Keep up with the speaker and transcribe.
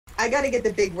I got to get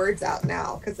the big words out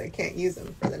now because I can't use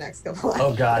them for the next couple hours.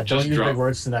 Oh God, don't Just use drop- big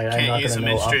words tonight. I'm not going to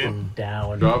know up midstream. and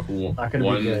down. Drop Not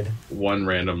gonna be good. one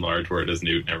random large word as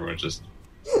Newt, and everyone's just.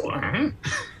 I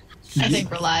think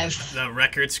we're live. The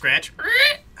record scratch.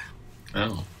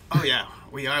 Oh. Oh yeah,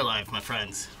 we are live, my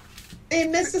friends. They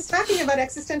missed us talking about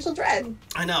existential dread.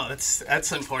 I know,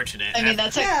 that's unfortunate. I mean,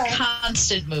 that's a Yeah.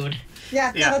 constant mood.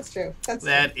 Yeah, Yeah. No, that's true. That true.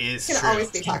 is It can true. always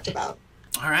be talked about.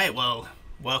 All right, well,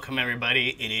 welcome everybody.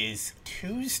 It is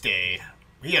Tuesday.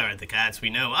 We are the gods we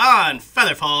know on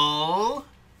Featherfall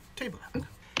Table.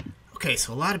 Okay,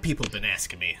 so a lot of people have been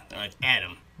asking me, they're like,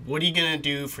 Adam, what are you gonna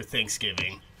do for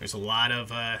Thanksgiving? There's a lot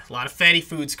of fatty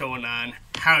foods going on.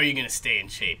 How are you gonna stay in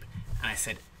shape? And I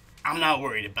said, I'm not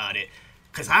worried about it,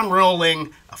 because I'm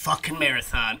rolling a fucking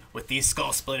marathon with these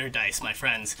Skull Splitter dice, my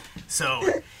friends.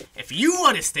 So, if you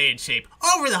want to stay in shape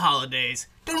over the holidays,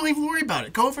 don't even worry about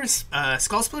it. Go over to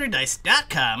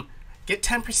skullsplitterdice.com, get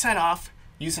 10% off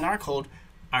using our code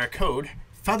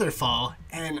Featherfall,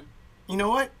 and you know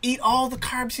what? Eat all the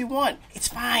carbs you want. It's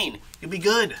fine. You'll be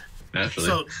good. Naturally.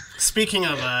 So, speaking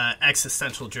of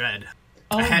existential dread,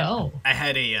 Oh, no. I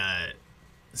had a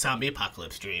zombie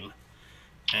apocalypse dream,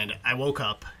 and I woke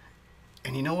up,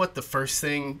 and you know what? The first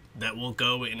thing that will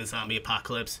go in a zombie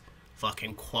apocalypse?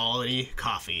 Fucking quality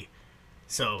coffee.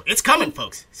 So it's coming,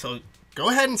 folks. So go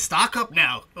ahead and stock up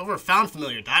now over at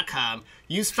foundfamiliar.com.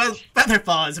 Use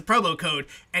Featherfall as a promo code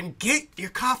and get your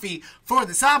coffee for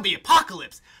the zombie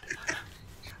apocalypse.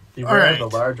 Beware All right. the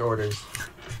large orders.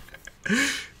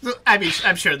 I mean,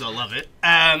 I'm sure they'll love it.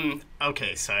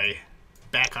 Okay, sorry.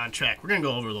 Back on track. We're going to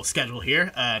go over a little schedule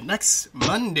here. Next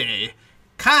Monday,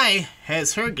 Kai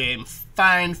has her game,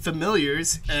 Find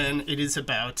Familiars, and it is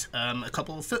about a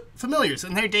couple of familiars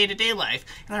in their day-to-day life,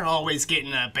 and they're always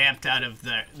getting bamped out of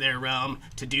their realm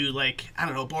to do, like, I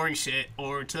don't know, boring shit,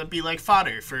 or to be, like,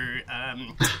 fodder for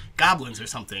goblins or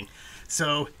something.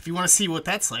 So, if you want to see what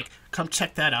that's like, come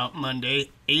check that out Monday,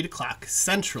 8 o'clock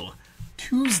Central.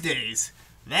 Tuesdays,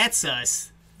 that's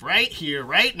us, right here,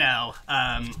 right now.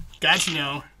 Guys, you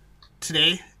know,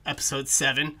 today, episode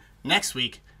 7, next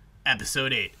week,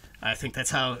 episode 8. I think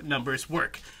that's how numbers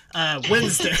work.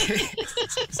 Wednesdays,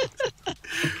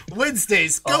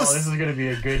 Oh, Ghost. this is going to be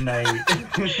a good night.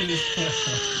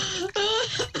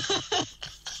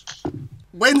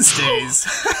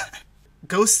 Wednesdays,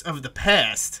 Ghosts of the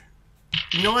Past.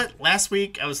 You know what? Last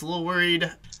week, I was a little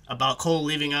worried about Cole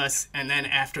leaving us, and then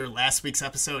after last week's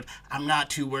episode, I'm not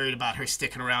too worried about her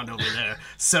sticking around over there.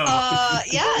 So,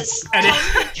 Yes. And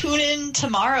Tune in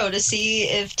tomorrow to see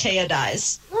if Taya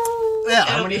dies. yeah,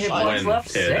 How many hit fun. points When left?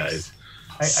 Taya 6? dies.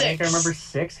 I think I Six. remember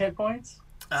 6 hit points.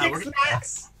 we're, Six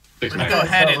max. Six We're max. gonna go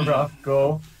ahead That was and rough.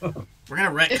 Go. we're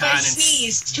gonna retcon If I and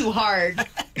sneeze too hard,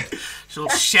 she'll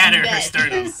shatter her Dead.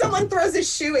 sternum. If someone throws a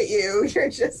shoe at you, you're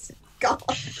just gone.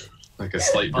 Like a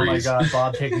slight Oh my breeze. God,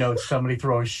 Bob, take notes. Somebody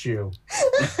throw a shoe.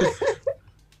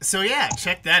 So yeah,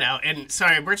 check that out. And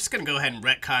sorry, we're just gonna go ahead and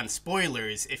retcon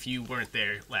spoilers if you weren't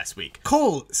there last week.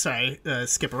 Cole, sorry,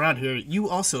 skip around here. You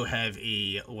also have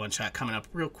a one shot coming up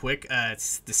real quick.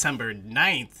 It's December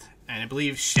 9th, and I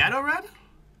believe Shadowrun.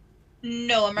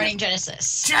 no, I'm running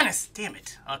Genesis. Janice, damn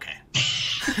it. Okay.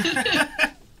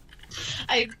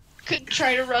 I could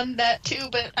try to run that too,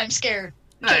 but I'm scared.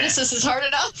 Oh, yeah. Genesis is hard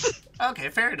enough. Okay,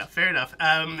 fair enough. Fair enough.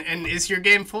 And is your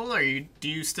game full, or do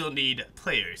you still need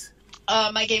players?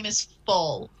 My game is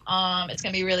full. It's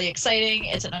going to be really exciting.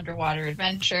 It's an underwater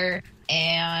adventure,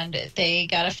 and they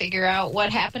got to figure out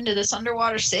what happened to this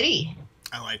underwater city.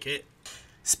 I like it.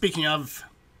 Speaking of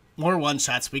more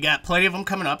one-shots, we got plenty of them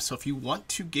coming up, so if you want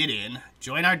to get in,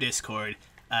 join our Discord,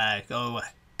 go !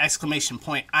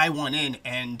 I want in,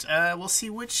 and we'll see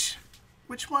which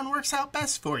one works out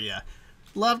best for you.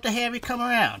 Love to have you come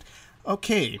around.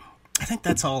 Okay, I think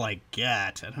that's all I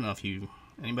got. I don't know if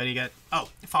anybody got... Oh,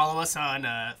 follow us on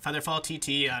Featherfall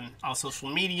TT on all social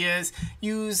medias.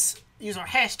 Use our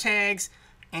hashtags,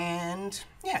 and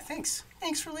yeah, thanks.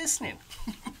 Thanks for listening.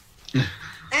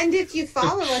 And if you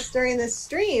follow us during this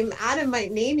stream, Adam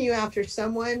might name you after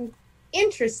someone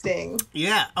interesting.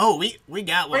 Yeah. Oh, we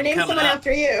got one Or name coming someone up.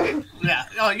 after you. Yeah.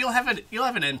 Oh, you'll have an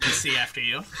NPC after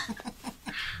you.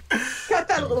 Got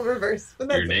that a little reverse. But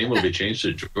Your that's name will be changed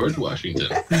to George Washington.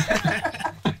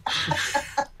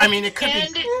 I mean, it could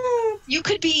And be. you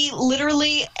could be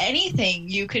literally anything.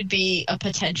 You could be a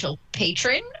potential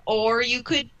patron, or you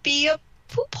could be a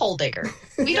poop hole digger.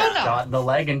 We don't know. Shot in the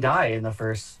leg and die in the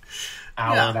first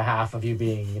hour Yeah. and a half of you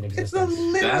being in it's a existence.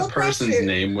 literal That person's question.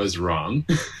 name was wrong.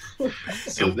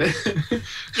 So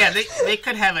Yeah, they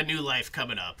could have a new life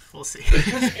coming up. We'll see.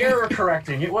 Error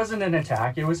correcting. It wasn't an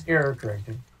attack. It was error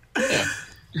correcting.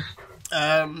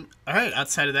 All right.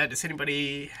 Outside of that, does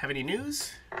anybody have any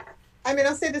news? I mean,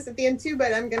 I'll say this at the end too,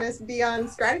 but I'm gonna be on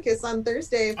Straticus on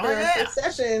Thursday for our first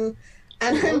session,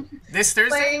 and I'm This Thursday.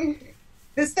 playing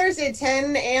this Thursday,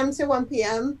 10 a.m. to 1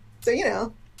 p.m.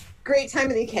 So great time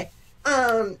in the UK.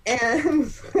 And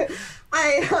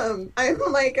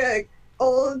I'm like a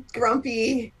old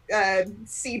grumpy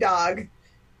sea dog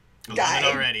I love guy. it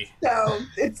already. So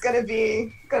it's gonna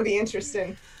be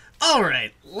interesting. All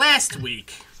right. Last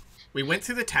week, we went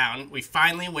through the town. We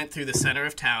finally went through the center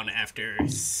of town after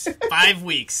 5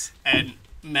 weeks and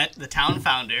met the town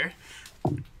founder,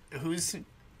 who's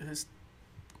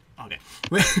okay.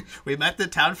 We met the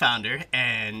town founder,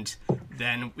 and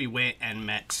then we went and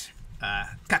met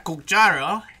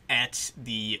Kakujaro at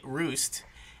the Roost,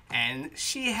 and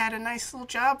she had a nice little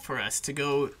job for us to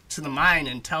go to the mine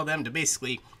and tell them to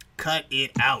basically cut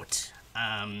it out.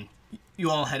 You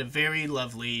all had a very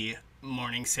lovely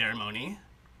morning ceremony,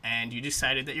 and you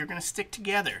decided that you're going to stick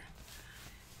together.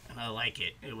 And I like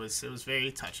it. It was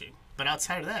very touching. But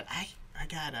outside of that, I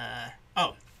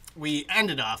got we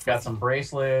ended off Got with, some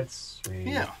bracelets.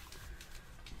 yeah.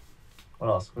 What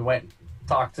else? We went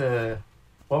talked to.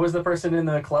 What was the person in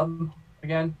the club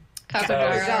again?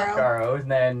 Kakujaro. Kakujaro. And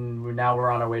then we're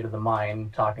on our way to the mine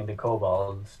talking to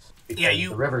kobolds. Yeah, because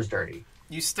the river's dirty.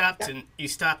 You stopped at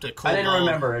I Kobold. didn't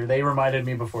remember. They reminded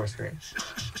me before stream.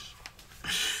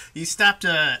 You stopped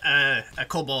a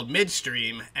Kobold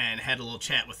midstream and had a little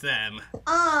chat with them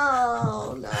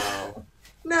Oh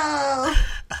no,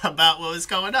 about what was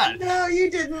going on. no, you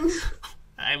didn't.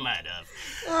 I might have.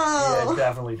 Yeah, Oh, it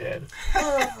definitely did.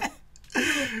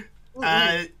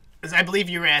 I believe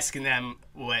you were asking them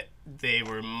what they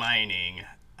were mining.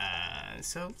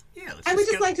 So yeah, let's I would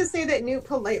just go. like to say that Newt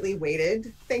politely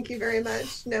waited. Thank you very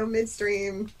much. No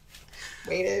midstream.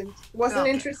 Waited. Wasn't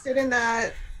Okay. interested in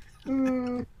that.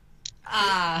 Mm,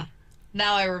 Now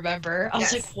I remember. I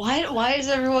was Yes. like, what? Why is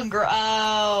everyone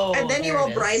Oh. and then you there all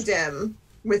it is. bribed him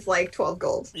with like 12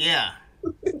 gold Yeah,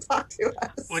 to talk to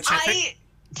us. which I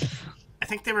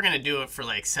think they were gonna do it for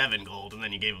like 7 gold, and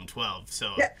then you gave them 12.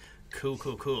 So Yeah. cool.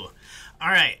 All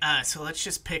right, so let's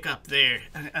just pick up there.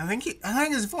 I think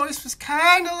his voice was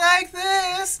kind of like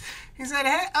this. He said,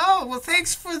 "Hey, oh well,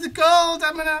 thanks for the gold.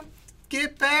 I'm gonna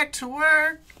get back to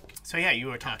work." So yeah, you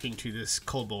were talking to this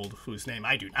kobold whose name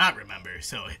I do not remember.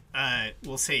 So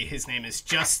we'll say his name is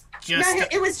just. No,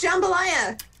 it was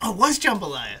Jambalaya. Oh, it was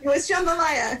Jambalaya. It was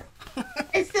Jambalaya.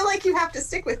 I feel like you have to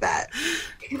stick with that.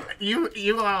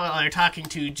 You all are talking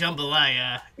to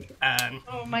Jambalaya.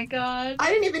 Oh my god. I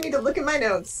didn't even need to look at my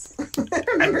notes. I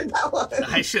remembered that one.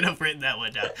 I should have written that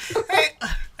one down.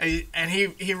 Hey, and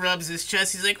he rubs his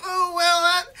chest. He's like, "Oh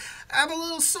well, I'm a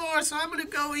little sore, so I'm gonna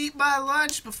go eat my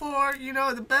lunch before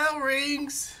the bell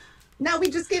rings." No,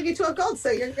 we just gave you 12 gold, so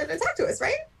you're going to talk to us,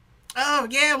 right? Oh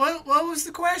yeah, what was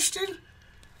the question?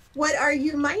 What are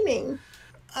you mining?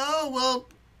 Oh well,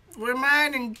 we're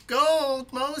mining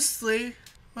gold mostly.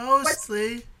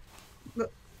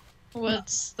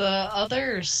 What's the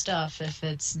other stuff if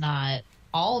it's not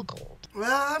all gold?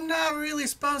 Well, I'm not really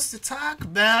supposed to talk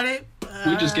about it.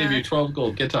 We just gave you 12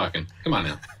 gold. Get talking. Come on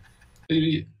now.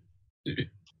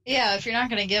 Yeah, if you're not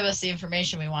going to give us the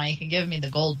information we want, you can give me the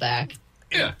gold back.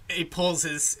 Yeah. He pulls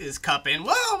his cup in.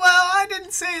 Well, I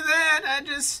didn't say that. I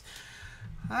just...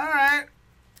 All right.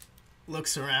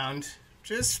 Looks around.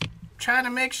 Just trying to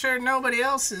make sure nobody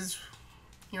else is,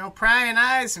 prying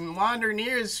eyes and wandering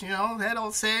ears, that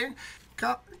old saying.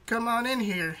 Come on in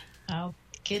here. I'll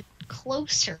get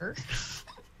closer.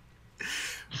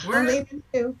 Or maybe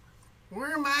two.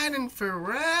 We're mining for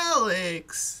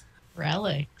relics.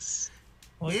 Relics.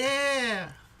 What? Yeah.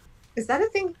 Is that a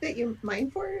thing that you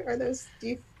mine for? Do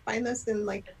you find those in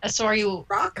like So are you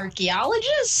rock?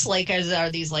 archaeologists? Like, are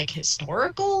these like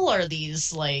historical? Are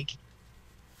these like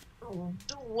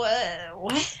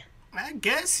what? I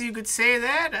guess you could say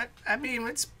that. I mean,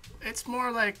 it's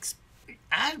more like,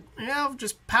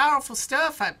 just powerful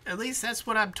stuff. At least that's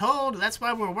what I'm told. That's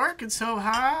why we're working so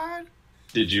hard.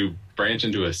 Did you branch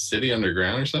into a city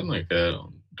underground or something, like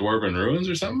dwarven ruins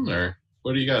or something, or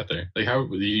what do you got there? Like, how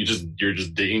you're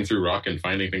just digging through rock and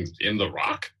finding things in the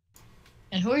rock?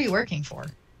 And who are you working for?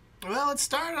 Well, it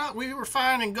started out, we were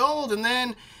finding gold, and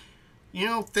then,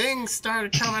 things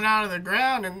started coming out of the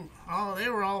ground, and they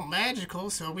were all magical,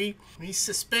 so we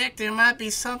suspect there might be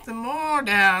something more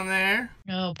down there.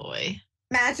 Oh boy.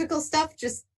 Magical stuff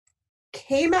just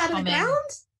came out of the Coming. ground?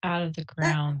 Out of the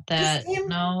ground. just That came-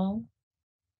 no.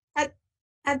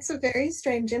 That's a very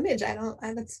strange image.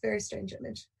 That's a very strange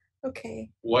image. Okay.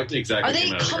 What exactly Are they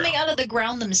came out of the coming ground? out of the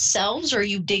ground themselves, or are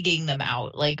you digging them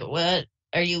out? Like, what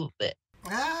are you?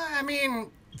 I mean,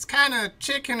 It's kind of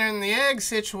chicken and the egg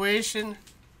situation.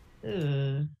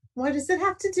 What does it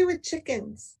have to do with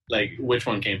chickens? Like, which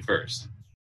one came first?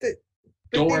 But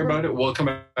Don't they worry were- about it. We'll come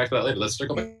back to that later. Let's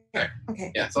circle back.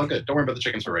 Okay. Yeah, it's all good. Don't worry about the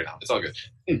chickens for right now. It's all good.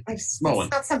 Small one.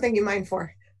 It's not something you mind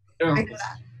for. Yeah. I know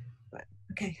that. But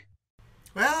okay.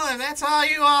 Well, if that's all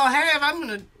you all have, I'm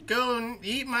gonna go and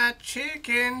eat my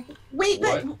chicken. Wait,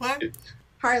 but What?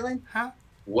 Harlan, Huh?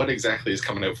 What exactly is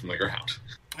coming out from the ground?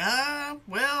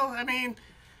 Well, I mean,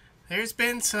 there's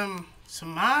been some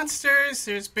monsters,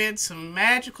 there's been some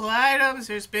magical items,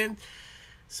 there's been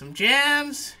some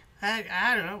gems,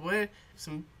 I don't know, what,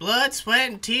 some blood, sweat,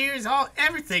 and tears,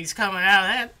 everything's coming out of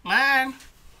that mine.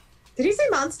 did he say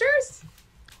monsters?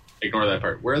 Ignore that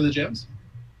part. Where are the gems?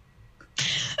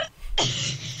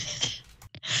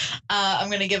 I'm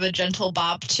gonna give a gentle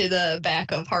bop to the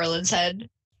back of Harlan's head.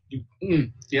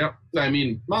 Yeah, I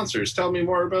mean, monsters. Tell me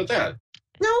more about that.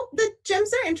 No, the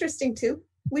gems are interesting too.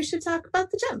 We should talk about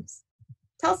the gems.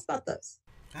 Tell us about those.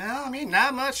 Well, I mean,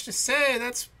 not much to say,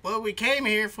 that's what we came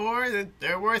here for.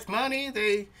 They're worth money,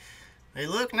 they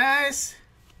look nice.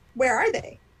 Where are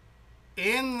they?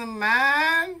 In the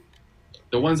mine?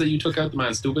 The ones that you took out the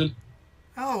mine, stupid.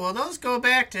 Oh, well, those go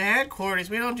back to headquarters.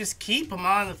 We don't just keep them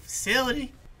on the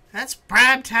facility. That's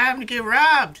prime time to get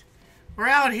robbed. We're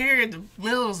out here in the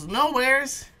middle of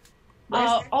nowheres.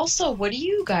 Also, what do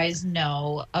you guys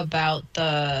know about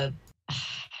the...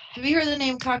 Have you heard the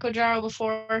name Kakojaro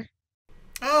before?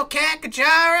 Oh,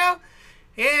 Kakajaro?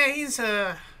 Yeah, he's,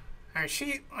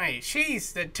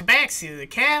 she's the Tabaxi, the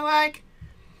cat-like?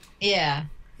 Yeah.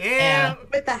 Yeah.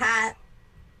 With the hat.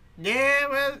 Yeah,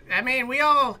 well, I mean,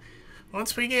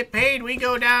 once we get paid, we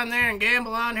go down there and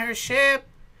gamble on her ship.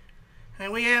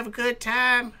 And we have a good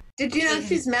time. Did you know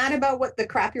she's mad about what the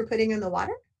crap you're putting in the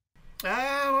water?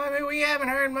 I mean, we haven't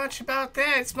heard much about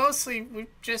that. It's mostly, we've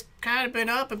just kind of been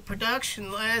up in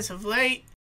production as of late.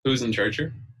 Who's in charge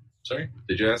here? Sorry,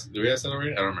 did we ask that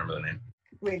already? I don't remember the name.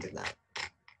 We did not.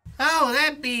 Oh,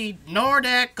 that'd be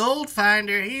Nordak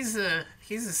Goldfinder. He's a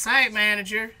site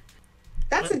manager.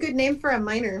 That's a good name for a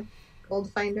miner.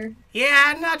 Gold finder. Yeah,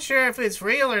 I'm not sure if it's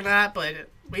real or not, but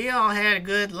we all had a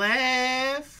good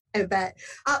laugh. I bet.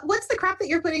 What's the crap that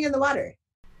you're putting in the water?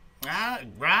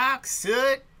 Rock,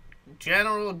 soot,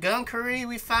 general gunkery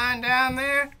we find down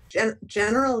there.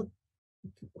 General.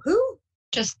 Who?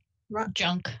 Just Rock.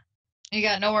 junk. You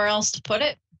got nowhere else to put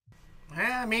it? Well,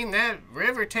 I mean, that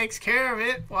river takes care of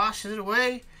it, washes it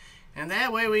away, and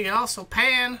that way we can also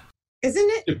pan. Isn't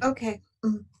it? Okay.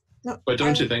 No, But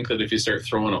don't you think that if you start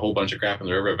throwing a whole bunch of crap in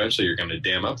the river, eventually you're going to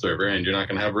dam up the river and you're not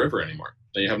going to have a river anymore?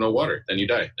 Then you have no water. Then you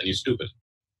die. Then you're stupid.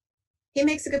 He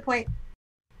makes a good point.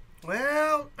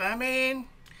 Well, I mean,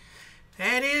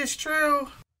 that is true.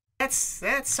 That's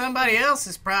somebody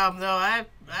else's problem, though, I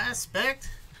expect.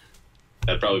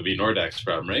 That'd probably be Nordak's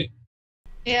problem, right?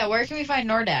 Yeah, where can we find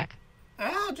Nordak?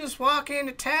 I'll just walk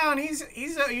into town. He's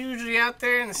usually out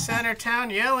there in the center of town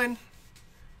yelling.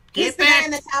 He's the guy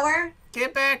in the tower?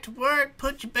 Get back to work.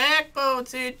 Put your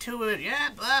backbones into it. Yeah,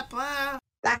 blah, blah.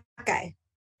 That guy.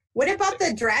 What about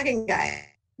the dragon guy?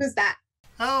 Who's that?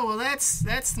 Oh, well, that's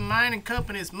the mining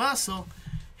company's muscle.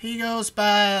 He goes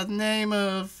by the name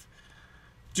of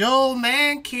Joel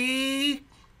Mankey.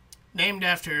 Named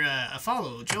after a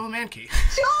follow, Joel Mankey.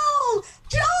 Joel!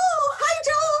 Joel! Hi,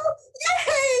 Joel!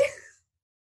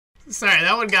 Yay! Sorry,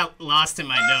 that one got lost in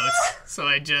my notes, so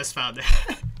I just found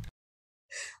that.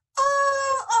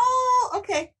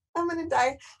 Okay. I'm gonna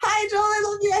die. Hi, Joel. I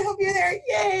love you. I hope you're there.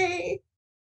 Yay!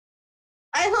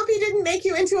 I hope he didn't make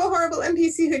you into a horrible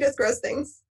NPC who does gross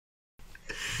things.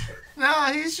 No,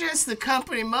 he's just the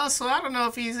company muscle. I don't know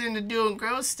if he's into doing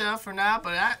gross stuff or not,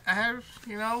 but I have,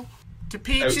 to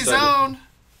peach his own.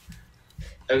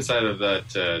 Outside of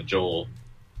that, Joel,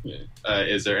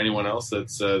 is there anyone else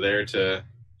that's there to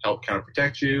help kind of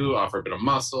protect you, offer a bit of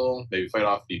muscle, maybe fight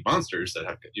off the monsters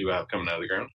that you have coming out of the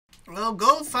ground? Well,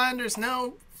 Goldfinder's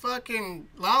no fucking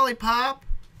lollipop.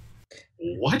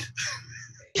 What?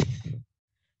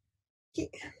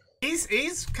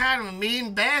 He's kind of a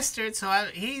mean bastard, so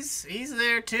he's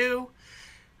there too.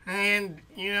 And,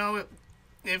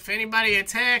 if anybody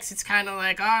attacks, it's kind of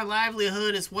like our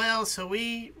livelihood as well, so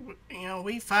we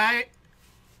fight.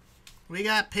 We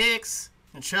got picks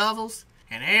and shovels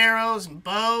and arrows and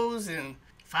bows and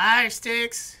fire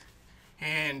sticks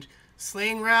and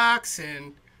sling rocks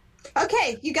and...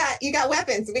 Okay, you got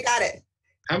weapons. We got it.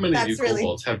 How many of you That's really-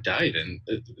 kobolds have died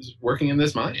working in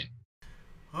this mine?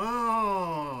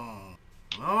 Oh,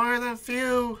 more than a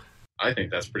few. I think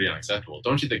that's pretty unacceptable.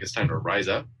 Don't you think it's time to rise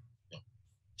up?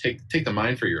 Take the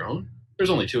mine for your own? There's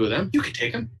only 2 of them. You could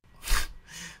take them.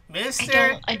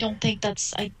 Mister, I don't think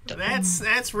that's.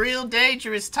 that's real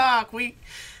dangerous talk.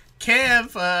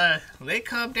 Kev, they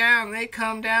come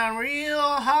down real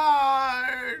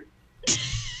hard.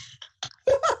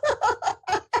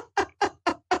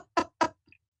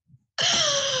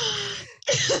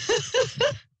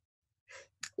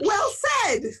 Well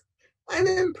said. I'm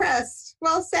impressed.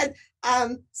 Well said.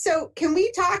 So can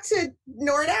we talk to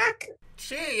Nordak?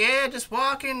 Shit, yeah, just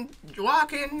walk in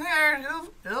there.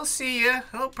 He'll see you.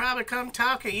 He'll probably come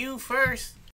talk to you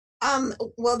first.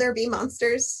 Will there be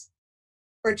monsters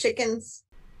or chickens?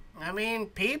 I mean,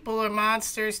 people are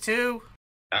monsters too.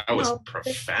 That was No,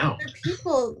 profound. They're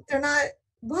people. They're not.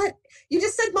 What? You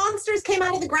just said monsters came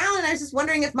out of the ground, and I was just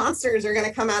wondering if monsters are going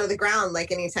to come out of the ground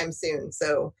like anytime soon.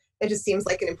 So it just seems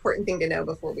like an important thing to know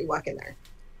before we walk in there.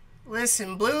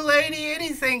 Listen, Blue Lady,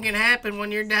 anything can happen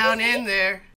when you're down in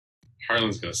there.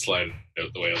 Harlan's gonna slide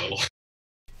out the way a little.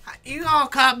 You all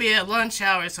caught me at lunch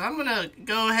hour, so I'm gonna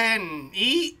go ahead and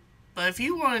eat. But if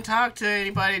you want to talk to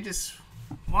anybody, just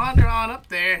wander on up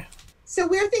there. So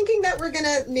we're thinking that we're going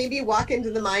to maybe walk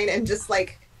into the mine and just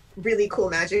like really cool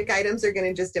magic items are going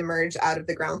to just emerge out of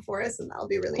the ground for us, and that'll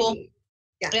be really Cool. neat.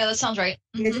 Yeah, that sounds right.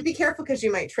 Yeah, just be careful because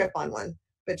you might trip on one,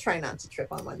 but try not to trip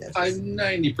on one. That's just- I'm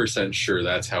 90% sure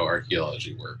that's how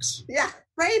archaeology works. Yeah,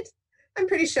 right? I'm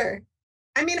pretty sure.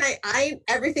 I mean, I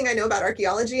everything I know about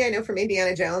archaeology, I know from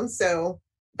Indiana Jones, so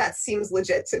that seems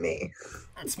legit to me.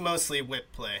 That's mostly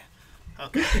whip play.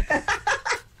 Okay.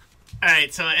 All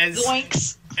right. So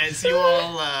Zoinks. as you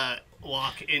all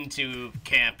walk into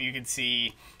camp, you can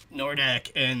see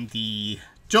Nordak and the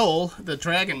Joel, the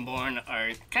Dragonborn,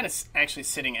 are kind of actually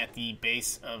sitting at the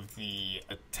base of the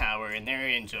tower, and they're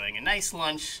enjoying a nice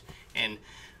lunch and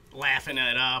laughing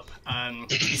it up.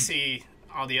 You see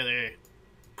all the other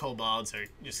kobolds are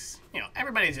just,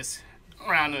 everybody's just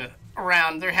around.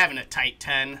 They're having a tight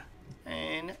 10,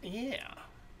 and yeah.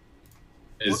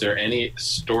 Is there any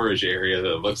storage area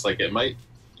that looks like it might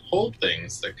hold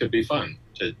things that could be fun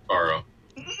to borrow?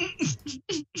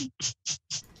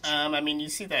 I mean, you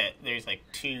see that there's like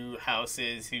two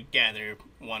houses. You gather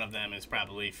one of them is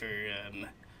probably for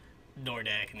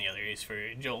Nordak, and the other is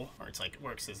for Joel, or it's like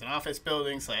works as an office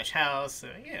building / house. So,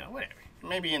 whatever.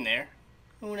 Maybe in there.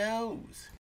 Who knows?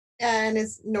 And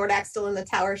is Nordak still in the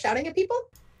tower shouting at people?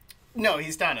 No,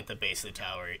 he's down at the base of the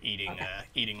tower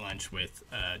eating lunch with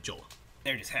Joel.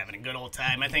 They're just having a good old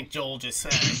time. I think Joel just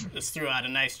threw out a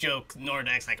nice joke.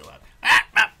 Nordak's like a lot.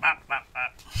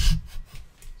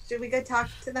 Should we go talk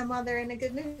to them while they're in a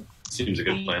good mood? Seems a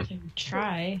good We plan. can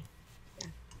try.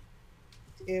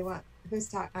 Do you want? Who's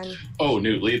talking? Oh,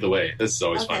 Newt, lead the way. This is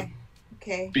always fun.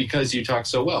 Okay. Because you talk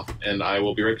so well, and I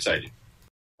will be right beside you.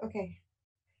 Okay.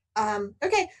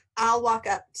 Okay. I'll walk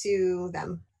up to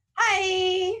them.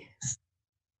 Hi.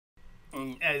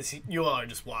 And as you all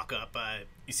just walk up,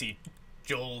 you see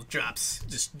Joel drops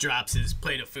his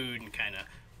plate of food and kind of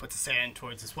puts his hand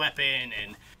towards his weapon,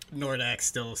 and Nordak's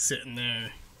still sitting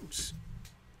there, just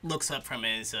looks up from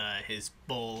his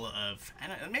bowl of, I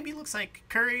don't know, maybe it looks like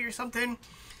curry or something,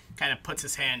 kind of puts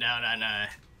his hand out on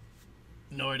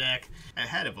Nordak. I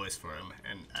had a voice for him,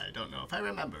 and I don't know if I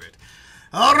remember it.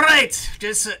 All right,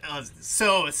 just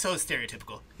so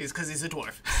stereotypical. Because he's a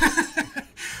dwarf.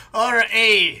 All right,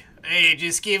 hey,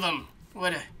 just give him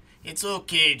it's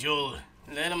okay, Joel.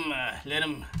 Let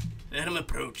him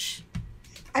approach.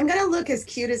 I'm gonna look as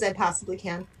cute as I possibly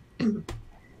can.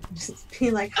 Just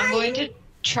be like, hi. I'm going to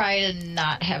try to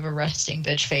not have a resting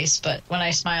bitch face, but when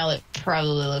I smile, it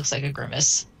probably looks like a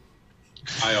grimace.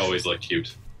 I always look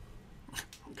cute.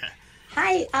 Okay.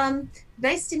 Hi.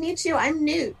 Nice to meet you. I'm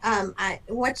Newt.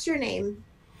 What's your name?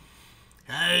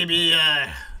 Hi,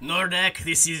 Nordak.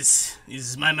 This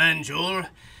is my man Joel.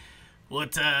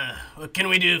 What can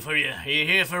we do for you? Are you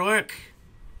here for work?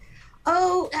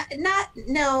 Oh,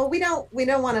 no. We don't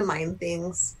want to mind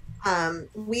things.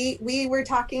 We were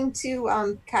talking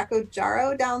to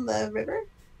Kakojaro down the river.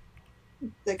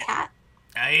 The cat.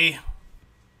 Aye.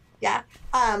 Yeah.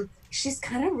 She's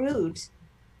kind of rude.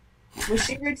 Was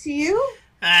she rude to you?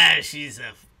 She's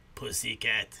a pussy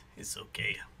cat. It's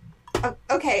okay. Oh,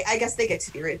 okay, I guess they get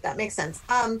to be rude. That makes sense.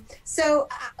 So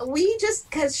we just,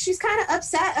 because she's kind of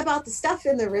upset about the stuff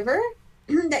in the river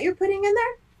that you're putting in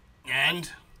there. And?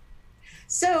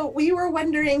 So we were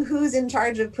wondering who's in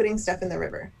charge of putting stuff in the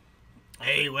river.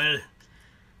 Hey, well,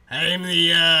 I'm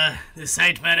the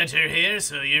site manager here,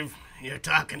 so you're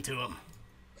talking to him.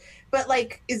 But,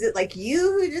 like, is it, like, you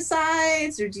who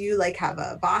decides, or do you, like, have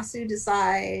a boss who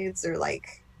decides, or,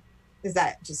 like, is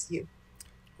that just you?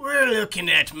 We're looking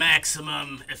at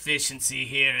maximum efficiency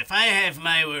here. If I have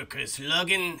my workers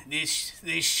lugging this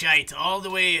shite all the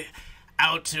way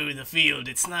out to the field.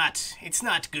 It's not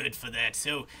good for that.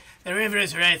 So the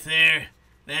river's right there.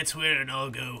 That's where it all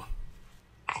go.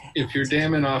 If you're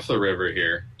damming off the river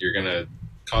here, you're going to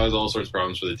cause all sorts of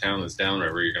problems for the town that's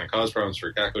downriver. You're going to cause problems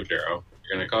for Kakojero.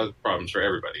 You're going to cause problems for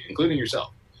everybody, including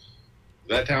yourself. If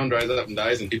that town dries up and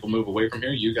dies and people move away from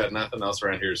here, you got nothing else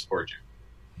around here to support you.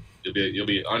 You'll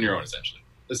be on your own, essentially.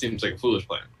 This seems like a foolish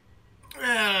plan.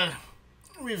 Well,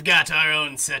 we've got our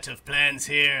own set of plans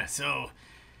here, so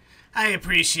I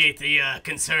appreciate the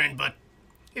concern, but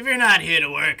if you're not here to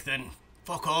work, then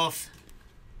fuck off.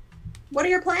 What are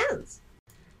your plans?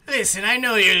 Listen, I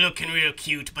know you're looking real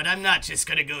cute, but I'm not just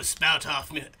gonna go spout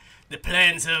off the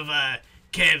plans of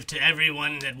Kev to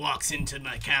everyone that walks into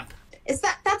my camp.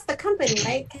 That's the company,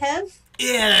 right, Kev?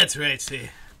 Yeah, that's right, see.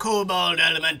 Cobalt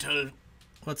Elemental...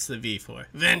 What's the V for?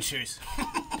 Ventures.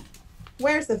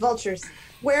 Where's the vultures?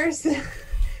 Where's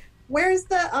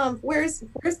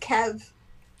Kev?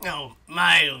 Oh,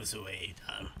 miles away,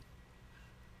 doll.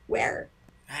 Where?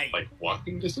 Hey, Like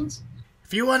walking distance?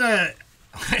 if you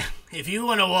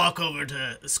wanna walk over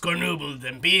to Scornooble,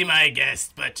 then be my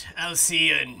guest, but I'll see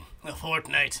you in a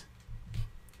fortnight.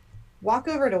 Walk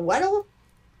over to Weddle?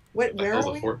 Where That are was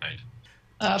we? a fortnight.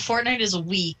 Fortnight is a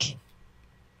week.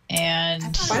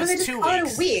 And Why don't they just 2 call it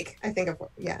weeks. a week? I think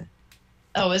yeah.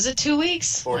 oh, is it 2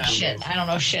 weeks? 14 Shit, days. I don't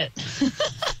know shit.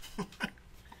 I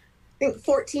think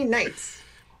 14 nights.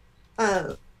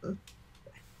 But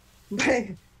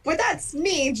that's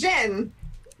me, Jen.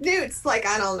 Newt's like,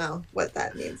 I don't know what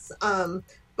that means.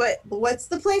 But what's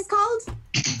the place called?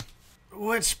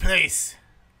 Which place?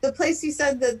 The place you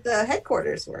said that the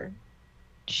headquarters were.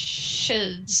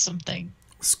 Shit, something.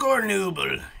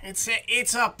 Scornooble.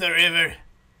 It's up the river.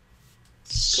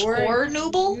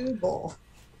 Scornooble? Scornooble.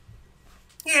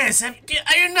 Yes, are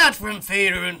you not from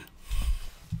Faerun?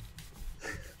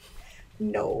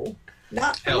 No,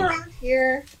 not from Hell no. around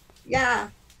here. Yeah.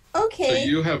 So Okay.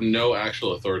 you have no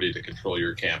actual authority to control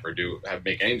your camp or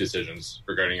make any decisions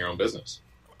regarding your own business.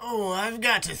 Oh, I've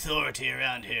got authority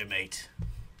around here, mate.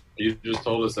 You just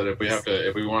told us that if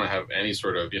we want to have any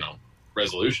sort of,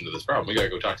 resolution to this problem, we gotta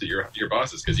go talk to your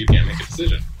bosses because you can't make a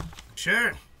decision.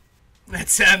 Sure. That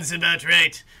sounds about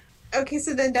right. Okay,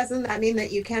 so then doesn't that mean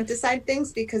that you can't decide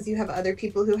things because you have other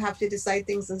people who have to decide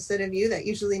things instead of you? That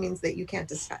usually means that you can't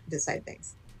decide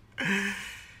things.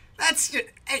 That's just...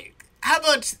 Hey, how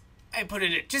about I put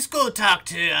it... Just go talk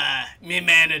to me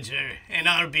manager, and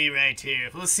I'll be right here.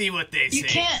 We'll see what they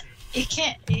say. You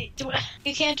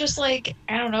can't just like,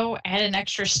 I don't know, add an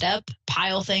extra step,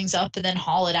 pile things up, and then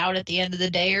haul it out at the end of the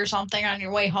day or something on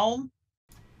your way home.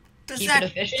 Keep it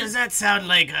efficient? Does that sound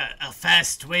like a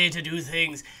fast way to do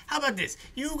things? How about this?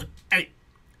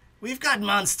 We've got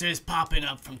monsters popping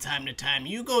up from time to time.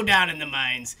 You go down in the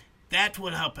mines. That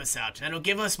will help us out. That'll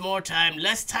give us more time,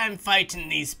 less time fighting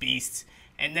these beasts,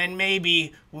 and then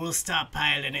maybe we'll stop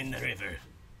piling in the river.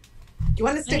 Do you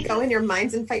want us to go in your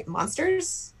mines and fight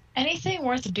monsters? Anything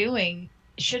worth doing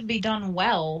should be done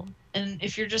well. And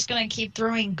if you're just going to keep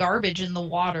throwing garbage in the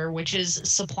water, which is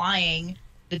supplying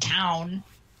the town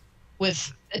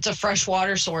with, it's a fresh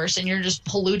water source, and you're just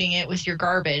polluting it with your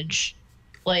garbage,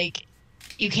 like,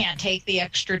 you can't take the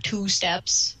extra 2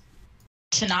 steps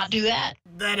to not do that.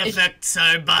 That affects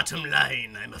our bottom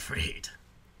line, I'm afraid.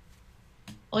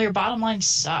 Well, your bottom line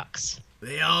sucks.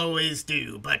 They always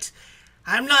do, but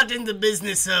I'm not in the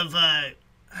business of,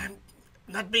 I'm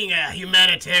not being a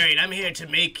humanitarian. I'm here to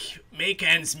make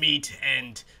ends meet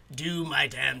and do my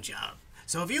damn job.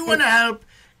 So if you want to help...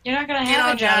 You're not going to Get have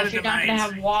on a down job to if you're the not going to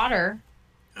mines. have water.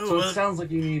 Oh, So well, it sounds like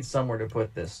you need somewhere to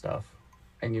put this stuff,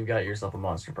 and you've got yourself a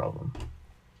monster problem.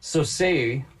 So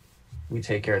say we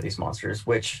take care of these monsters,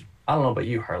 which, I don't know about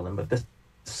you, Harlan, but this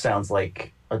sounds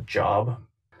like a job.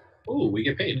 Ooh, we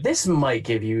get paid. This might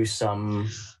give you some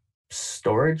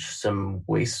storage, some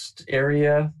waste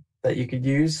area that you could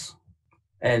use.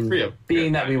 And Free up.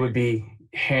 being that we would be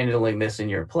handling this in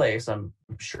your place, I'm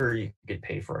sure you could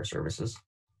pay for our services.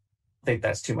 I think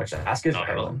that's too much to ask, is it, Not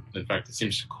at all. Harlan? In fact, it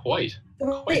seems quite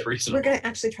Wait, reasonable. we're going to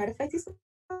actually try to fight these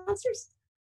monsters?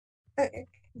 Okay.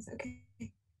 It's okay.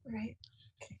 Right.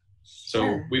 Okay. So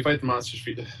Sure. we fight the monsters for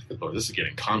you. Good Lord, this is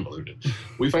getting convoluted.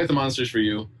 We fight the monsters for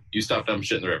you. You stop dumping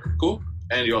shit in the river. Cool?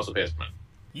 And you also pay us money.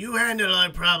 you handle our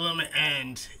problem,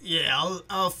 and yeah,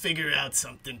 I'll figure out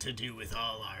something to do with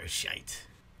all our shite.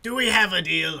 Do we have a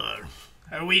deal, or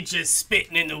are we just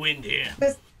spitting in the wind here?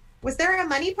 Was there a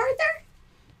money part there?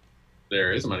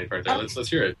 There is a money part there. Let's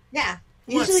hear it. Yeah.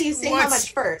 What's- Usually you say how what's-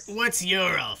 much first. What's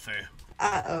your offer?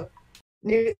 Uh-oh.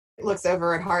 Newt looks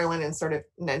over at Harlan and sort of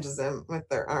nudges him with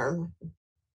their arm.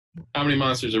 How many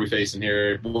monsters are we facing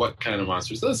here? What kind of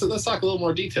monsters? Let's talk a little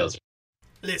more details.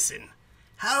 Listen,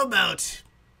 How about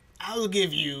I'll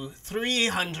give you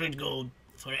 300 gold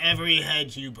for every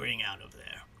head you bring out of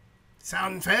there.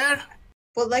 Sound fair?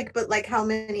 Well, but how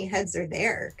many heads are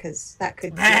there? Because that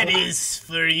could. That is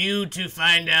for you to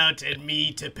find out and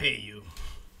me to pay you.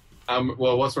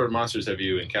 Well, what sort of monsters have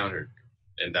you encountered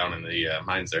down in the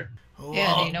mines there?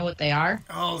 Yeah, do you know what they are?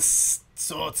 All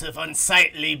sorts of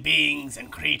unsightly beings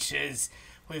and creatures.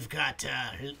 We've got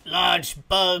large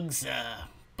bugs,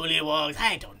 bullywogs.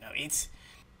 I don't know. It's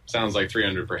Sounds like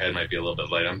 300 per head might be a little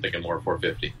bit light. I'm thinking more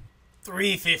 450.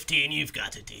 350 and you've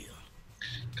got a deal.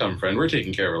 Come, friend, we're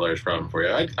taking care of a large problem for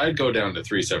you. I'd go down to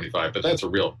 375, but that's a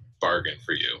real bargain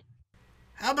for you.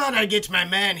 How about I get my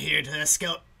man here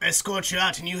to escort you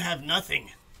out and you have nothing?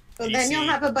 Well, You then see? you'll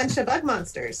have a bunch of bug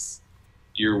monsters.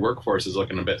 Your workforce is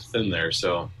looking a bit thin there,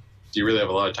 so do you really have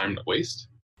a lot of time to waste?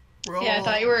 Roll, Yeah, I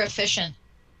thought you were efficient.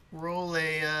 Roll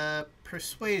a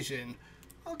persuasion.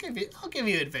 I'll give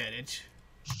you advantage.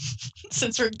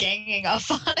 Since we're ganging up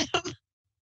on him.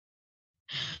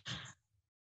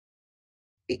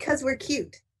 Because we're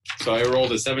cute. So I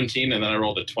rolled a 17 and then I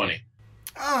rolled a 20.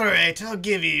 All right, I'll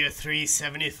give you your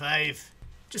 375.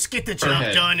 Just get the job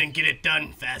head. done and get it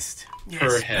done fast. Yes,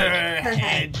 Per head. Per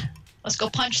head. Let's go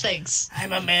punch things.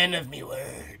 I'm a man of me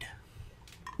word.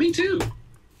 Me too.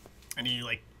 And he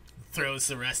throws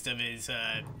the rest of his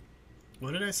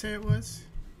what did I say it was?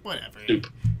 Whatever. Soup.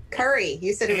 Curry.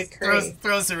 You said it was curry.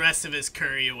 Throws the rest of his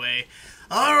curry away.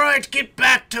 All right, get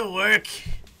back to work.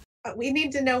 But we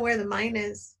need to know where the mine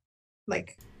is.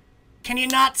 Can you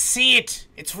not see it?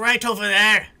 It's right over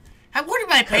there. What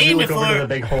am I You paying look over to the for?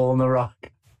 big hole in the rock.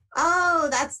 oh,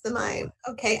 that's the mine.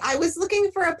 Okay, I was looking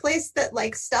for a place that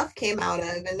stuff came out of,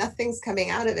 and nothing's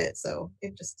coming out of it, so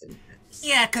it just didn't.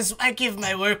 Yeah, 'cause I give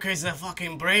my workers a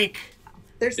fucking break.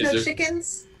 There's Is no there-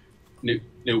 chickens. No,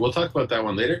 we'll talk about that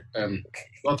one later.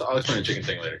 I'll explain the chicken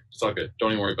thing later. It's all good.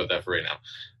 Don't even worry about that for right now.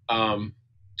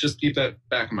 Just keep that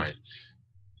back in mind.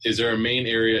 Is there a main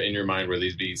area in your mind where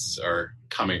these beasts are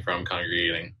coming from,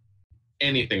 congregating?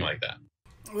 Anything like that?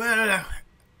 Well,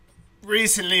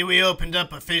 recently we opened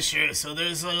up a fissure, so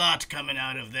there's a lot coming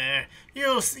out of there.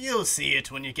 You'll see it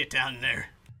when you get down there.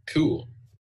 Cool.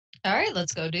 All right,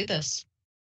 let's go do this.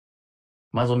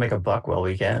 Might as well make a buck while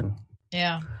we can.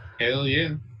 Yeah. Hell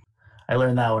yeah. I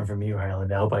learned that one from you,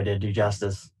 Harlan. I hope I did do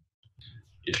justice.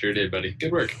 You sure did, buddy.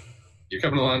 Good work. You're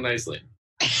coming along nicely.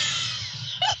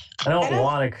 I don't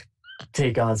want to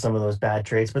take on some of those bad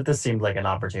traits, but this seemed like an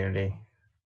opportunity.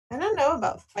 I don't know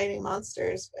about fighting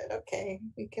monsters, but okay,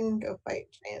 we can go fight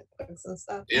giant bugs and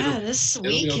stuff. Yeah, this be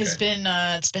week has okay. been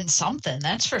it's been something,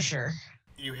 that's for sure.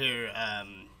 You hear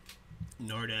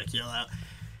Nordak yell out,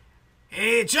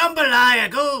 "Hey, Jambalaya,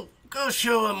 go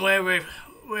show them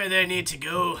where they need to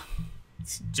go."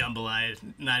 Jambalaya,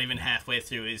 not even halfway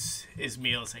through his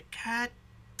meal, is like, "God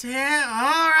damn!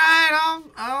 All right,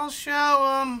 I'll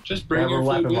show them." Just bring Grab a your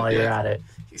weapon food while with you're you. at it.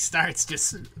 He starts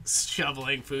just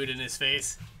shoveling food in his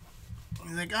face.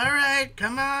 He's like, "All right,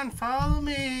 come on, follow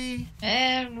me."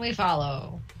 And we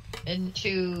follow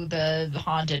into the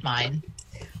haunted mine.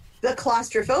 The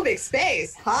claustrophobic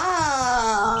space.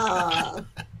 Ha!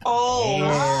 Oh. Yeah,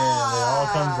 it all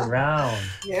comes around.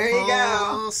 There you go.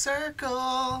 Full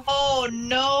circle. Oh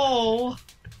no.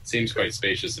 Seems quite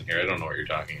spacious in here. I don't know what you're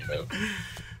talking about.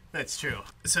 That's true.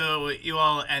 So you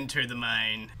all enter the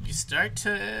mine. You start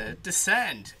to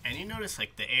descend, and you notice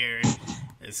the air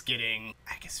is getting,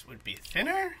 I guess, would be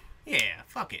thinner. Yeah,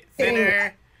 fuck it,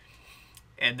 thinner.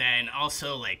 And then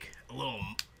also a little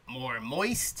more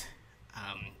moist.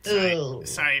 Ew.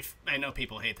 Sorry if, I know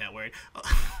people hate that word,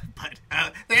 but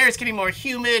the air is getting more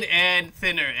humid and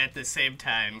thinner at the same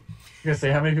time. I was gonna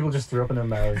say, how many people just threw up in their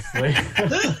mouths?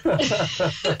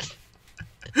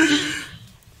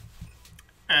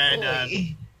 And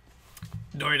Boy.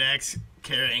 Nordak's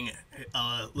carrying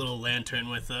a little lantern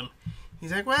with him.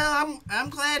 He's like, "Well, I'm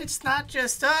glad it's not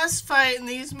just us fighting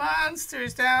these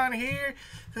monsters down here,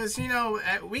 because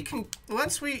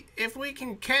if we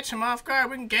can catch them off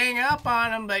guard, we can gang up on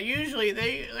them. But usually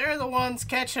they're the ones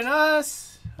catching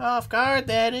us off guard.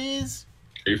 That is."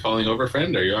 Are you falling over,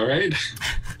 friend? Are you all right?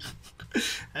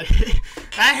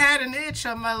 I had an itch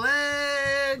on my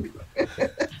leg.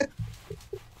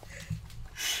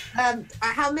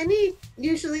 How many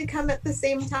usually come at the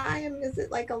same time? Is it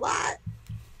a lot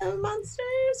of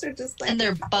monsters, or just And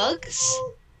they're a couple? bugs?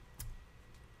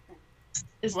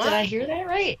 Did What? I hear that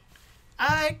right?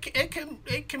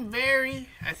 It can vary,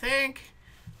 I think.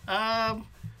 But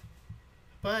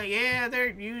yeah, they're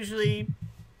usually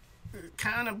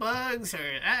kind of bugs, or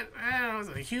I don't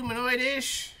know,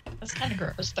 humanoid-ish. That's kind of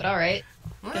gross, but all right.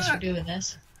 Guess we're Well, doing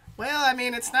this. I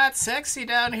mean, it's not sexy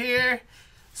down here.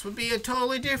 This would be a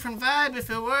totally different vibe if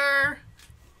it were.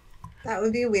 That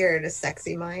would be weird. A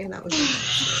sexy mine. That would be.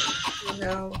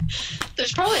 No.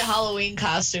 There's probably a Halloween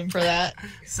costume for that.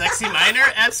 Sexy miner?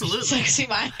 Absolutely. Sexy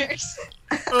miners.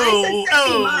 I said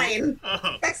sexy mine.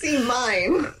 Oh. Sexy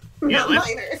mine. Yeah, Not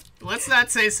minor. Let's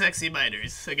not say sexy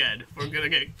miners again. We're gonna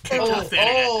get kicked off the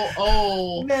internet.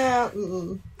 Oh. No. Mm-mm.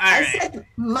 All I right, said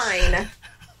mine.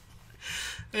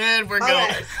 and we're All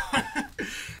going. right.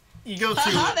 You go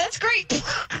Haha, through. that's great.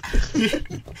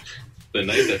 The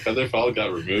night that Featherfall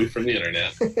got removed from the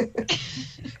internet.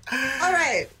 All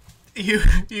right.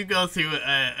 You go through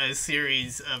a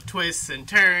series of twists and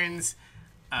turns.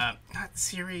 Not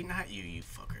Siri, not you, you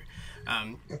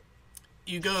fucker.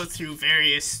 You go through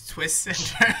various twists and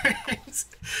turns,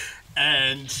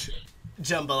 and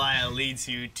Jambalaya leads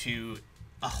you to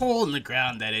a hole in the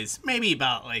ground that is maybe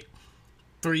about like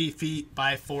 3 feet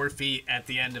by 4 feet at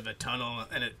the end of a tunnel,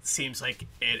 and it seems like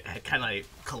it had kind of like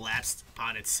collapsed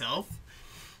on itself.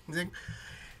 He's like,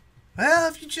 well,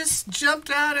 if you just jumped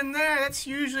out in there, that's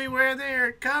usually where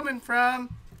they're coming from.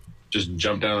 Just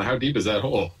jump down. How deep is that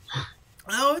hole?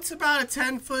 Oh, it's about a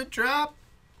 10-foot drop.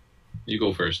 You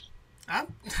go first.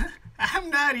 I'm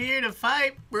not here to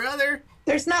fight, brother.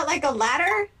 There's not like a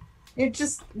ladder. You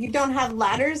don't have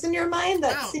ladders in your mind.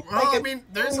 That No, seems well, like I a mean, thing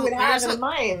there's you would have in a a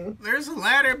mine.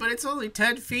 ladder, but it's only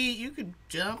 10 feet. You could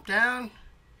jump down.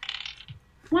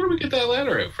 Where do we get that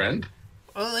ladder out, friend?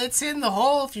 Well, it's in the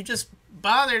hole. If you just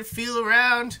bother to feel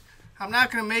around, I'm not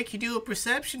gonna make you do a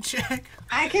perception check.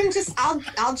 I can just.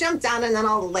 I'll jump down and then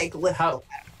I'll like lift the How-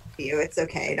 ladder for you. It's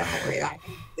okay. Don't worry.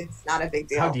 It's not a big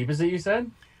deal. How deep is it, you said?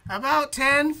 About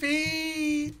 10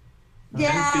 feet.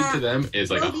 Yeah. 10 feet to them is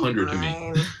like It'll be 100 to me.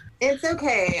 fine. It's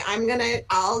okay.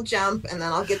 I'll jump and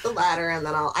then I'll get the ladder and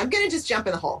then I'm gonna just jump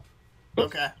in the hole.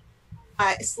 Okay.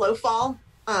 Slow fall.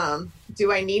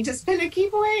 Do I need to spend a key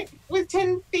point with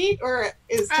 10 feet or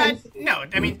is 10 feet? No,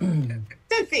 I mean,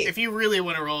 10 feet? if you really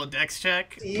want to roll a dex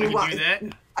check, Do you you can want- do that.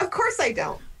 Of course I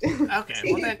don't.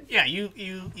 Okay, well then, yeah, you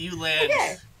land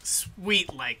Okay.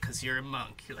 sweet like, because you're a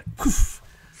monk. You're like, poof.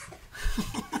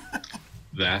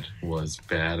 That was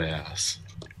badass.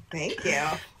 Thank you.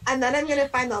 And then I'm gonna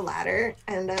find the ladder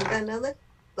and I'm gonna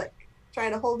try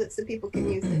to hold it so people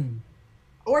can use it.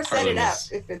 Or set it up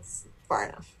if it's far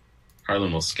enough.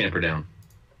 Harlan will scamper down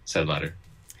said ladder.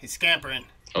 He's scampering.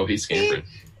 Oh, he's scampering.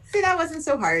 See, that wasn't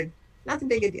so hard. Not the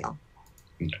big a deal.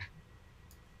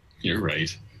 You're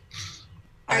right.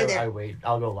 All right, I there. wait.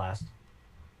 I'll go last.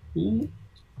 Ooh.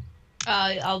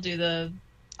 I'll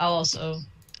also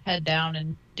head down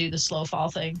and do the slow fall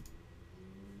thing.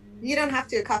 You don't have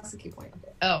to. It costs a key point.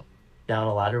 Oh, Down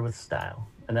a ladder with style.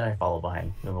 And then I follow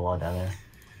behind. Move along down there.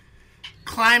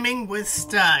 Climbing with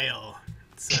style.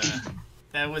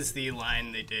 That was the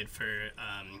line they did for,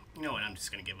 you know what, I'm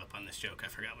just going to give up on this joke. I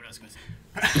forgot what I was going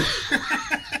to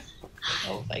say.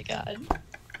 oh my god.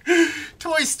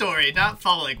 Toy Story, not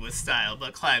falling with style,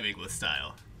 but climbing with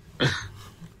style.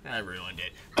 I ruined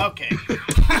it. Okay.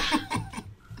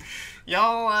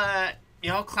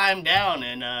 Y'all climb down,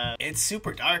 and it's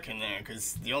super dark in there,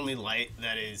 because the only light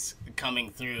that is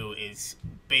coming through is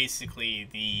basically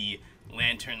the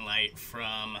lantern light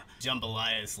from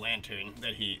Jambalaya's lantern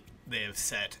that they have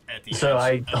set at the So edge I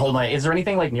of hold the my. hole. Is there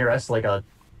anything like near us?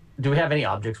 Do we have any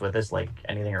objects with us? Like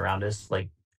anything around us? Like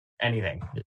anything?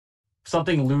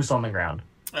 Something loose on the ground.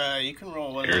 You can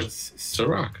roll one of Here's- those. It's a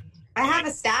rock. I have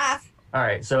a staff. All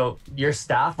right. So your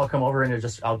staff, I'll come over and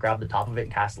I'll grab the top of it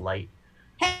and cast light.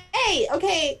 Hey,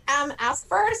 okay. Ask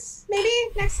first, maybe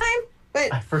next time.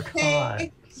 But I forgot.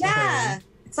 hey, yeah,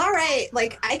 it's all right.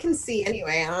 Like I can see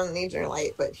anyway. I don't need your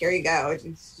light, but here you go.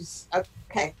 It's just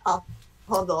okay. I'll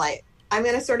hold the light. I'm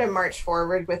gonna sort of march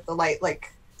forward with the light,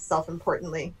 like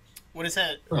self-importantly. What is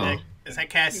that? Oh. Is that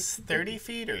cast 30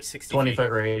 feet or 60 20 feet?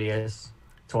 foot radius.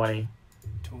 20.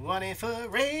 20-foot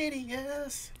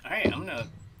radius. All right, I'm gonna.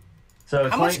 So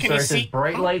How 20, much can so you it says see?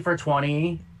 bright How- light for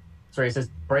 20. Sorry, it says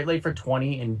bright light for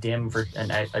 20 and dim for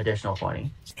an additional 20.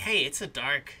 Hey, it's a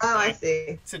dark. Oh, I dark- see.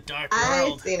 It's a dark I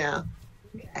world. see now.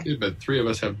 Okay. Yeah, but 3 of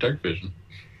us have dark vision.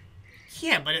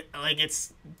 Yeah, but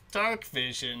it's dark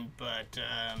vision, but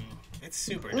it's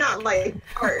super dark. Not like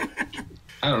art.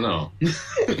 I don't know.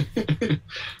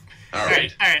 All All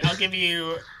right. right. I'll give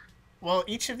you. Well,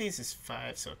 each of these is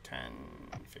 5, so 10,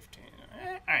 15.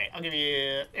 All right, I'll give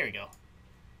you. There we go.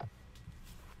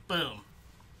 Boom.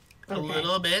 A Okay.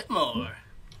 little bit more.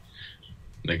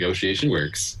 Negotiation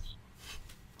works.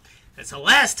 That's the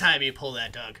last time you pull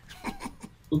that, Doug.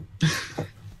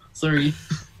 Sorry.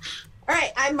 All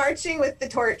right, I'm marching with the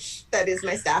torch that is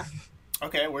my staff.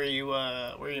 Okay, where are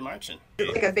you marching? Is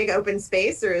it like a big open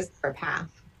space or is there a path?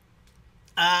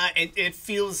 It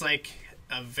feels like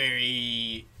a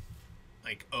very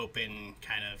like open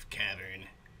kind of cavern.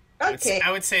 Okay.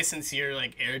 I would say since you're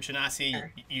like air genasi,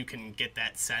 you can get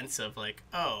that sense of like,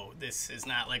 oh, this is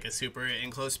not like a super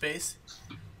enclosed space.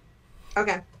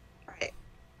 Okay. All right.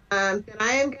 Then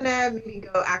I am gonna maybe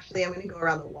go. Actually, I'm gonna go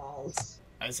around the walls.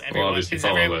 Obviously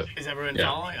follow it. Is everyone Yeah.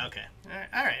 following? Okay.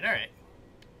 All right.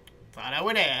 Thought I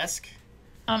would ask.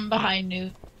 I'm behind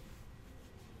Newt.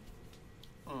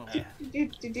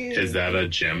 Is that a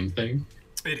gem thing?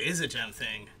 It is a gem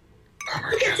thing.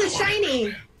 Look, it's a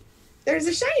shiny. There's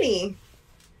a shiny.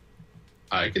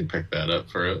 I can pick that up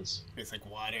for us. There's like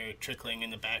water trickling in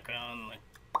the background.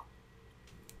 Like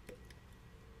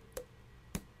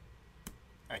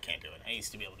I can't do it. I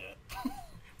used to be able to do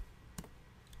it.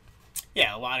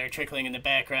 Yeah, water trickling in the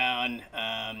background.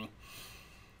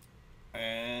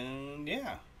 And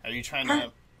yeah, are you trying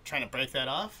to break that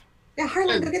off? Yeah,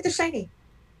 Harlan, go get the shiny.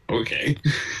 Okay.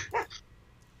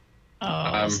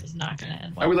 Oh, this is not going to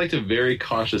end well. I would like to very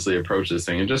cautiously approach this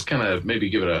thing and just kind of maybe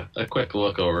give it a quick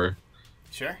look over.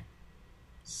 Sure.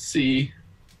 See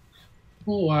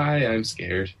why I'm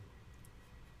scared.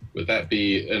 Would that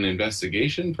be an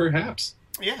investigation, perhaps?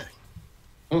 Yeah.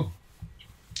 Oh.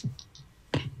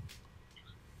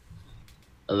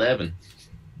 11.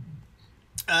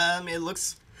 It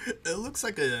looks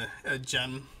like a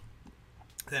gem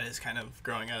that is kind of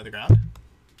growing out of the ground.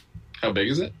 How big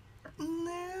is it?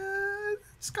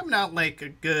 It's coming out like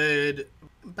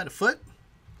about a foot.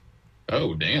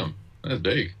 Oh, damn. That's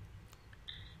big.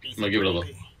 I'm gonna give it a little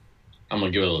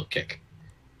kick.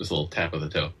 Just a little tap of the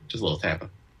toe. Just a little tap.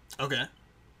 Okay.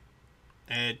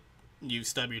 And you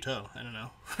stub your toe. I don't know.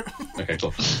 Okay,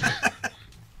 cool.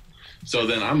 So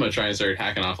then I'm gonna try and start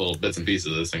hacking off little bits and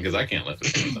pieces of this thing because I can't lift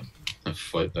it with a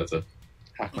foot. That's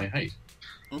half my height.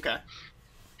 Okay.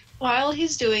 While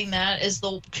he's doing that, is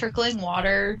the trickling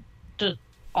water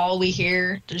all we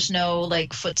hear? There's no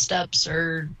like footsteps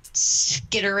or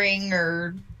skittering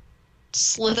or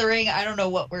slithering. I don't know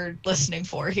what we're listening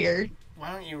for here.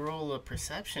 Why don't you roll a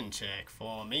perception check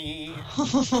for me?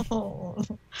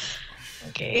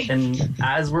 Okay. And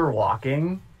as we're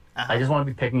walking, Uh-huh. I just want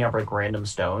to be picking up like random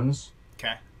stones,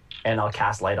 Okay. and I'll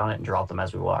cast light on it and drop them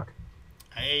as we walk.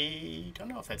 I don't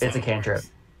know if that's It's how a it cantrip.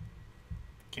 works.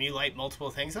 Can you light multiple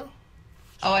things though?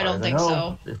 Oh, I don't think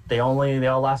so. They all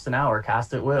last an hour.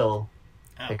 Cast at will.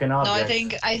 Oh. Pick an No,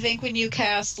 object. I think when you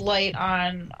cast light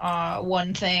on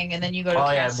one thing and then you go to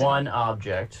cast it- one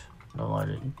object.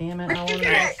 Damn it! Are No, you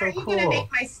that's so gonna cool.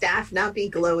 make my staff not be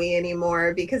glowy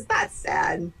anymore? Because that's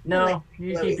sad. No, Like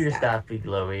you glowy keep your staff. staff be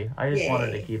glowy. I just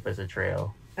wanted to Yay. keep as a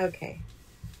trail. Okay.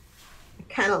 I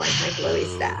kind of like my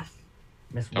glowy staff.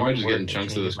 Miss How one much is word getting that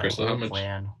chunks of changes this my crystal? How whole much?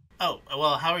 plan. Oh,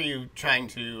 well, how are you trying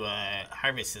to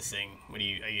harvest this thing? Are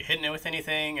you hitting it with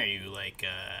anything? Are you like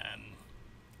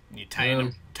you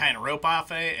tying a rope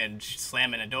off it and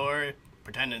slamming a door,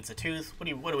 pretending it's a tooth? What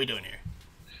are we doing here?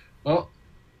 Well,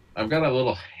 I've got a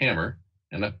little hammer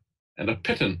and a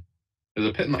piton. Is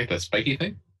a piton like the spiky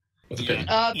thing? What's a Yeah.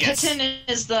 piton? Yes. Piton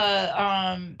is the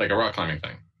Like a rock climbing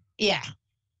thing. yeah.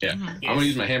 Yeah. Mhm. I'm gonna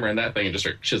use my hammer and that thing and just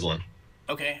start chiseling.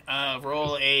 Okay,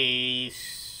 roll a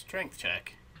strength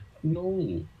check.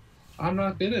 No, I'm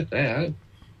not good at that.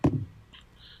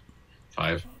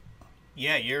 5.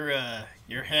 Yeah,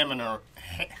 you're hammering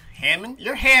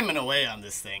away on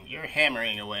this thing. You're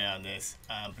hammering away on this,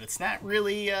 but it's not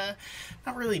really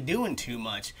doing too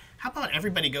much. How about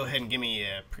everybody go ahead and give me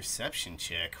a perception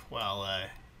check while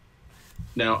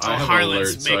Now I have an Harlan's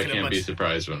alert, so I making a can't be bunch-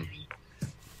 surprised when.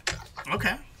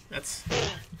 Okay, that's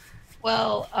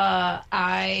Well,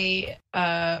 I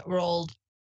rolled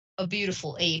a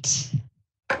beautiful 8.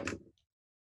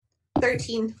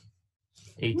 13.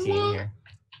 18 here.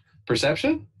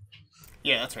 Perception?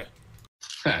 yeah, that's right.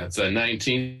 That's a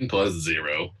 19 plus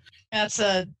 0. That's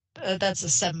a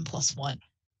 7 plus 1.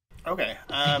 Okay,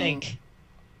 I think.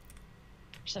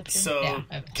 Perception. So,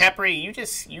 Yeah. Capri, you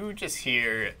just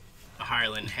hear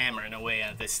Harlan hammering away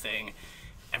at this thing.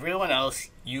 Everyone else,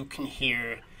 you can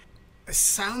hear. It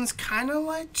sounds kind of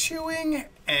like chewing,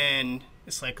 and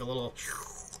it's like a little.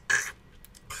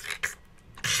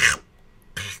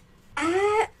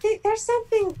 There's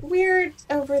something weird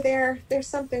over there. There's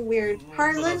something weird. little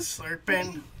Harlan,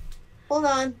 slurping. hold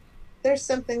on. There's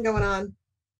something going on.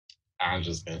 I'm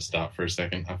just gonna stop for a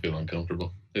second. I feel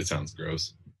uncomfortable. It sounds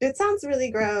gross. It sounds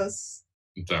really gross.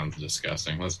 It sounds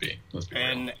disgusting. Let's be real.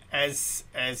 And as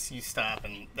you stop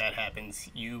and that happens,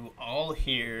 you all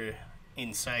hear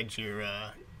inside your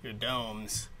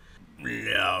domes.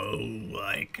 Now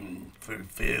I can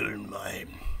fulfill my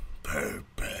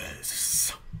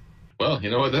purpose. Well,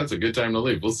 you know what? That's a good time to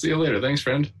leave. We'll see you later. Thanks,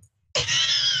 friend.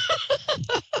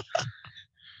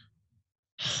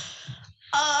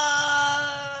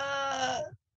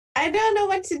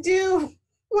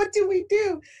 What do we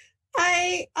do?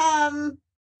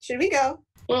 Should we go?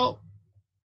 Well,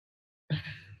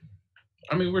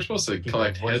 I mean, we're supposed to Keep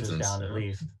collect our heads voices and down stuff. at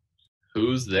least.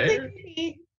 Who's there?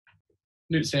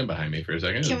 Newt, stand behind me for a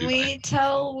second. Can It'll be we fine.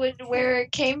 tell where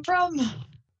it came from?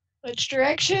 Which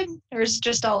direction? Or is it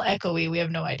just all echoey? We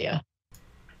have no idea.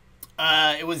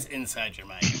 It was inside your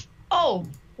mind. Oh,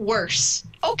 worse.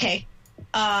 Okay.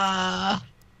 Ooh,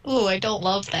 I don't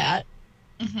love that.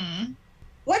 Mm-hmm.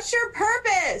 What's your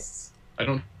purpose? I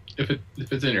don't. If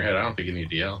it's in your head, I don't think you need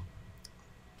to yell.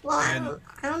 Well, And-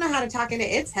 I don't know how to talk into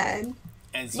its head.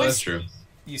 As Well, that's true.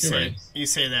 You You're say right. you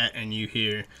say that, and you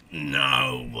hear,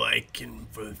 "Now I can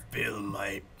fulfill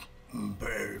my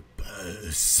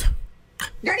purpose."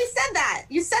 You already said that.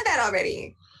 You said that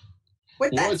already.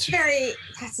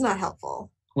 That's not helpful.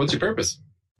 What's your purpose?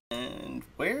 And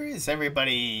where is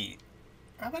everybody?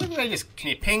 How about everybody just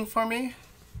can you ping for me,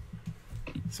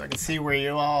 so I can see where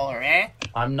you all are at?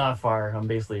 I'm not far. I'm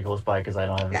basically close by because I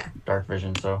don't have Yeah. dark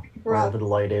vision. So We're all- wherever the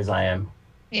light is, I am.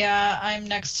 Yeah, I'm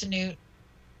next to Newt.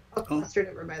 Clustered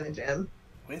over by the gym.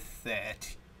 With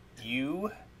that,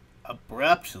 you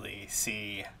abruptly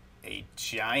see a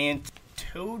giant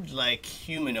toad-like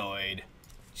humanoid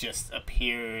just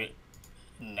appear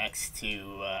next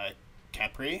to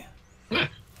Capri,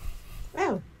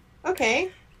 Oh,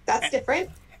 okay. That's different.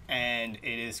 and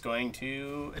it is going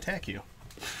to attack you.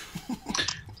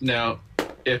 Now,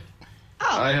 if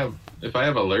I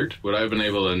have alert, would I have been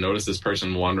able to notice this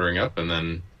person wandering up and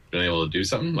then been able to do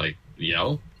something like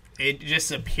yell? It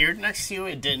just appeared next to you.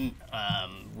 It didn't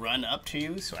run up to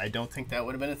you, so I don't think that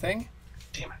would have been a thing.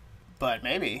 Damn it! But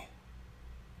maybe.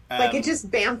 Like it just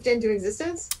bamfed into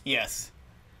existence? Yes.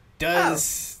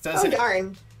 Does Oh,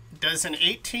 darn. does an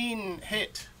 18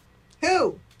 hit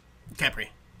Who? Capri?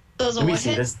 Does a Let me what see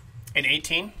hit? this. An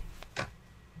 18?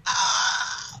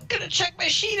 I'm gonna check my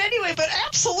sheet anyway, but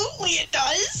absolutely it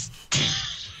does.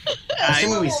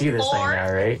 Assuming we see this thing Lord.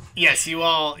 now, right? Yes, you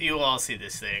all see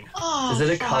this thing. Oh, Is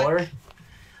it a fuck. color?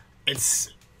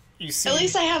 It's you see At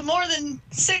least I have more than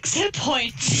 6 hit you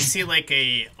points. see like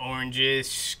a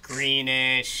orangish,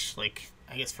 greenish, like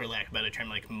I guess for lack of a better term,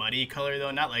 like muddy color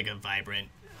though, not like a vibrant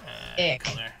Ick.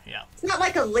 color. Yeah. It's not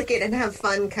like a lick it and have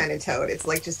fun kind of toad. It's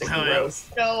like just a Oh, yeah. gross.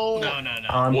 No. No.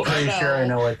 I'm Well, pretty no. sure I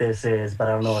know what this is, but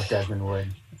I don't know if Desmond would.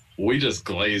 We just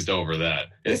glazed over that.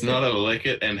 It's not a lick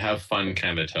it and have fun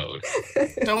kind of toad.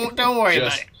 Don't worry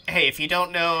Just- about it. Hey, if you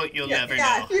don't know, you'll never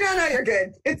Yeah, know. if you don't know, you're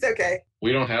good. It's okay.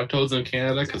 We don't have toads in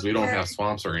Canada because we don't have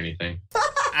swamps or anything.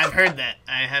 I've heard that.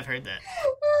 I have heard that.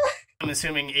 I'm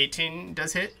assuming 18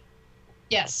 does hit?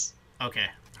 Yes. Okay.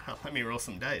 Well, let me roll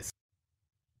some dice.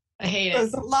 I hate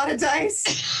There's it. a lot of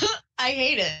dice. I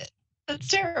hate it. It's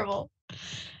terrible.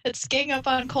 It's gang up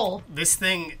on Cole. This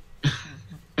thing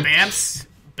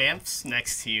bamfs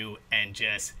next to you and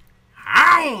just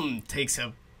takes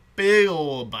a big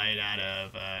old bite out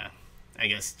of, I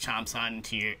guess, chomps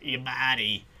onto your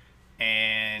body.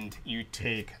 And you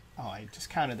take, I just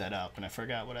counted that up and I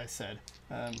forgot what I said.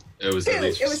 It was Two. at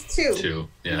least It was two. 2.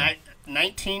 Yeah.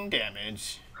 19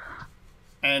 damage.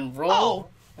 And roll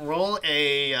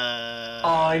a, Oh,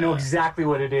 I know exactly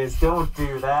what it is. Don't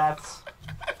do that.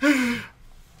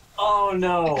 Oh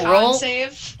no. Con Roll-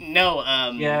 save. no,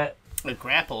 Yeah. a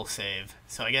grapple save.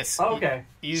 So I guess Okay.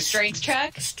 use Strength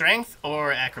check. strength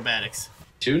or acrobatics.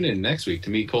 Tune in next week to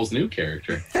meet Cole's new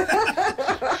character.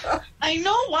 I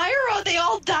know. Why are they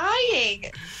all dying?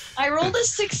 I rolled a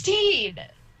 16.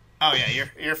 Oh yeah,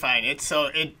 you're fine. It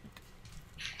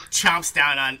chomps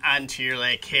down onto your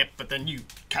like hip, but then you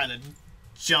kind of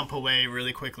jump away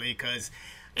really quickly because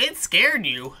it scared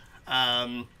you.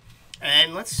 And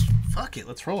let's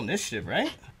roll initiative,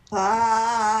 right?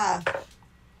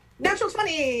 Natural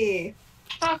 20.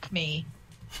 Fuck me.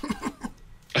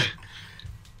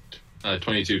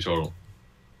 22 total.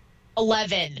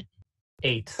 11.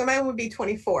 8. So mine would be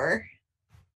 24.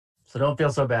 So don't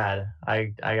feel so bad. I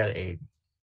got 8.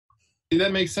 See,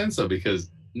 that makes sense though,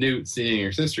 because Newt seeing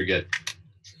your sister get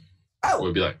Oh,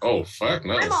 would be like, oh fuck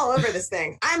no. I'm all over this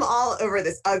thing. I'm all over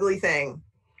this ugly thing.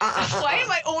 Why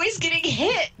am I always getting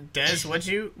hit? Des, what'd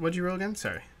you roll again?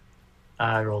 Sorry.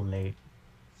 I rolled an 8.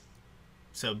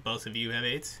 So both of you have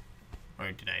 8s,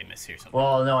 or did I mishear something?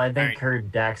 Well, no, I think Alright. her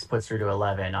dex puts her to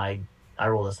 11. I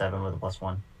rolled a 7 with a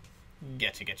 +1.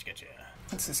 Getcha.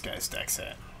 What's this guy's dex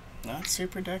at? Not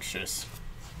super dexterous.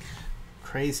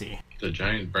 Crazy, The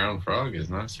giant brown frog is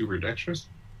not super dexterous.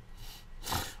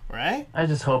 right? I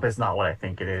just hope it's not what I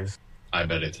think it is. I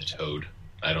bet it's a toad.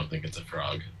 I don't think it's a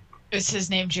frog. Is his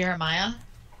name Jeremiah?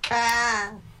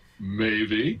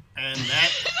 Maybe. And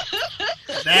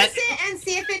Kiss that it and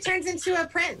see if it turns into a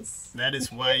prince. that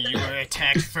is why you were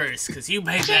attacked first, because you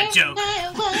made that joke.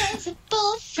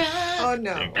 Oh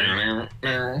no.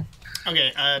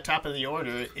 Okay, top of the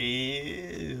order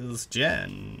is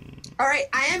Jen. All right,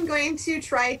 I am going to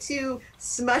try to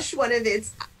smush one of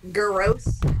its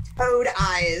gross toad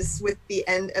eyes with the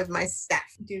end of my staff.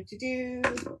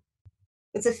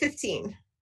 It's a 15.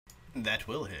 That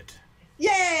will hit.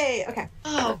 Yay! Okay.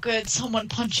 Oh, good. Someone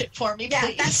punch it for me, Yeah,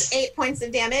 please. that's 8 points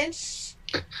of damage.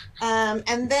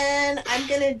 And then I'm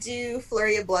going to do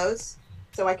Flurry of Blows,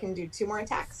 so I can do 2 more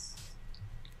attacks.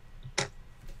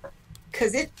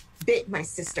 Because it bit my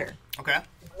sister. Okay.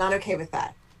 Not okay with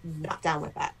that. Not down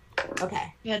with that.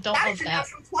 Okay. Yeah, don't That love is a that.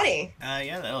 natural 20.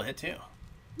 Yeah, that'll hit too.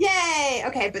 Yay!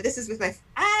 Okay, but this is with my...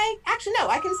 Actually, no,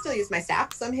 I can still use my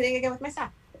staff, so I'm hitting again with my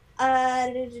staff.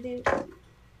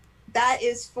 That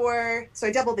is for... So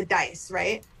I double the dice,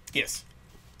 right? Yes.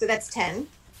 So that's 10.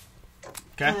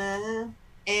 Okay.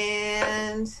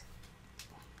 And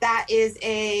that is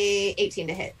a 18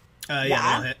 to hit. Yeah, yeah.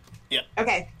 that'll hit. Yep.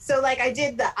 Okay, so like I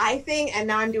did the eye thing, and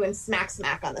now I'm doing smack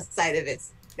on the side of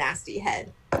its nasty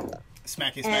head.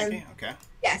 Smacky. And- Okay.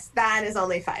 Yes, that is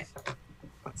only 5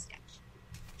 points.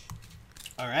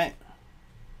 All right.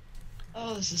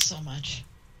 Oh, this is so much.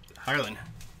 Harlan,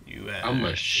 you. I'm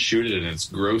gonna shoot it in its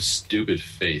gross, stupid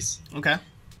face. Okay.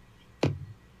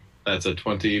 That's a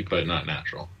 20, but not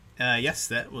natural. Yes,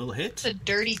 that will hit. It's a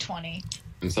dirty 20.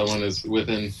 And someone is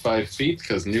within 5 feet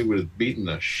because Newt would have beaten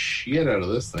the shit out of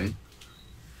this thing.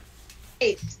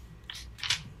 8.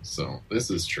 So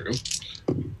this is true.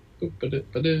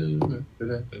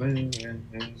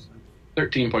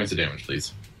 13 points of damage,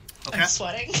 please. Okay. I'm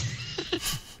sweating.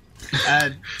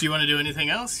 Do you want to do anything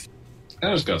else?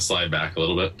 I'm just gonna slide back a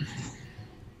little bit.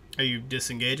 Are you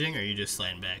disengaging, or are you just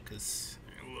sliding back? Because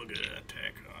we'll get an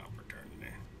attack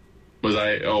opportunity. Was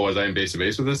I in base to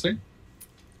base with this thing?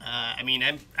 I mean,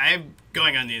 I'm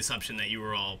going on the assumption that you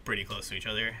were all pretty close to each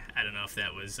other. I don't know if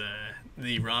that was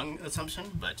the wrong assumption,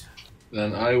 but...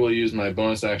 Then I will use my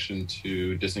bonus action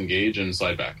to disengage and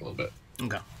slide back a little bit.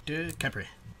 Okay. Capri.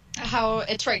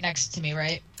 It's right next to me,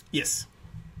 right? Yes.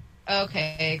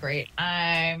 Okay, great.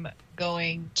 I'm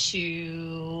going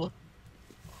to...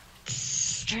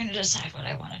 trying to decide what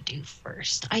I want to do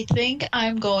first. I think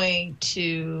I'm going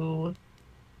to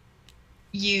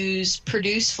use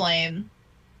Produce Flame,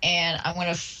 and I'm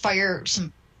going to fire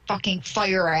some fucking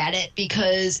fire at it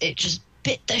because it just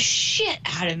bit the shit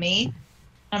out of me.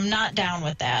 I'm not down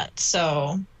with that,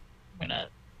 so I'm going to...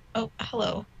 Oh,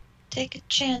 hello. Take a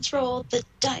chance, roll the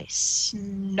dice.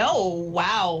 No,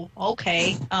 wow.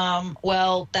 Okay.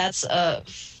 Well, that's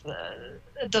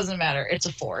it doesn't matter. It's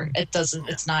a 4.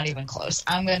 It's not even close.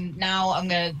 I'm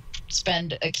gonna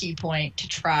spend a key point to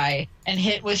try and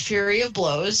hit with Fury of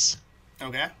Blows.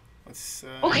 Okay. Let's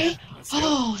Okay. let's do it.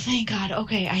 Oh, thank God.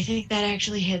 Okay, I think that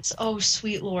actually hits. Oh,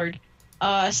 sweet Lord.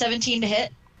 17 to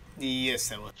hit. Yes,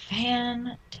 that will.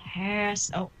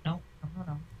 Fantastic. Oh, no.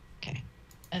 Okay.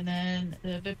 And then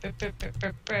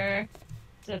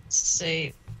let's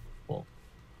say, cool.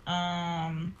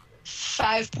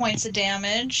 5 points of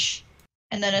damage,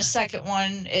 and then a second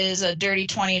one is a dirty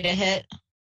 20 to hit,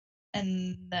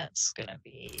 and that's gonna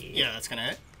be Yeah, that's gonna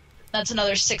hit. that's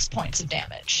another 6 points of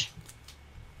damage.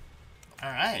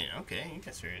 All right. Okay, you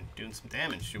guys are doing some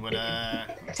damage. You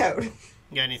wanna Toad. you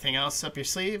got anything else up your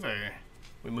sleeve, or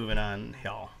we moving on,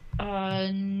 y'all?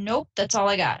 Nope, that's all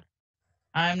I got.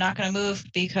 I'm not gonna move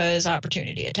because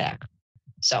opportunity attack.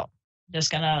 So,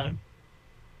 just gonna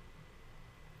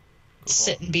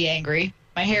sit and be angry.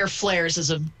 My hair flares as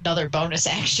another bonus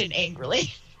action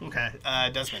angrily. Okay.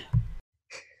 Desmond.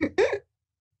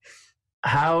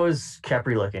 How is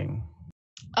Capri looking?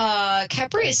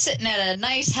 Capri is sitting at a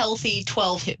nice, healthy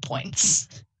 12 hit points.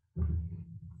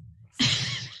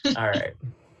 All right.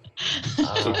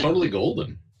 So totally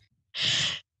golden.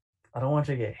 I don't want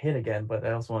you to get hit again, but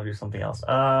I also want to do something else.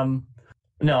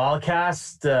 No, I'll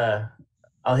cast.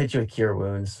 I'll hit you with Cure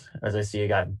Wounds, as I see you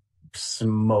got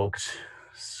smoked.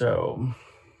 So,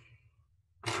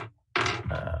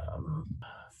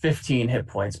 15 hit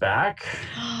points back.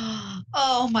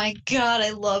 Oh my God,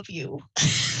 I love you.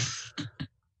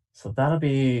 So that'll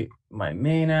be my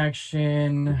main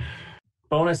action.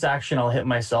 Bonus action, I'll hit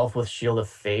myself with Shield of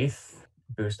Faith.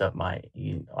 Boost up my...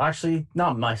 Actually,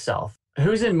 not myself.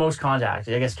 Who's in most contact?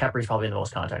 I guess Capri's probably in the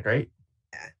most contact, right?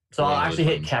 So I'll actually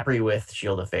hit Capri with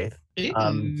Shield of Faith.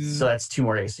 So that's 2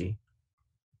 more AC.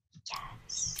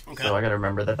 Yes. Okay. So I gotta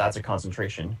remember that that's a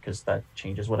concentration, because that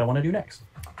changes what I want to do next.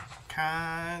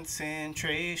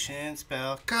 Concentration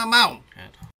spell. Come on.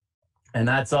 And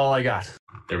that's all I got.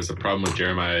 There was a problem with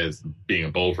Jeremiah as being a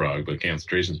bullfrog, but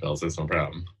concentration spells, that's no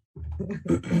problem.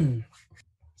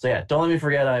 So yeah, don't let me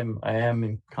forget I am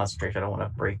in concentration. I don't want to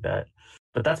break that.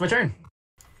 But that's my turn.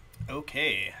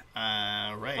 Okay.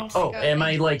 Right. Oh, God, am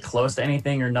I thank like you. close to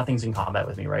anything, or nothing's in combat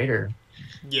with me, right? Or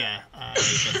Yeah, I don't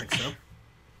think so.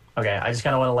 okay, I just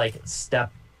kind of want to like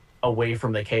step away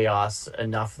from the chaos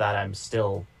enough that I'm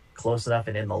still close enough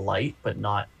and in the light, but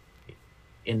not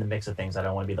in the mix of things. I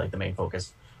don't want to be like the main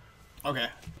focus. Okay.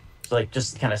 So like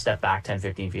just kind of step back 10,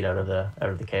 15 feet out of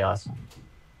the chaos.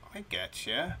 I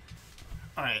gotcha.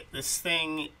 Alright, this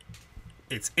thing,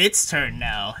 it's its turn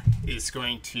now, is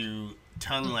going to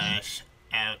tongue lash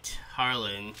at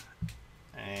Harlan.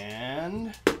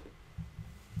 And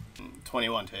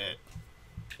 21 to hit.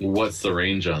 What's the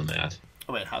range on that?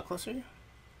 Oh wait, how close are you?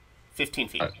 15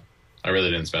 feet. I really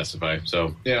didn't specify.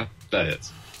 So, yeah, that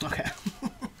hits. Okay.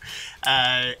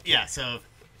 Yeah, so...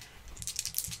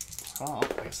 Oh,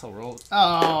 I guess I'll roll...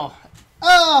 Oh!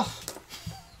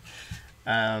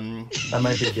 That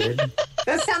might be good.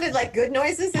 Those sounded like good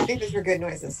noises. I think those were good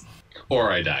noises.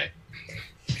 Or I die.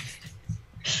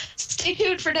 Stay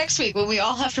tuned for next week when we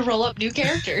all have to roll up new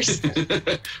characters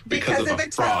because of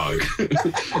a frog.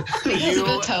 because of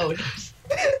a toad.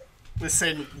 This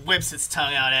thing whips its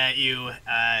tongue out at you,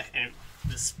 and it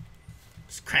just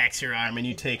cracks your arm, and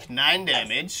you take 9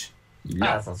 damage, Ah, No.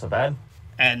 that's not so bad.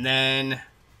 and then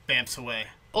bamps away.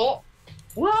 Oh,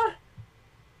 What?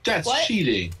 That's What?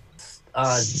 cheating.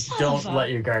 Son Don't of a- let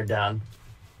your guard down.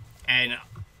 And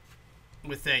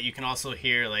with that, you can also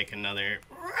hear, like, another...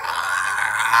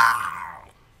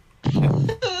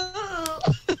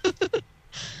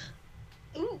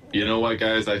 You know what,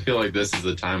 guys? I feel like this is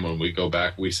the time when we go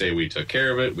back. We say we took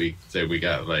care of it. We say we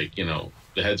got, like, you know,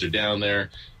 the heads are down there.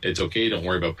 It's okay. Don't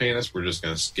worry about paying us. We're just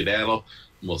going to skedaddle.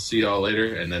 We'll see y'all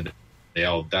later. And then they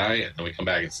all die, and then we come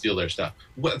back and steal their stuff.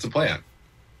 What's the plan?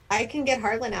 I can get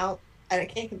Harlan out, and I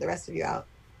can't get the rest of you out.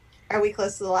 Are we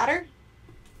close to the ladder?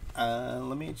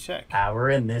 Let me check. Ah, we're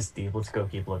in this deep. Let's go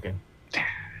keep looking.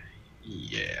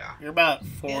 Yeah. You're about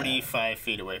 45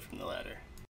 feet away from the ladder.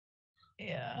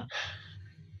 yeah.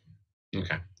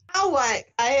 Okay. Now what?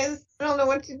 I don't know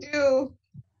what to do.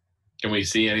 Can we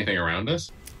see anything around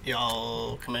us?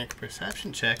 Y'all can make a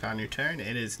perception check on your turn.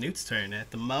 It is Newt's turn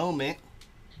at the moment.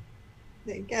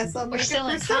 I guess I'll We're make still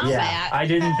a in perception. combat. Yeah, I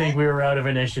didn't think we were out of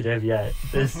initiative yet.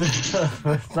 This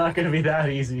it's not going to be that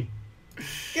easy.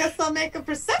 Guess I'll make a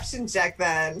perception check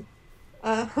then.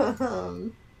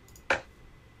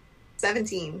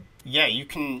 17. Yeah, you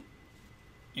can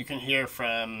hear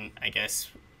from, I guess,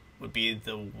 would be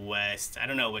the west. I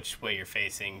don't know which way you're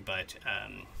facing, but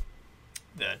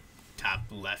the top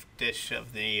leftish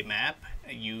of the map,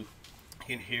 you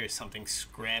can hear something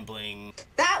scrambling.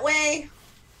 That way.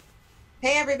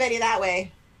 Hey, everybody, that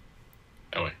way.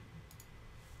 That way.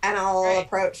 And I'll Right.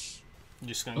 approach. You're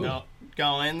just gonna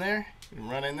go in there and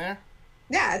run in there.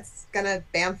 Yeah, it's gonna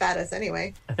bamf at us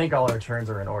anyway. I think all our turns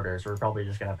are in order, so we're probably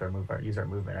just going to have to use our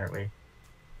movement, aren't we?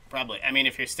 Probably. I mean,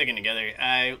 if you're sticking together,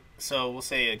 so we'll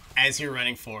say as you're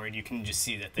running forward, you can just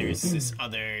see that there's this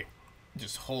other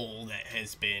just hole that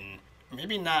has been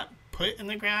maybe not put in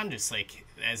the ground, just like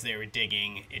as they were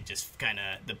digging, it just kind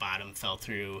of the bottom fell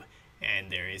through, and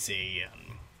there is a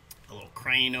little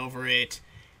crane over it,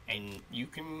 and you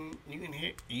can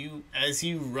hear as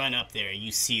you run up there,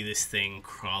 you see this thing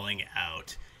crawling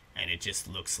out. And it just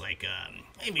looks like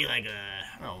maybe like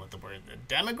I don't know what the word, the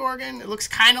Demogorgon. It looks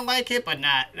kind of like it, but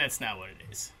that's not what it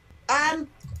is.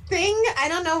 Thing, I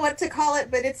don't know what to call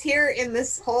it, but it's here in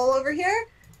this hole over here.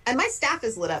 And my staff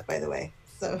is lit up, by the way.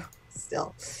 So,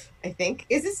 still, I think.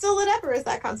 Is it still lit up, or is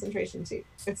that concentration too?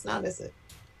 It's not, is it?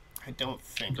 I don't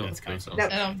think Don't that's think so. No, I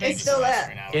don't think it's still lit up.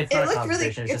 for now. It's It not looked really,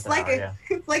 concentration, it's just like an hour,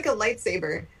 it's like a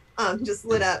lightsaber, just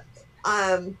lit up.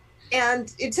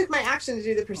 And it took my action to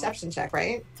do the perception check,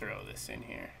 right? Throw this in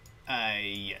here.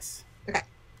 Yes.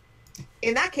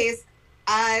 In that case,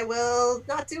 I will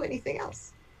not do anything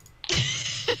else.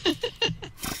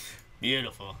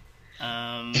 Beautiful.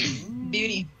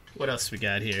 Beauty. What else we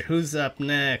got here? Who's up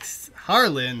next?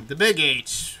 Harlan, the big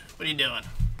H. What are you doing?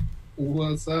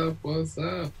 What's up? What's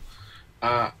up?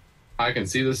 I can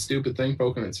see this stupid thing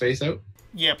poking its face out.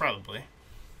 Yeah, probably.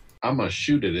 I'm gonna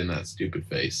shoot it in that stupid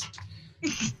face.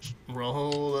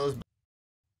 Roll those.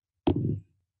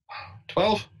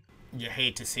 12? You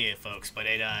hate to see it, folks, but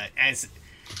it as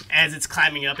it's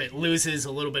climbing up, it loses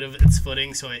a little bit of its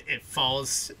footing, so it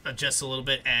falls just a little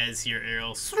bit as your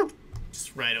arrow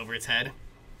just right over its head,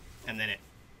 and then it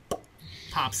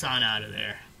pops on out of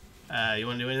there. You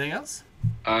want to do anything else?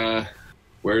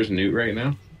 Where's Newt right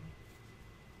now?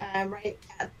 I'm right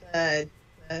at the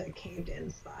caved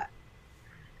in spot.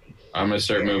 I'm gonna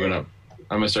start moving up.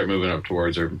 I'm gonna start moving up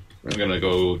towards her. I'm gonna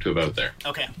go to about there.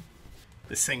 Okay.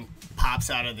 This thing pops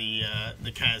out of the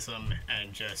chasm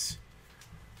and just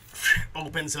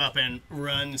opens up and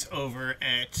runs over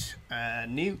at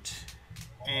Newt.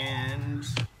 And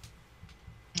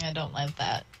I don't like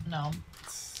that. No.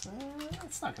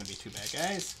 it's not going to be too bad,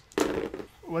 guys.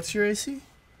 What's your AC?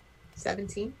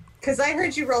 17. Because I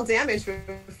heard you roll damage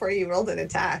before you rolled an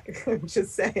attack. I'm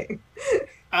just saying.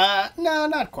 No,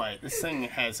 not quite. This thing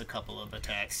has a couple of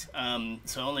attacks.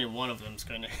 So only one of them's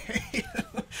going to hit you.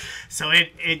 So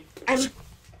it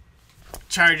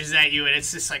charges at you, and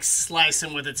it's just like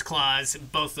slicing with its claws.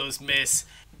 Both those miss.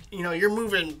 You know, you're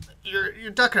moving,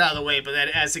 you're ducking out of the way, but then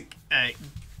as it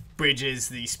bridges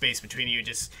the space between you, it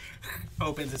just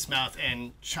opens its mouth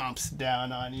and chomps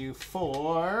down on you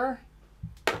for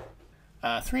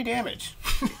 3 damage.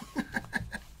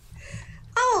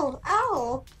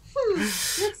 Ow.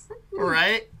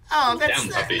 Right? Oh, Damn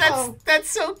puppy. that's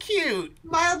so cute.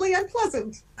 Mildly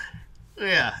unpleasant.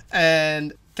 Yeah,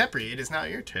 and Kepri, it is now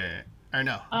your turn. Or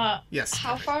no. Yes.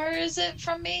 How Kepri. far is it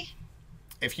from me?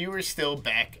 If you were still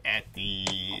back at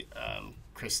the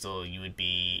crystal, you would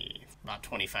be about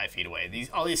 25 feet away.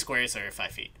 All these squares are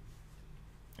 5 feet.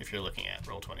 If you're looking at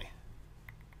Roll20.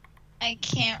 I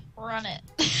can't run it.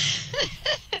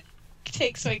 It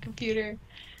takes my computer.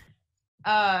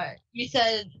 You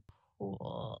said,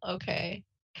 cool, okay.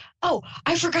 Oh,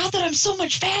 I forgot that I'm so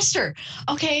much faster.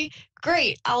 Okay,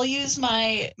 great. I'll use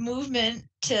my movement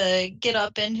to get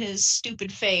up in his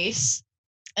stupid face,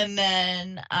 and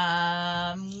then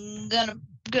I'm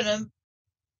gonna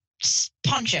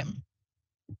punch him.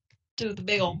 Do the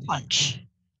big old punch.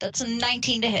 That's a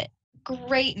 19 to hit.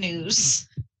 Great news.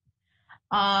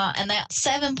 And that's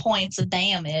 7 points of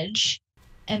damage.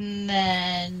 And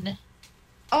then,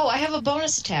 I have a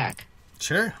bonus attack.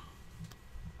 Sure.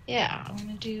 Yeah, I'm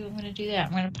gonna do that.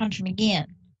 I'm gonna punch him again.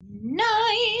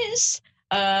 Nice.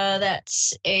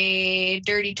 That's a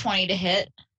dirty 20 to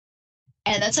hit.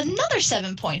 And that's another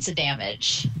 7 points of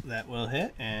damage. That will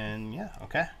hit, and yeah,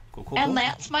 okay. Cool. And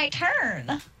that's my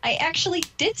turn. I actually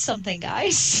did something,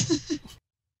 guys.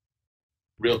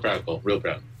 Real proud, Cole. Real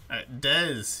proud. All right,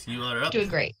 Dez, you are up. Doing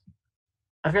great.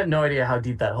 I've got no idea how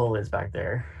deep that hole is back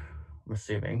there. I'm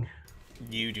assuming.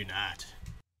 You do not.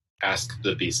 Ask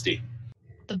the beastie.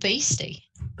 The beastie.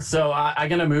 So I'm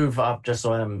gonna move up just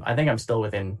so I think I'm still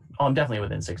within. Oh, I'm definitely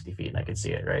within 60 feet, and I can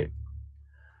see it, right?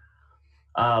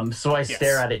 So I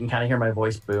stare at it and kind of hear my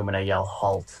voice boom, and I yell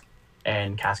 "halt"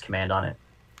 and cast command on it.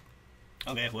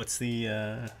 Okay, what's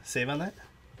the save on that?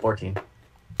 14.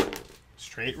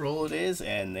 Straight roll it is,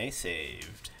 and they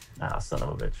saved. Ah, son of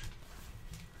a bitch.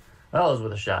 That was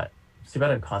with a shot. It's too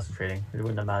bad I'm concentrating. It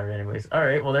wouldn't have mattered anyways. All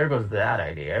right, well there goes that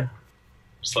idea.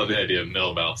 Just love the idea of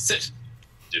Millbell. Sit.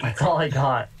 Dude. That's all I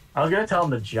got. I was gonna tell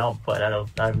him to jump, but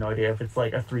I have no idea if it's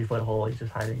like a 3-foot hole he's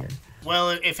just hiding in.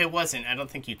 Well, if it wasn't, I don't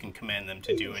think you can command them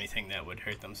to do anything that would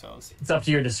hurt themselves. It's up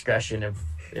to your discretion if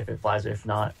it flies or if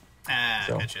not.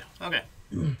 So. Gotcha. Okay.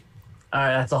 All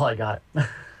right, that's all I got.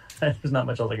 There's not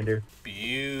much else I can do.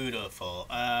 Beautiful.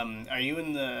 Are you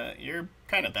you're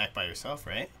kind of back by yourself,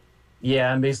 right?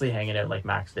 Yeah, I'm basically hanging out like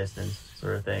max distance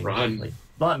sort of thing. Run. Like,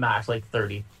 not max, like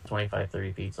 25,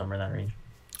 30 feet, somewhere in that range.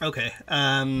 Okay.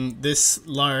 This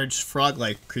large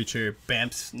frog-like creature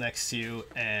bamps next to you,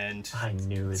 and I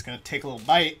knew it's it. going to take a little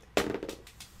bite.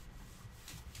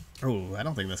 Oh, I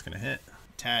don't think that's going to hit.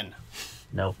 10.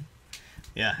 Nope.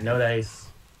 Yeah. No dice.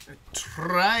 It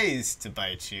tries to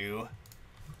bite you,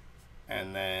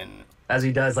 and then... As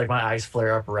he does, like my eyes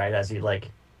flare up right as he like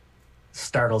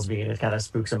startles me and it kind of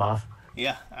spooks him off.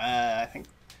 Yeah, I think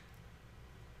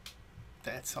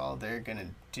that's all they're going to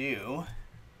do.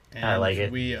 And I like it.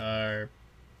 We are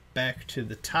back to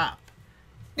the top.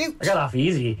 I got off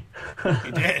easy.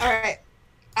 You did. All right.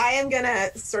 I am going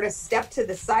to sort of step to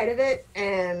the side of it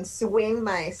and swing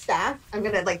my staff. I'm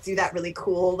going to like do that really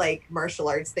cool like martial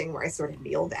arts thing where I sort of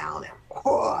kneel down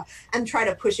and try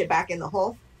to push it back in the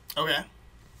hole. Okay.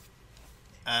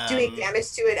 Do make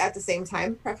damage to it at the same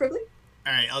time, preferably.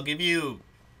 All right, I'll give you...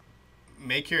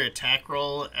 Make your attack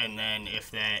roll, and then if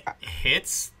that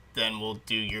hits, then we'll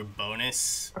do your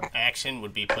bonus action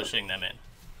would be pushing them in.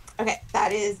 Okay,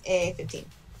 that is a 15.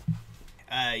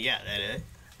 Yeah,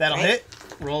 that'll hit.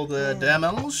 Roll the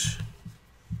damage.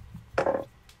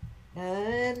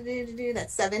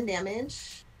 That's 7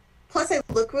 damage. Plus, I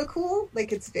look real cool.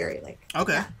 Like, it's very, like...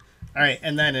 Okay. Yeah. All right,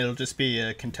 and then it'll just be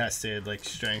a contested, like,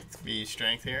 strength v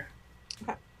strength here.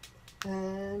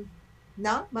 Okay.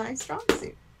 Not my strong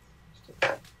suit.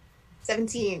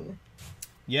 17.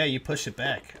 Yeah, you push it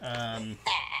back.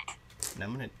 And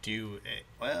I'm gonna do a.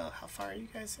 Well, how far are you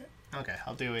guys at? Okay,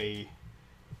 I'll do a.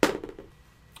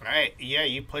 Alright, yeah,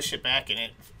 you push it back and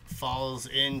it falls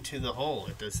into the hole.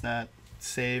 It does not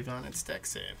save on its deck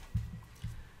save.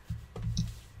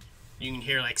 You can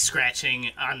hear like scratching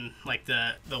on like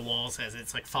the walls as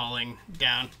it's like falling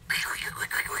down.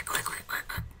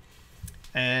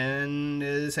 And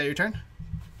is that your turn?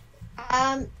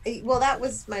 Well, that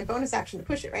was my bonus action to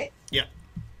push it, right? Yeah.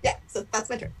 Yeah, so that's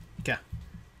my turn. Okay.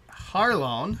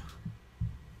 Harlon.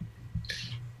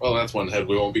 Well, that's one head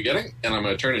we won't be getting, and I'm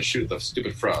going to turn and shoot the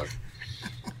stupid frog.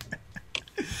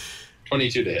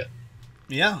 22 to hit.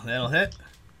 Yeah, that'll hit.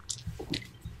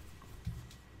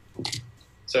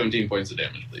 17 points of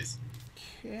damage, please.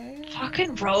 Okay.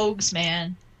 Fucking rogues,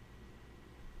 man.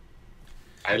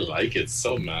 I like it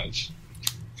so much.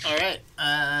 Alright,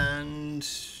 and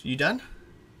you done?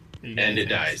 You got And it anything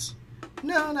dies. else?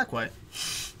 No, not quite.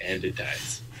 And it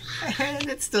dies. And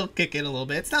it's still kicking a little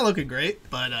bit. It's not looking great,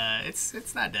 but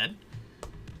it's not dead.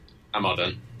 I'm all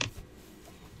done.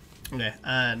 Okay,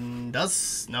 and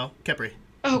Kepri.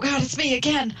 Oh god, it's me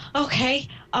again. Okay.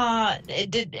 It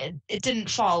didn't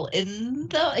fall in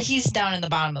the. He's down in the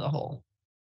bottom of the hole.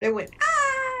 It went,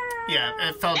 Yeah,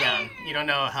 it fell down. You don't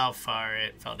know how far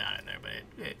it fell down in there, but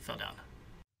it fell down.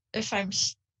 If I'm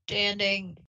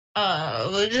standing,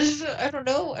 I don't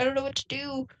know. I don't know what to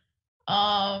do.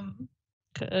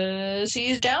 Cause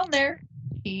he's down there.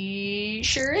 He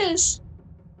sure is.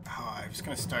 Oh, I was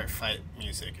gonna start fight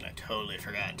music and I totally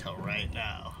forgot until right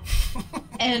now.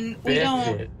 And we Biff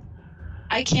don't. it.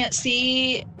 I can't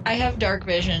see. I have dark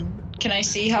vision. Can I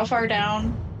see how far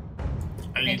down?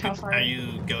 Are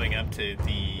you going up to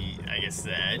the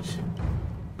edge?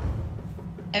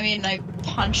 I mean, I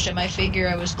punched him. I figure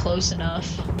I was close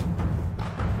enough.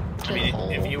 I mean,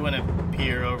 if you want to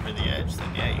peer over the edge,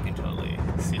 then yeah, you can totally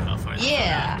see how far.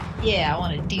 Yeah, I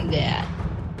want to do that.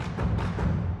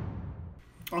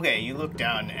 Okay, you look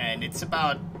down, and it's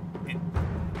about. It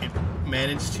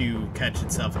managed to catch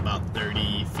itself about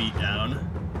 30 feet down.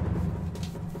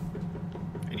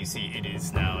 And you see it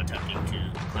is now attempting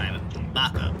to climb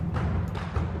back up.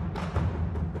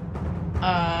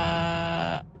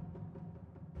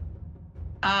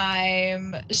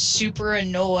 I'm super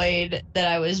annoyed that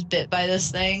I was bit by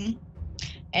this thing,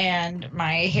 and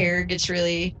my hair gets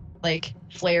really, like,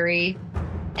 flary,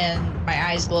 and my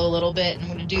eyes glow a little bit, and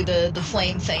I'm gonna do the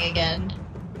flame thing again.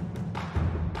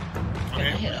 Gonna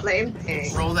hit him. flame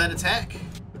thing. Roll that attack.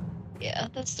 Yeah,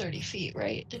 that's 30 feet,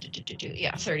 right?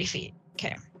 Yeah, 30 feet.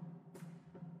 Okay.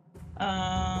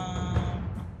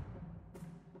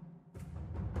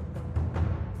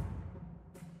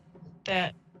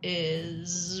 That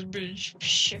is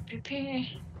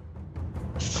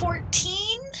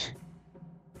 14?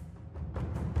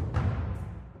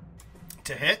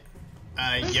 To hit?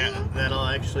 Yeah, that'll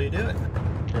actually do it.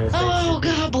 Oh,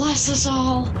 God bless us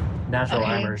all. Natural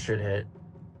Okay. armor should hit.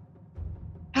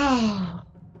 Oh.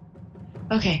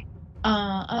 Okay.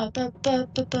 That's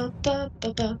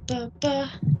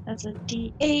a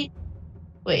D8.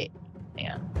 Wait,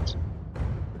 hang on.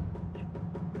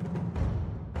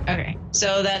 Okay,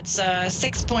 so that's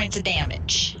 6 points of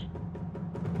damage.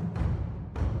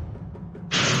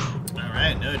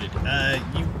 Alright, noted.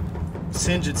 You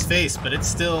singe its face, but it's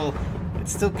still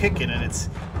kicking, and it's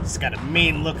got a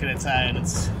mean look in its eye, and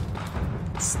it's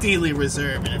steely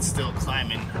reserved, and it's still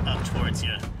climbing up towards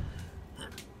you.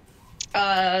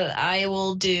 I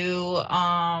will do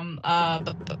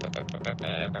the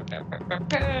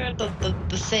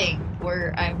thing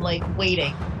where I'm like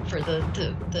waiting for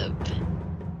the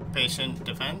Patient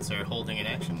defense or holding an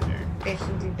action? Or...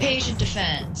 patient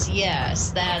defense.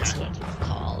 Yes, that's what it's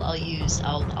called.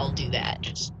 I'll do that.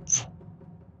 Just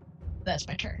that's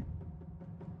my turn.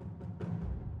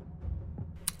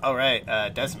 All right,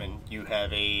 Desmond, you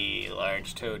have a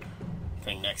large toad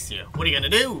thing next to you. What are you gonna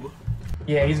do?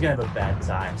 Yeah, he's gonna have a bad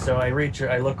time. So I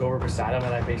look over beside him,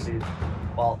 and I basically,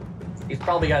 well, he's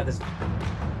probably got this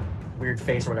weird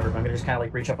face or whatever, but I'm gonna just kind of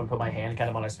like reach up and put my hand kind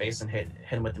of on his face and hit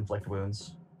him with inflict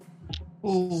wounds.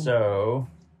 Ooh. So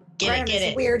Get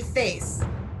it. Weird face.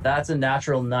 that's a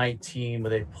natural 19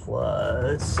 with a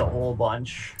plus a whole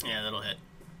bunch. Yeah, that'll hit.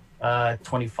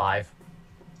 25.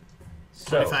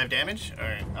 So 25 damage?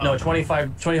 Or, no,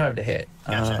 25 to hit.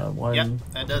 Gotcha. One, Yep,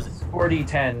 that does it. 40,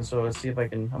 10. So let's see if I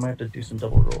might have to do some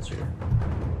double rolls here.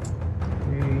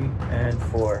 3 and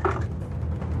 4.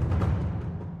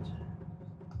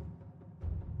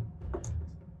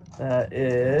 That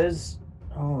is,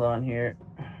 hold on here,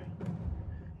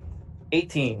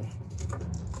 18.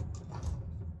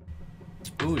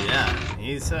 Ooh, yeah.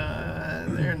 He's,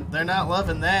 they're not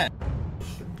loving that.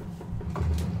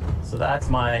 So that's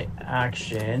my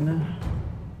action.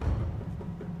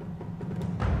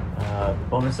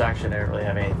 Bonus action, I don't really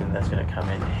have anything that's going to come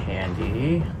in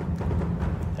handy.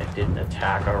 I didn't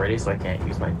attack already, so I can't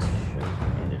use my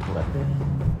two-handed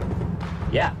weapon.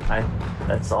 Yeah,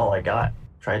 that's all I got.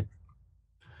 Tried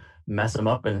mess them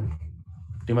up and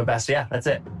do my best. Yeah, that's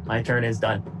it. My turn is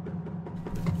done.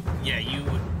 Yeah, you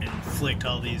inflict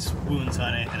all these wounds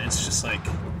on it, and it's just like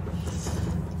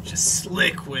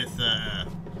slick with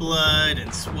blood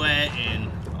and sweat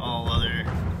and all other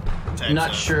types. I'm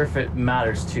not sure if it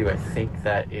matters too. I think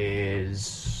that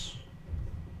is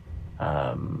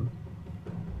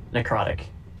necrotic.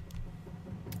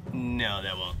 No,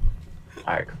 that won't.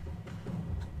 All right,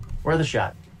 where the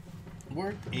shot?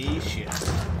 Worth a shit.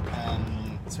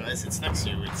 So as it's next to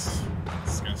you, it's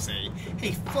gonna say,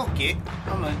 "Hey, fuck it!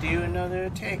 I'm gonna do another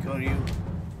attack on you."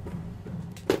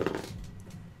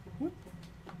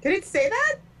 Did it say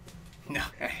that? No,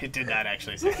 it did not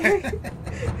actually say that.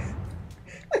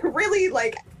 Really,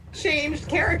 like, changed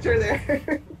character there.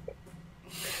 Went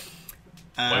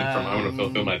from I'm gonna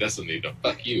fulfill my destiny to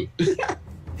fuck you.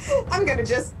 I'm gonna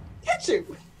just hit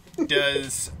you.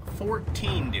 Does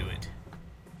 14 do it?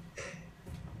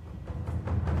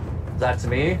 Is that to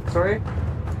me? Sorry.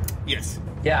 Yes.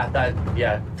 Yeah,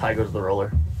 Ty goes to the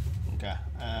roller. Okay.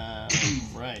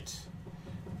 Right.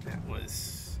 That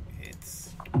was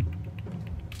it's.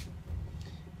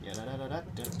 Yeah.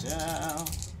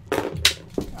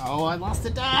 Oh, I lost a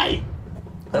die.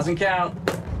 Doesn't count.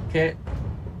 Okay.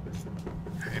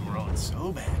 I'm rolling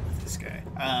so bad with this guy.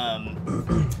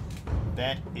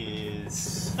 That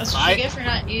is. That's what you get for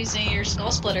not using your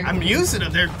skull splitter. I'm using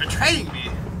them. They're betraying me.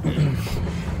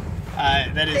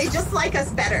 That They is just like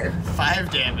us better.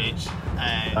 5 damage.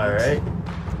 And All right.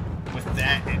 with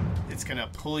that, it's gonna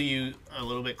pull you a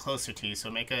little bit closer to you.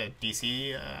 So make a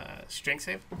DC strength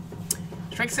save.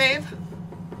 Strength save.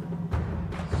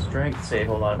 Strength save.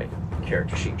 Hold on, my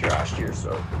character sheet trashed here,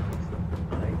 so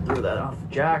I threw that off.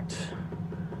 Jacked.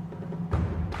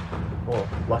 Well,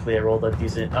 luckily I rolled a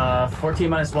decent. 14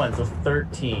 minus 1, so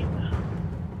 13.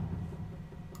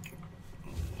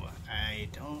 I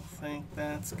don't think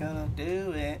that's gonna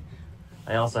do it.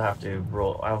 I also have to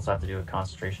roll. I also have to do a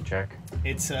concentration check,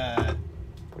 It's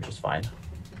which is fine.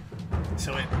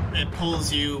 so it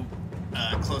pulls you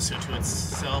closer to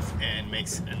itself and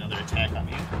makes another attack on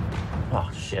you. Oh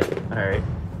shit! All right.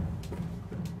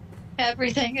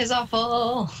 Everything is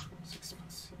awful. 6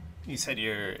 plus. You said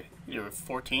you're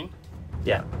 14.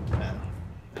 Yeah.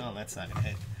 No, that's not gonna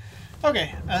hit.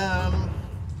 Okay.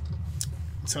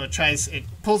 So it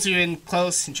pulls you in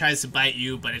close and tries to bite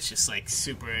you, but it's just like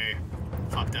super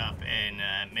fucked up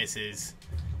and misses.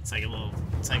 It's like a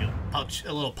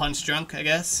little punch drunk, I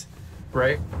guess.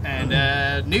 Right.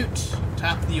 And Newt,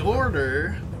 top of the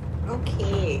order.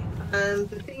 Okay.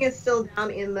 The thing is still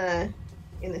down in the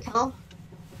tunnel,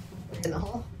 in the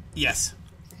hole. Yes.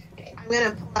 Okay. I'm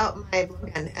gonna pull out my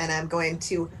blowgun and I'm going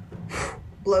to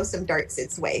blow some darts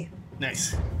its way.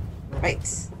 Nice.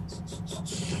 Right.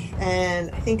 And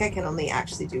I think I can only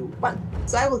actually do 1,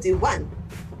 so I will do 1.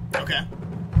 Okay.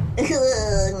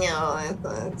 No,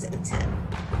 it's a 10.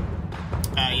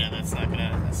 Yeah, that's not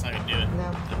gonna do it.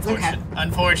 No. Okay.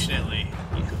 Unfortunately.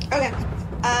 Okay.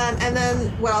 And then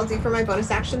what I'll do for my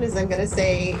bonus action is I'm going to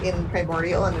say in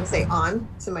Primordial, I'm going to say on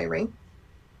to my ring.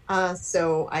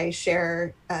 So I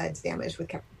share damage with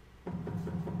Kevin.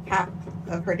 Half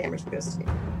of her damage goes to me.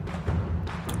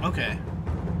 Okay.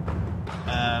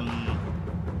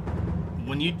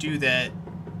 When you do that,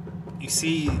 you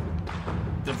see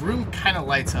the room kind of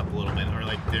lights up a little bit, or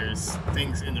like there's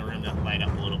things in the room that light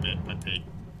up a little bit, but they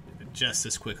just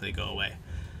as quickly go away.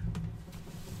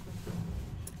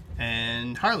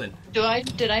 And Harlan. Did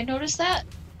I notice that?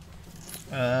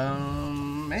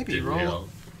 Maybe Didn't roll. real.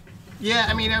 Yeah,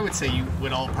 I mean, I would say you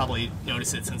would all probably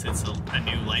notice it since it's a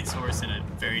new light source in a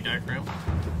very dark room.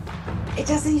 It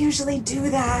doesn't usually do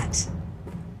that.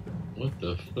 What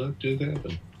the fuck just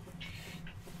happened?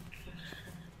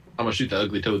 I'm gonna shoot the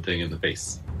ugly toad thing in the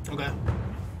face. Okay.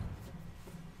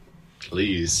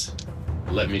 Please,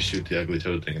 let me shoot the ugly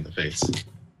toad thing in the face.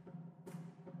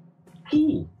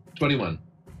 Ooh, 21.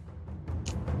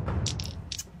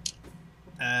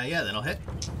 Yeah, that'll hit.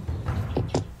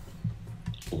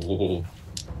 Oh.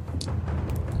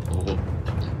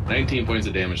 19 points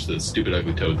of damage to the stupid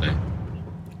ugly toad thing.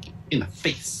 In the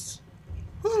face.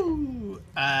 Woo!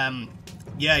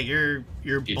 Yeah, your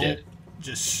You bolt did.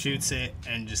 just shoots it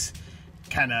and just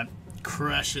kind of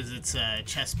crushes its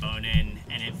chest bone in,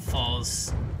 and it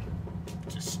falls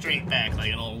just straight back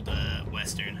like an old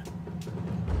western.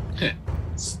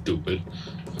 Stupid.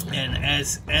 And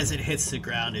as it hits the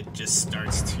ground, it just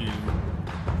starts to.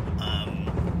 I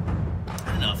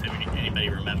don't know if anybody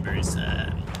remembers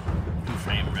Who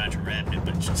Framed Roger Rabbit,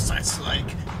 but it just starts to,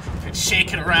 like, it's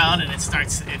shaking around and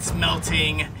it's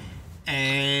melting,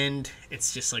 and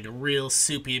it's just like a real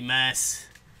soupy mess.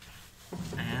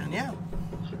 And yeah.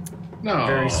 No.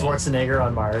 Very Schwarzenegger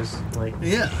on Mars. Like,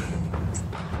 Yeah.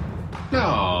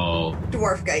 No.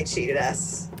 Dwarf guy cheated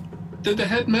us. Did the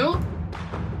head melt?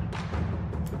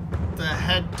 The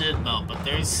head did melt, but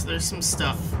there's some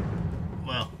stuff.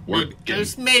 Well,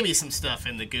 there's maybe some stuff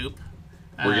in the goop.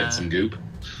 We're getting some goop.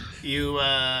 You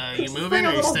Just moving bring or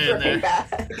a you little staying there? dripping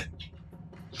bag.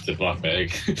 Ziploc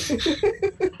bag.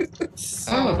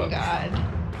 Son Oh of a God.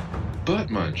 butt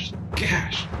munch.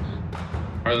 Gosh.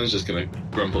 Harlan's just gonna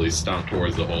grumpily stomp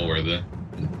towards the hole where the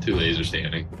two ladies are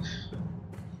standing.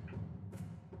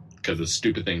 Because the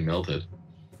stupid thing melted.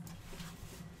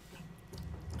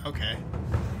 Okay.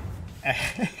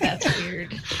 That's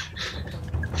weird.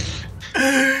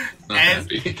 Not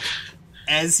happy.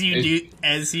 As you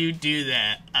do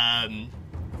that,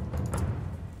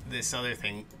 this other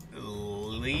thing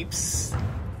leaps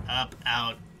up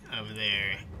out of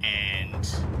there, and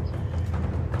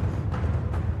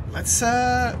let's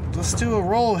do a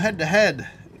roll head to head.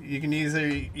 You can either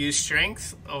use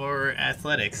strength or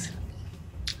athletics.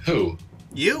 Who?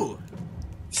 You.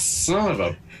 Son of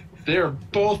a... They're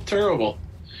both terrible.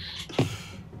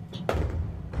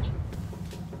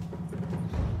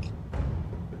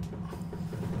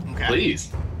 Okay.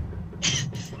 Please.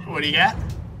 What do you got?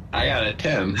 I got a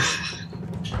 10.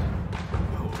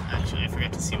 Oh, actually, I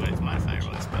forgot to see what its modifier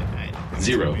was, but I...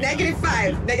 0.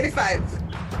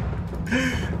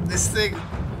 -5. This thing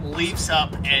leaps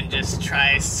up and just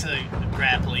tries to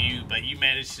grapple you, but you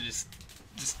manage to just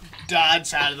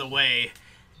dodge out of the way,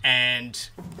 and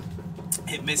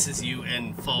it misses you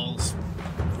and falls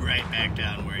right back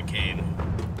down where it came.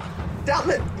 Down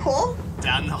the hole?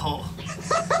 Down the hole.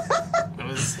 It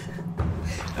was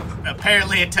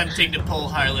apparently attempting to pull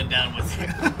Harlan down with you.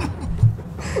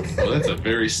 Well, that's a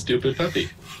very stupid puppy.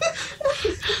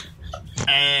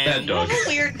 Bad And dog. What a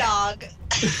weird dog.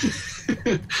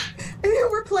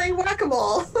 We're playing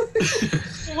whack-a-mole.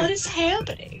 What is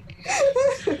happening?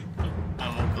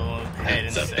 I'm gonna go ahead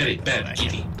and That's a say very bad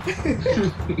kitty.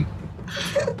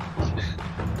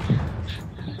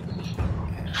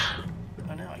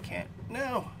 Oh no, I can't.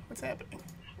 No, what's happening?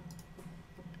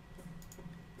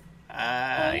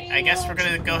 I guess we're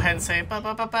gonna go ahead and say ba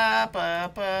ba ba ba ba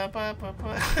ba ba ba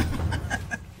ba.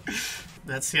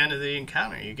 That's the end of the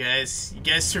encounter. You guys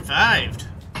survived.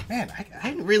 Man,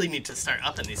 I really need to start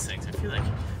upping these things. I feel like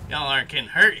y'all aren't getting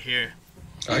hurt here.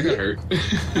 I got hurt.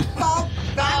 Fall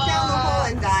back down the hole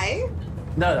and die.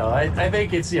 no, I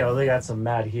think it's, they got some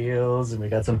mad heals, and we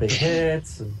got some big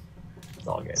hits, and it's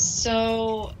all good.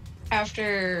 So,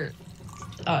 after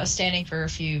standing for a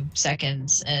few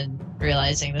seconds and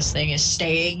realizing this thing is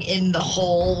staying in the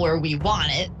hole where we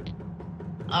want it,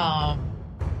 I'm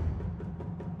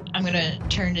gonna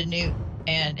turn to Newt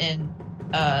and in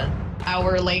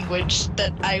our language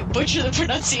that I butcher the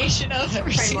pronunciation of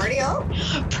every Primordial?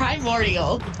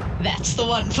 Primordial. That's the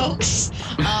one, folks.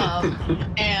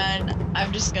 And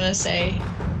I'm just gonna say,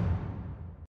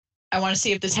 I want to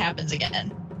see if this happens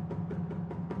again.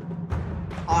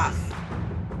 Off.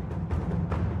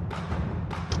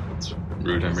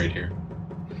 Rude, I'm right here.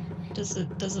 Does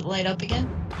it light up again?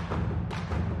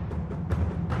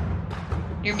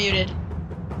 You're muted.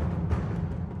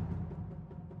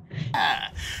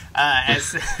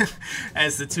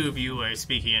 As the two of you are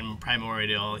speaking in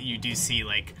Primordial, you do see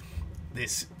like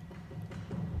this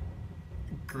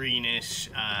greenish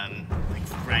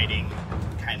like writing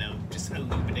kind of just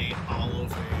illuminate all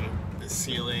over the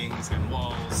ceilings and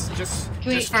walls, just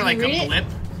for like a blip.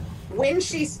 When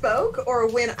she spoke, or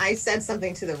when I said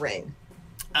something to the ring?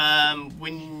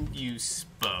 When you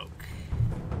spoke.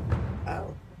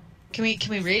 Oh. Can we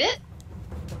read it?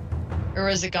 Or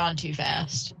has it gone too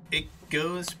fast? It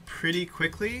goes pretty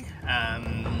quickly.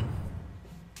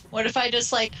 What if I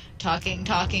just like talking,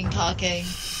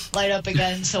 light up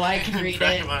again so I can read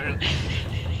it?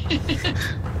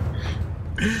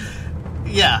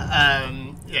 Yeah,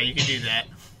 you can do that.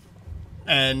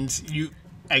 And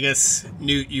I guess,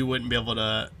 Newt, you wouldn't be able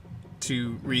to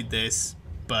read this,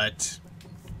 but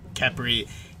Capri,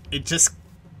 it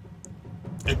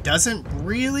doesn't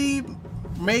really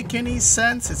make any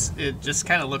sense. It just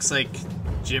kind of looks like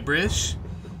gibberish,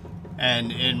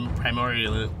 and in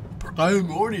Primordial,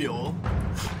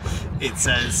 it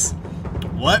says,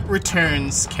 "What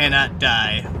returns cannot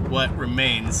die, what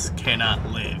remains cannot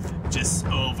live." Just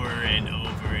over and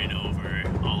over and over,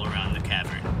 all around the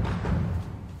cavern.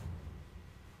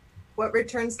 What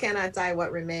returns cannot die,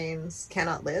 what remains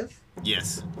cannot live.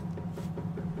 Yes.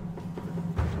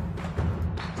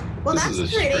 Well, This that's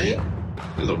is a pretty.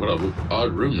 What an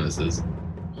odd room this is.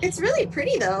 It's really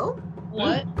pretty, though.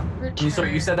 What? You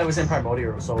said that was in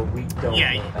Primordial, so we don't know what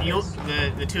Yeah, that you'll, is.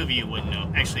 the two of you wouldn't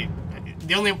know. Actually,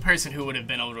 the only person who would have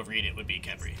been able to read it would be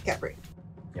Kebri. Capri.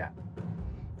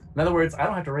 In other words, I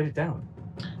don't have to write it down.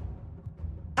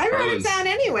 I wrote it Carlin's- down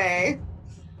anyway.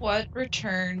 What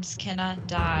returns cannot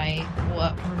die,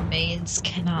 what remains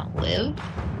cannot live?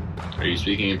 Are you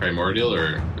speaking in Primordial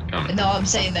or Common? No, I'm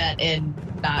saying that in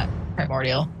not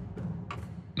primordial.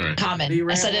 All right. Common.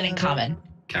 I said it in common.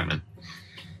 Common.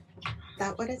 Is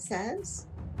that what it says?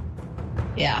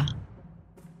 Yeah.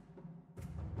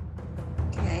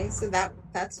 Okay, so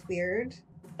that's weird.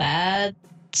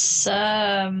 That's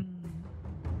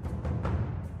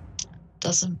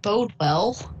doesn't bode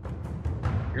well.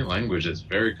 Your language is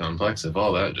very complex if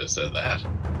all that just said that.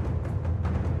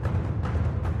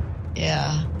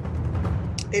 Yeah.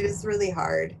 It is really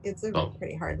hard. It's a Oh.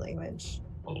 pretty hard language.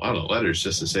 A lot of letters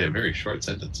just to say a very short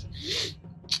sentence.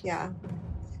 Yeah.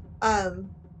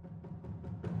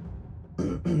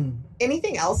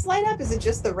 Anything else light up? Is it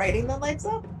just the writing that lights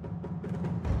up?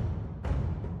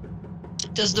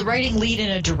 Does the writing lead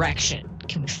in a direction?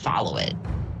 Can we follow it?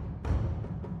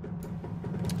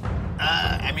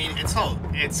 I mean,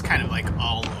 it's kind of like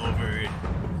all over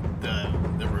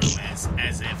the room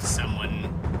as if someone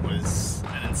was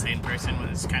an insane person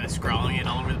was kind of scrawling it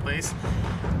all over the place.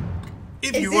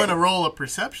 If Is you it- want to roll a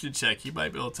perception check, you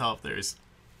might be able to tell if there's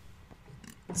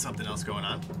something else going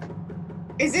on.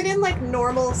 Is it in like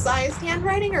normal sized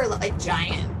handwriting or like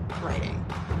giant writing?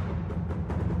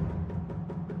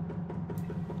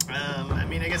 I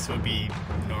mean, I guess it would be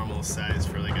normal size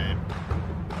for like a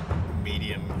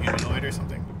medium humanoid or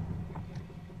something.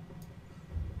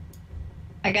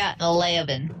 I got an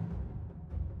 11.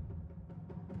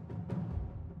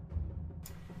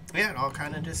 Yeah, it all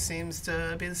kind of just seems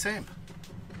to be the same.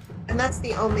 And that's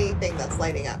the only thing that's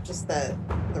lighting up, just the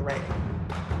writing.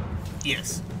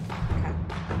 Yes.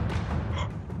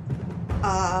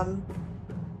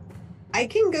 I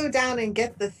can go down and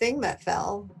get the thing that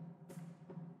fell.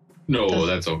 No,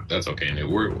 that's okay. No, don't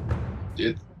I worry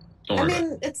about it.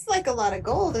 mean, it's like a lot of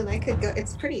gold, and I could go.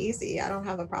 It's pretty easy. I don't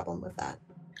have a problem with that.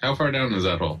 How far down is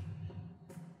that hole?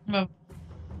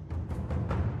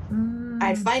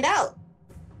 I'd find out.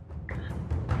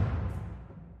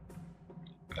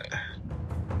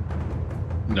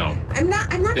 No, I'm not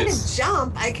gonna It's-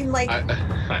 jump. I can like.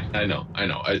 I know.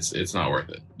 It's not worth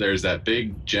it. There's that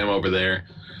big gem over there.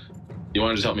 You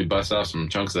want to just help me bust off some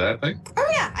chunks of that thing? Oh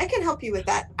yeah, I can help you with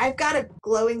that. I've got a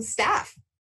glowing staff.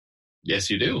 Yes,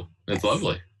 you do. It's Yes.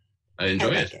 lovely. I enjoy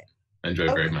I like it. I enjoy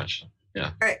it very Okay. much.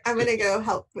 All right, I'm gonna go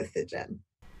help with the gem.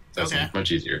 That's Okay.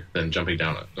 much easier than jumping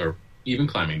down or even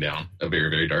climbing down a very,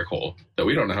 very dark hole that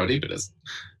we don't know how deep it is.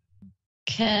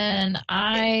 Can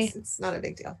I? It's not a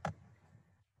big deal.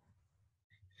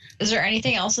 Is there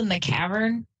anything else in the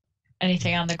cavern?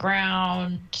 Anything on the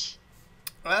ground?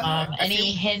 I Any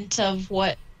feel- hint of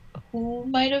who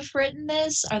might have written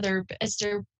this? Is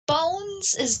there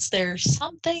bones? Is there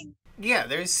something? Yeah,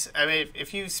 I mean,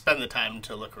 if you spend the time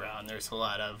to look around, there's a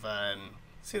lot of,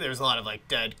 there's a lot of, like,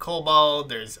 dead kobold,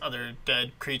 there's other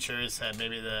dead creatures that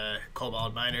maybe the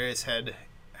kobold miners had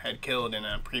killed in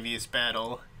a previous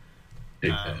battle.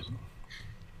 Big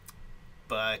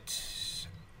But,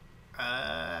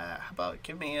 how about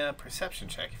give me a perception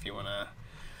check if you want to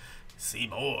see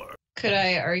more. Could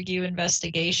I argue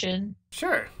investigation?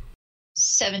 Sure.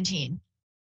 17.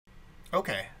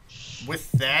 Okay.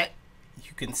 With that,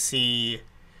 you can see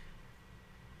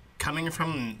coming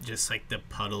from just like the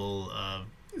puddle of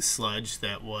sludge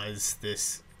that was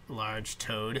this large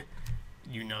toad,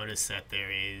 you notice that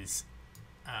there is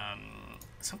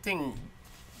something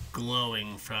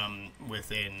glowing from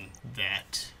within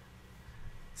that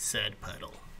said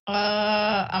puddle.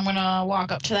 I'm gonna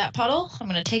walk up to that puddle. I'm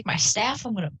gonna take my staff.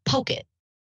 I'm gonna poke it.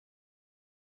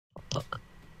 Poke.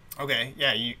 Okay,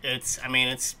 yeah, it's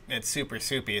super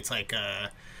soupy. It's like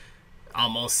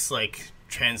almost like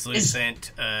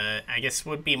translucent. I guess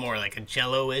would be more like a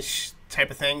jello-ish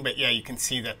type of thing. But yeah, you can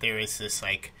see that there is this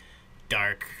like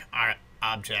dark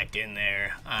object in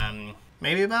there.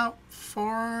 Maybe about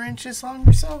 4 inches long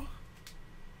or so.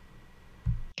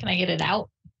 Can I get it out?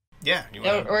 Yeah, you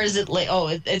wanna, Or is it like? Oh,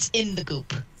 it's in the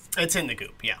goop. it's in the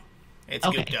goop. Yeah, it's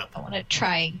Okay. gooped up. I want to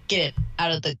try and get it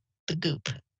out of the goop.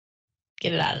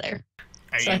 Get it out of there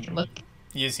Are so I you can look.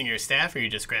 using your staff, or are you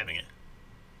just grabbing it?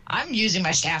 I'm using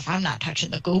my staff. I'm not touching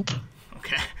the goop.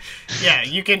 Okay. Yeah,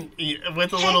 you can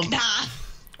with a little Heck nah.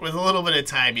 with a little bit of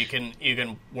time, you can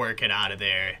work it out of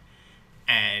there.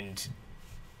 and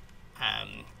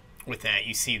with that,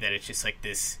 you see that it's just like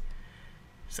this.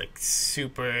 It's like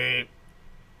super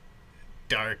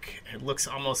dark. It looks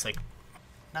almost like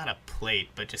not a plate,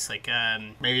 but just like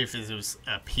maybe if it was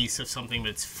a piece of something, but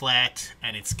it's flat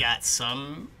and it's got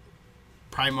some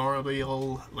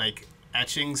primordial like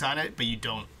etchings on it, but you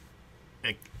don't.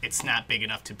 Like, it's not big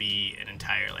enough to be an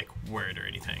entire like word or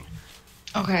anything.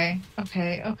 Okay.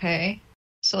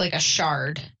 So like a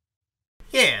shard.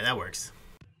 Yeah, that works.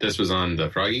 This was on the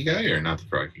froggy guy or not the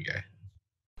froggy guy?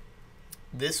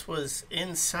 This was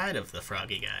inside of the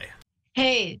froggy guy.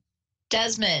 Hey,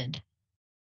 Desmond.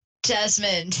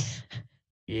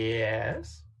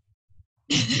 Yes.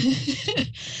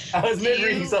 I was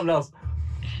mid-reading something else.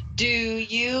 Do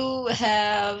you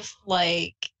have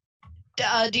like?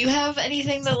 Do you have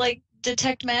anything that like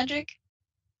detect magic,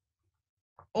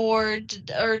 or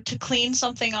to clean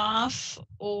something off,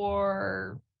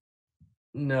 or?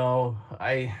 No,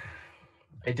 I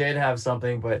did have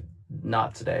something, but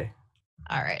not today.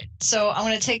 All right. So I'm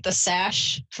going to take the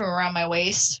sash from around my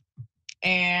waist,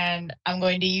 and I'm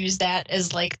going to use that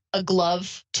as like a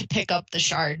glove to pick up the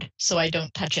shard so I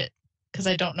don't touch it, because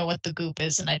I don't know what the goop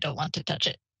is and I don't want to touch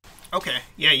it. Okay.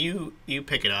 Yeah, you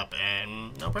pick it up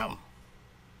and no problem.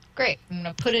 Great. I'm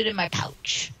going to put it in my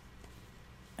pouch.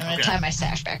 I'm going to tie my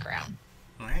sash back around.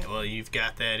 All right. Well, you've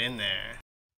got that in there.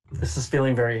 This is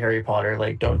feeling very Harry Potter.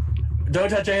 Like, don't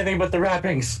touch anything but the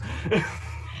wrappings.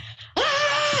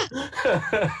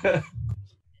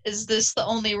 Is this the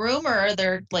only room, or are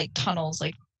there like tunnels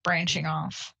like branching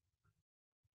off?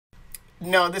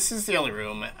 No, this is the only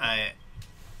room.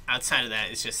 Outside of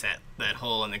that is just that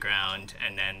hole in the ground,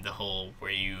 and then the hole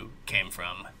where you came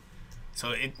from.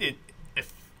 So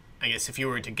if you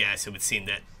were to guess, it would seem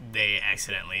that they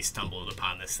accidentally stumbled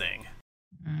upon this thing.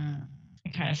 I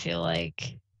kind of feel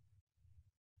like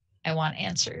I want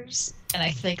answers, and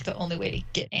I think the only way to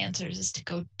get answers is to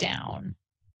go down.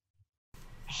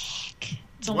 Heck,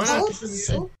 it's almost like this is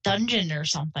a dungeon or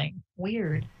something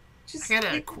weird. I got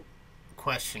a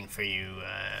question for you,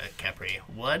 Capri.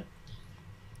 What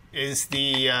is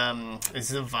the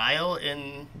vial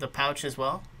in the pouch as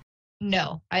well?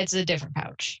 No, it's a different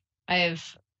pouch. I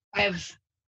have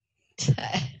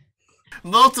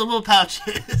multiple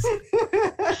pouches.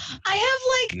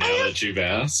 Now that you've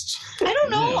asked. I don't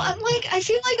know. Yeah. I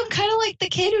feel like I'm kind of like the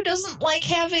kid who doesn't like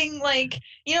having like,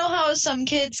 you know how some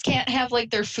kids can't have like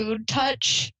their food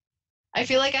touch? I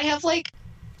feel like I have like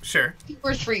Sure. 2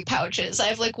 or 3 pouches. I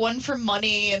have like one for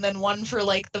money, and then one for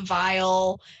like the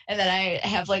vial, and then I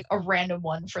have like a random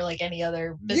one for like any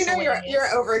other miscellaneous.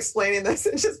 You're over explaining this.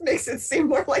 It just makes it seem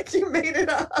more like you made it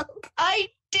up. I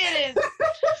didn't.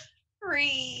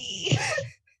 3.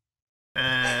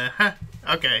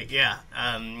 Okay, yeah.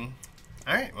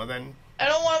 Alright, well then. I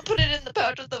don't want to put it in the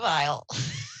pouch with the vial.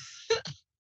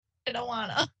 I don't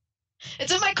wanna.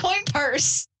 It's in my coin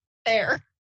purse. There.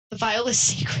 The vial is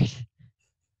secret.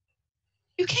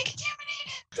 You can't contaminate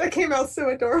it. That came out so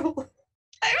adorable.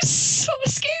 I was so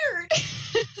scared.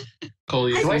 Cole,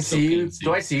 Do I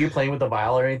see you playing with the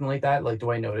vial or anything like that? Like, do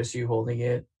I notice you holding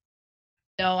it?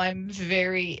 No, I'm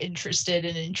very interested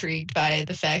and intrigued by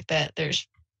the fact that there's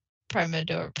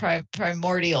primordial.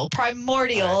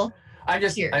 I'm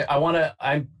just Here.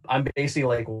 I'm basically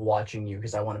like watching you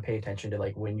because I want to pay attention to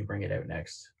like when you bring it out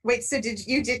next. Wait, so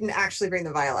you didn't actually bring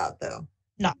the vial out though?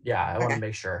 Yeah, I want Okay. to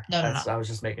make sure. No. I was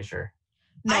just making sure.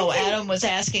 No, I can- Adam was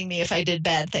asking me if I did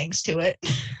bad things to it.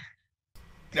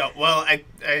 No, well,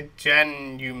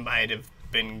 Jen, you might have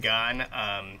been gone.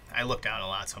 I looked down a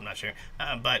lot, so I'm not sure.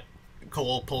 But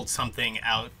Cole pulled something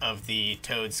out of the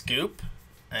toad's goop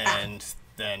and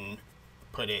then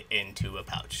put it into a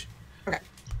pouch.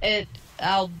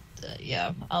 I'll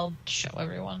show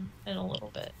everyone in a little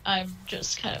bit. I'm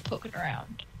just kind of poking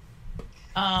around.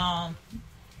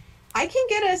 I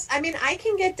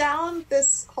can get down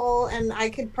this hole, and I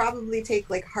could probably take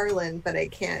like Harlan, but I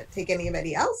can't take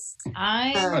anybody else.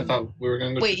 I thought we were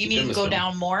going to Wait, you mean go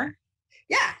down more?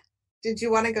 Yeah. Did you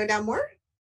want to go down more?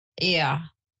 Yeah.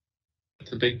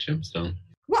 It's a big gemstone.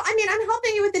 Well, I mean, I'm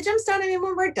helping you with the gemstone. I mean,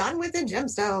 when we're done with the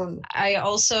gemstone. I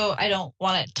don't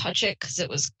want to touch it because it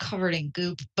was covered in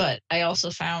goop, but I also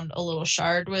found a little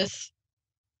shard with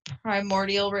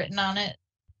primordial written on it.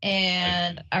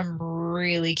 And I'm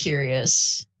really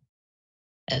curious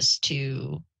as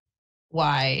to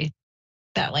why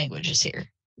that language is here.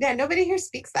 Yeah, nobody here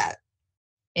speaks that.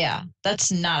 Yeah,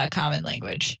 that's not a common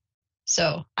language.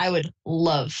 So I would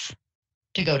love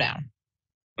to go down.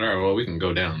 All right, well, we can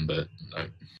go down, but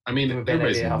I mean, Do you have a better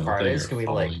everybody's idea how in the far it thing is? or Can we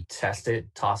following. like test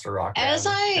it, toss a rock As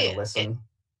down, I- and listen?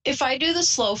 If I do the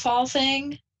slow fall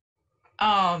thing,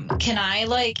 Can I,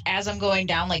 like, as I'm going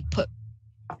down, like, put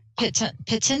piton?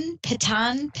 Pigeon.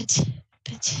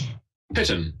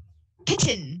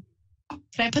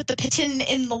 Can I put the piton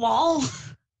in the wall?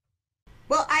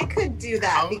 Well, I could do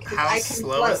that because How I can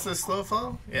slow float. is the slow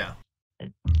fall? Yeah.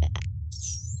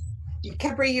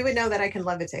 Kepri, you would know that I can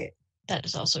levitate. That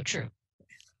is also true.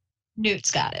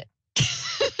 Newt's got it.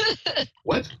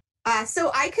 What?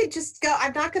 So I could just go.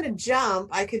 I'm not going to jump.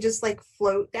 I could just like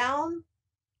float down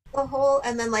the hole,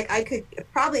 and then like I could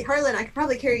probably Harlan. I could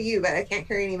probably carry you, but I can't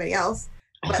carry anybody else.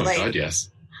 Oh But my like, god, yes.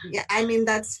 yeah, I mean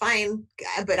that's fine,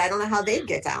 but I don't know how they'd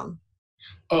get down.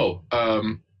 Oh,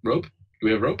 rope? Do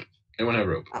we have rope? Anyone have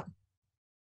rope? I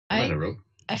I have rope.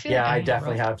 I feel Yeah, like I need a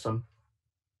definitely rope. have some.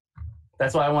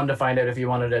 That's why I wanted to find out if you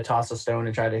wanted to toss a stone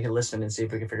and try to listen and see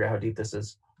if we can figure out how deep this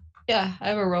is. Yeah, I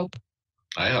have a rope.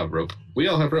 I have rope. We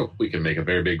all have rope. We can make a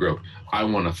very big rope. I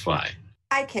want to fly.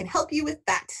 I can help you with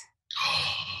that.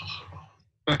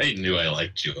 I knew I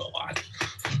liked you a lot.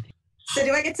 So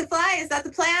do I get to fly? Is that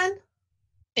the plan?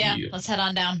 Yeah, Yeah. let's head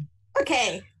on down.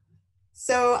 Okay.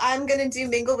 So I'm gonna do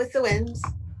mingle with the wind,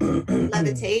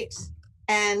 levitate,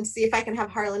 and see if I can have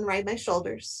Harlan ride my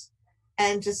shoulders,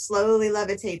 and just slowly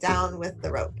levitate down with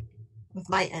the rope, with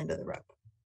my end of the rope.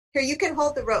 Here, you can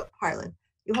hold the rope, Harlan.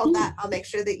 You hold that. I'll make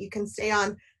sure that you can stay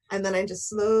on, and then I'm just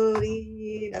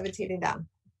slowly levitating down.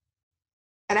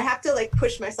 And I have to like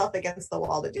push myself against the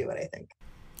wall to do it, I think.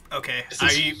 Okay. This Are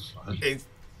is you? fun.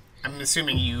 I'm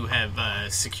assuming you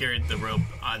have secured the rope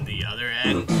on the other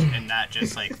end and not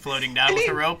just like floating down with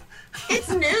the rope. It's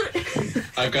Newt.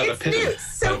 I've got a It's piton. Newt,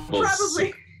 so I will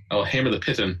probably. I'll hammer the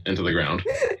piton into the ground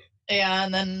Yeah,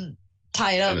 and then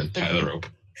tie it up. and then tie the rope.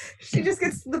 She just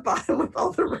gets to the bottom with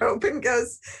all the rope and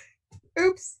goes,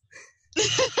 oops.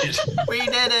 We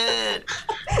did it!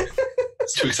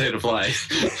 It's too excited to fly.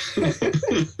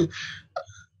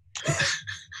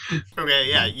 Okay,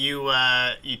 yeah,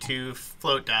 you two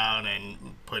float down and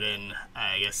put in,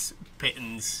 I guess,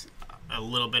 pitons a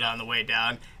little bit on the way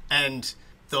down, and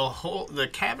the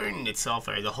cavern itself,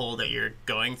 or the hole that you're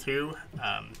going through,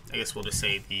 I guess we'll just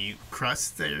say the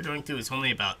crust that you're going through is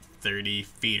only about 30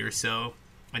 feet or so,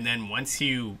 and then once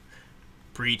you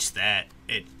breach that,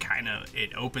 it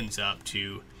opens up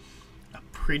to a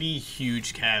pretty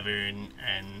huge cavern,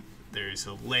 and there's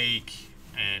a lake,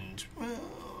 and well,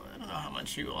 I don't know how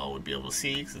much you all would be able to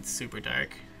see because it's super dark,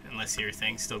 unless your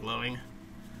thing's still glowing.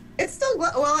 It's still,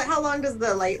 well, how long does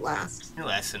the light last? It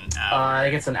lasts an hour. I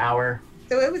think it's an hour.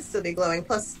 So it would still be glowing,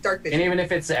 plus dark vision. And even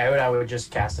if it's out, I would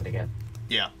just cast it again.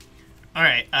 Yeah. All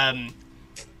right.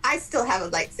 I still have a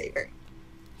lightsaber.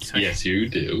 So Yes, you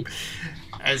do.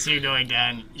 as you're going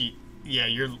down,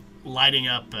 you're lighting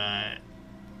up, I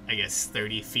guess,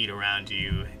 30 feet around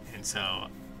you, and so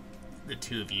the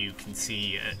two of you can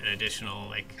see an additional,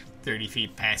 like, 30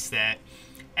 feet past that,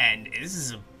 and this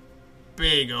is a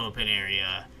big open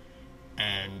area,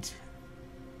 and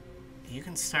you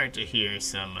can start to hear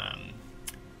some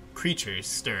creatures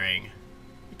stirring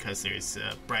because there's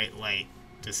a bright light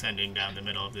descending down the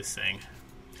middle of this thing.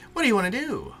 What do you want to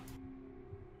do?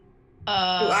 Do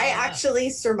I actually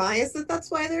surmise that that's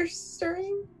why they're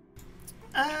stirring?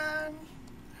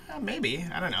 Maybe.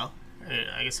 I don't know.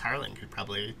 I guess Harlan could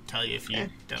probably tell you if you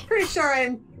don't. Pretty sure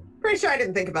I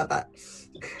didn't think about that.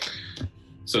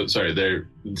 So, sorry, they're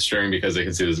stirring because they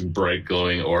can see this bright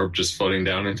glowing orb just floating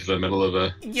down into the middle of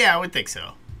a... Yeah, I would think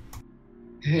so.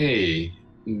 Hey,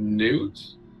 Newt?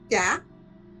 Yeah?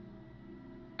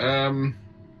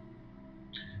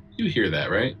 You hear that,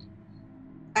 right?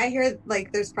 I hear,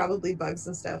 like, there's probably bugs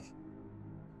and stuff.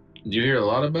 Do you hear a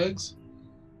lot of bugs?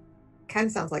 Kind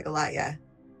of sounds like a lot, yeah.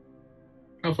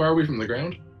 How far are we from the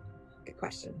ground? Good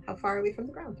question. How far are we from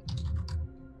the ground?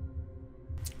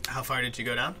 How far did you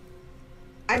go down?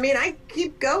 I mean, I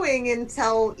keep going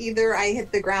until either I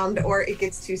hit the ground or it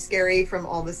gets too scary from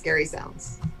all the scary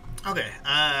sounds. Okay,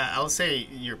 I'll say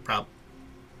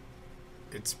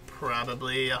it's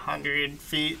probably 100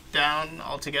 feet down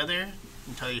altogether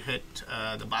until you hit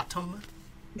the bottom.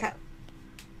 Okay.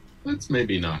 Let's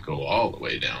maybe not go all the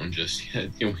way down just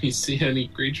yet. Can we see any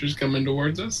creatures coming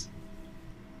towards us?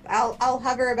 I'll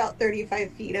hover about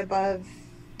 35 feet above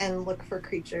and look for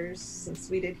creatures since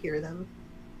we did hear them.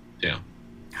 Yeah.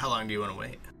 How long do you want to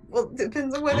wait? Well, it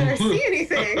depends on whether I see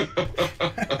anything.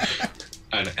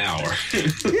 An hour.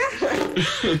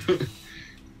 Yeah.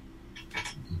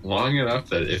 Long enough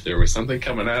that if there was something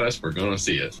coming at us, we're going to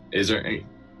see it. Is there any...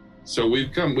 So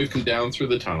we've come down through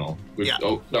the tunnel. We've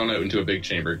gone out into a big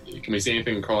chamber. Can we see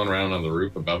anything crawling around on the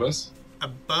roof above us?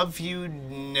 Above you,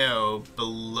 no.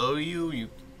 Below you,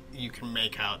 you can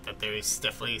make out that there's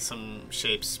definitely some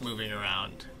shapes moving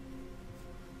around.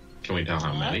 Can we tell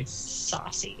how many? That's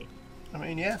saucy. I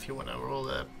mean, yeah, if you want to roll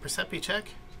a Percepi check.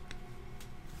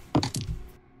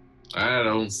 I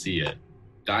don't see it.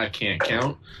 I can't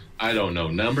count. I don't know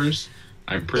numbers.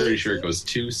 I'm pretty sure it goes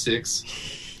 2,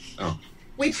 6. Oh.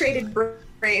 We traded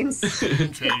brains.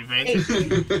 Trading veins.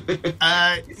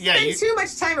 Yeah, Spend too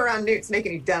much time around Newt's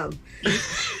making you dumb.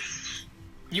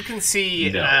 you can see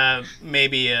No.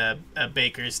 maybe a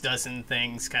baker's dozen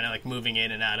things kind of like moving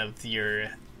in and out of the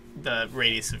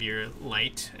radius of your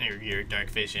light or your dark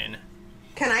vision.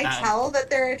 Can I tell that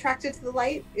they're attracted to the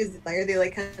light? Are they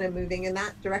like kind of moving in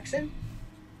that direction?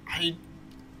 I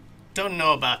don't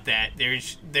know about that.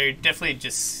 They're definitely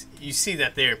just, you see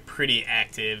that they're pretty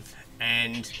active,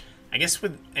 and I guess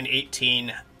with an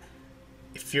 18,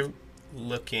 if you're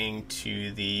looking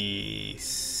to the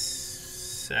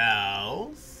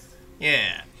south,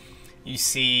 yeah, you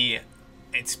see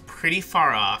it's pretty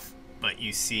far off, but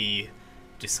you see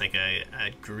just like a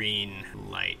green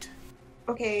light.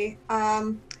 Okay,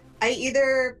 I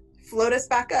either float us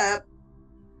back up,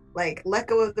 like let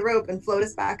go of the rope and float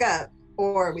us back up,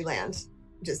 or we land,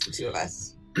 just the two of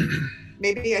us.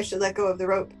 Maybe I should let go of the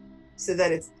rope so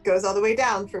that it goes all the way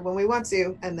down for when we want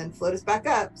to, and then float us back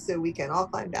up so we can all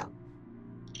climb down.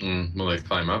 Will they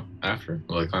climb up after?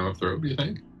 Will they climb up the rope, do you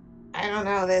think? I don't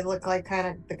know. They look like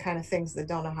the kind of things that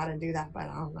don't know how to do that, but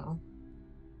I don't know.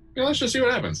 Yeah, let's just see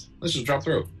what happens. Let's just drop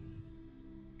the rope.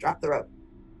 Drop the rope.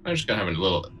 I'm just gonna have a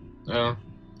little.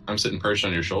 I'm sitting perched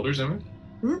on your shoulders, am I?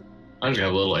 Hmm? I'm just gonna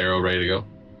have a little arrow ready to go.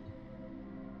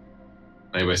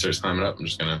 Anybody starts climbing up, I'm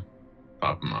just gonna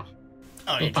pop them off.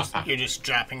 Oh, you're just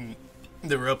dropping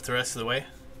the rope the rest of the way?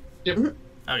 Yep.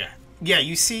 Okay. Yeah,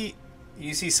 you see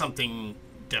something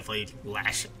definitely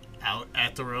lash out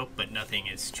at the rope, but nothing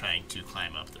is trying to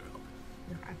climb up the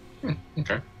rope.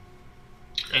 Okay.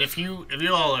 And if you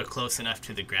all are close enough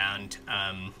to the ground,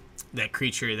 that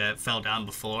creature that fell down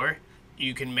before,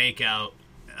 you can make out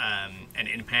an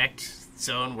impact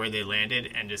zone where they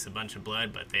landed and just a bunch of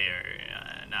blood, but they're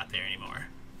not there anymore.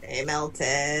 They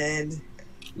melted.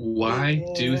 Why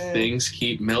do things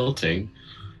keep melting?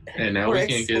 And now Or we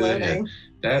can't get it ahead. exploding.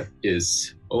 That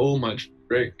is so much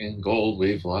freaking gold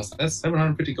we've lost. That's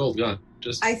 750 gold gone.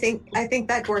 Just I think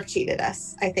that dwarf cheated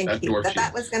us. I think That dwarf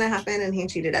that was going to happen, and he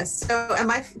cheated us. So,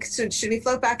 should we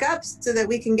float back up so that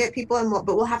we can get people in? But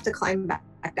we'll have to climb back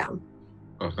down.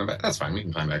 oh, come back. That's fine. We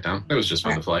can climb back down. It was just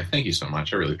fun to fly. Thank you so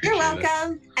much. I really appreciate You're it.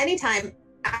 welcome. Anytime.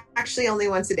 Actually, only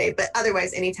once a day, but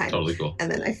otherwise anytime. Totally cool. And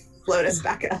then I float us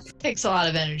back up. Takes a lot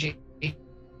of energy.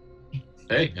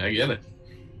 Hey, I get it.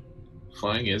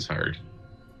 Flying is hard.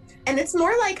 And it's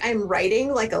more like I'm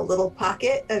riding like a little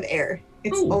pocket of air.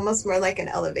 It's Ooh. almost more like an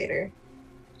elevator.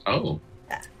 Oh,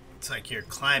 It's like you're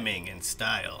climbing in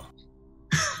style.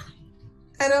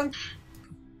 I don't.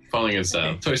 falling in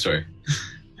style. Toy Story.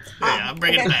 Yeah, I'm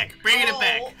bringing it back. Bringing it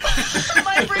back.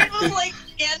 My brain was like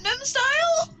Gundam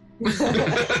style.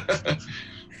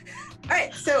 All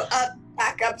right, so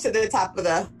back up to the top of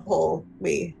the hole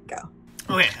we go.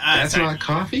 Okay, That's sorry. not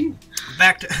coffee?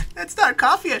 Back to that's not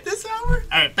coffee at this hour.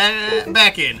 All right,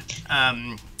 back in.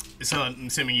 So I'm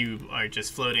assuming you are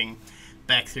just floating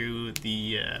back through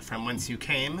the from whence you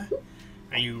came.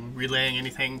 Are you relaying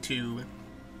anything to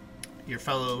your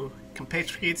fellow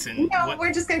compatriots? And No,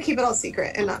 we're just gonna keep it all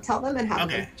secret and not tell them and have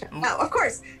Okay. them. No, of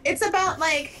course. It's about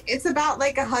like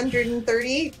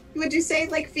 130. Would you say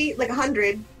like feet, like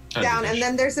 100 down, and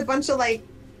then there's a bunch of like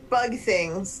bug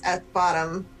things at the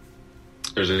bottom.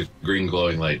 There's a green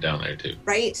glowing light down there, too.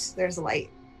 Right, there's a light.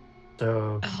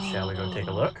 So, shall we go take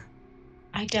a look?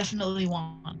 I definitely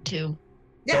want to.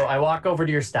 Yeah. So I walk over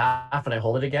to your staff and I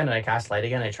hold it again and I cast light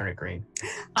again and I turn it green.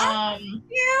 Yeah.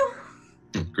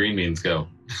 Green means go.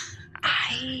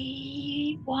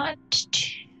 I want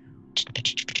to.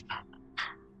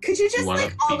 Could you just You wanna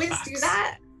like be always fast. do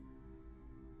that?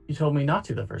 You told me not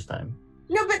to the first time.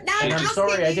 No, but now And I'm I'm asking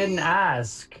sorry, I you. didn't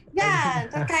ask. Yeah,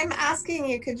 like I'm asking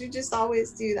you. Could you just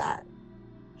always do that?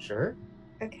 Sure.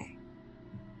 Okay.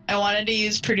 I wanted to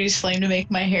use produce flame to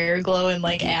make my hair glow and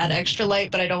like add extra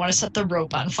light, but I don't want to set the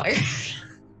rope on fire.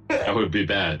 That would be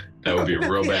bad. That would be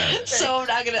real bad. So I'm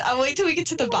not gonna. I'll wait till we get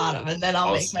to the bottom and then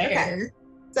I'll make my Okay. hair.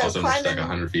 So Also, I'm stuck climbing.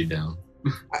 100 feet down.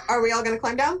 Are we all gonna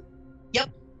climb down?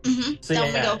 Mm-hmm. So Down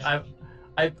we yeah,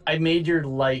 go. I made your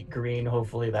light green.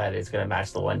 Hopefully that is going to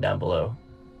match the one down below.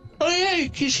 Oh yeah,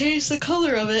 you can change the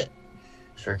color of it.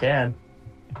 Sure can.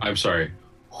 I'm sorry.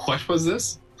 What was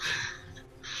this?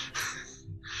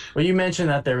 Well, you mentioned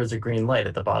that there was a green light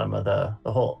at the bottom of the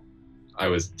hole. I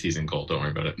was teasing Cole. Don't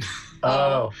worry about it.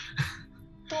 Oh.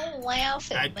 Don't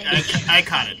laugh I, at me. I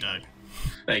caught it, Doug.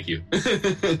 Thank you.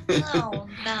 Oh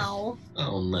no.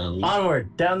 Oh, no.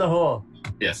 Onward, down the hole.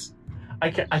 Yes. I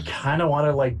kind of want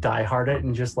to like die hard it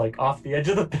and just like off the edge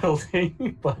of the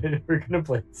building, but we're gonna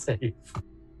play it safe.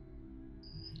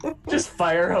 Just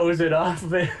fire hose it off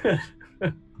of it.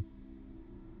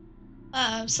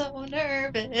 I'm so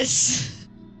nervous.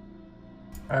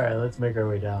 All right, let's make our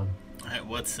way down. All right,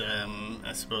 what's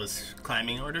I suppose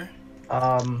climbing order?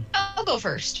 I'll go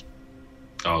first.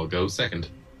 I'll go second.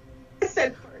 I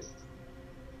said first.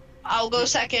 I'll go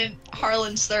second.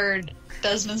 Harlan's third.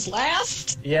 Desmond's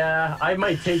last. Yeah, I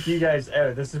might take you guys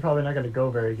out. This is probably not gonna go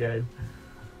very good.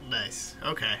 Nice.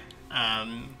 Okay.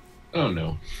 Oh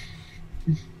no.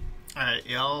 Alright,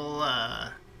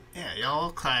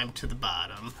 y'all climb to the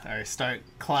bottom, or start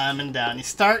climbing down. You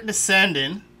start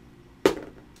descending.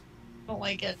 Don't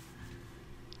like it.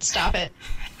 Stop it.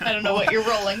 I don't know what you're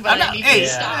rolling, but I need you to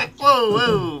stop.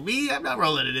 Whoa, me? I'm not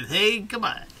rolling anything. Come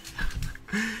on.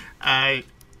 Alright,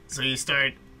 so you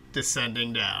start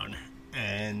descending down.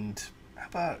 And how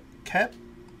about Kep?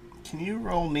 Can you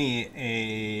roll me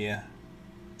a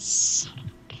Son of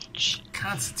a bitch.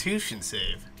 Constitution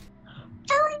save?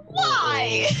 For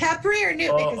why? Capri or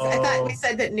Newt? Because I thought Uh-oh. we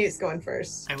said that Newt's going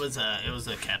first. It was a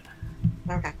Kep.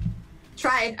 Okay.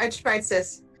 I tried,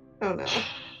 sis. Oh no.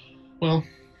 Well.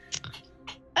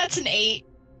 That's an 8.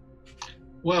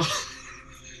 Well.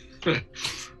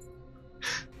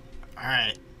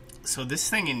 Alright. So this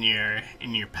thing in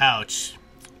your pouch,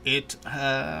 it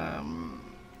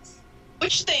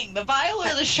Which thing? The vial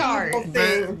or the shard?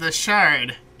 the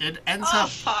shard, it ends Oh, up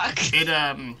fuck.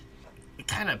 it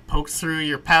kind of poked through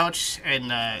your pouch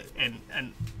and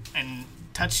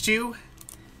touched you,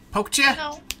 poked you,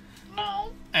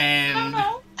 No. and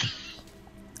No.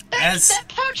 as That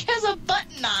pouch has a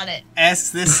button on it.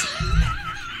 as this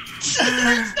So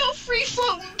there's no free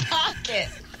floating pocket.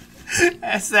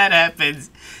 as that happens,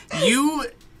 you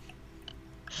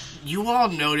all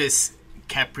notice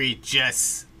Capri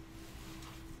just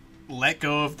let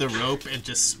go of the rope and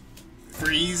just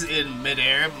freeze in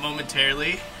midair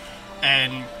momentarily.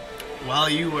 And while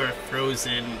you were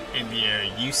frozen in the air,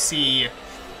 you see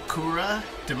Kura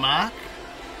Demak,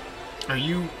 or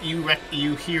you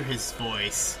hear his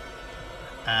voice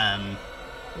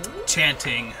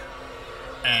chanting,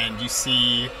 and you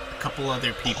see a couple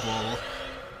other people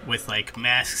with like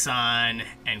masks on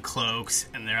and cloaks,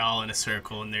 and they're all in a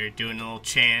circle and they're doing a little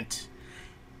chant,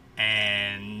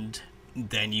 and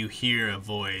then you hear a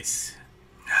voice.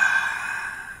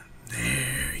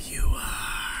 There you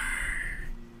are.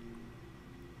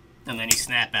 And then you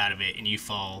snap out of it and you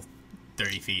fall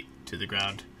 30 feet to the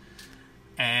ground.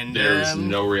 And There's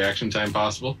no reaction time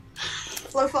possible.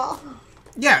 Slow fall.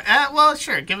 Yeah, well,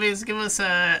 sure. Give us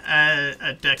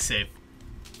a dex save.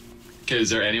 Okay, is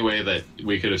there any way that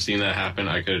we could have seen that happen?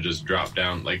 I could have just dropped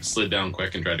down, like slid down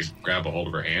quick and tried to grab a hold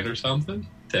of her hand or something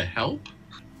to help?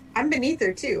 I'm beneath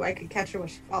her too. I could catch her when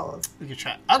she falls. We could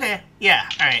try. Okay, yeah.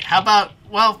 All right. How about?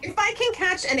 Well, If I can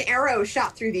catch an arrow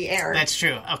shot through the air. that's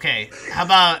true. Okay. How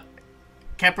about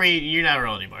Capri? You're not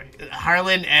rolling anymore.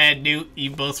 Harlan and Newt,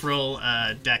 you both roll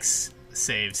dex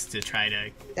saves to try to.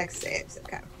 Dex saves.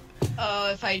 Okay.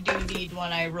 Oh, if I do need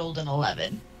one, I rolled an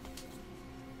 11.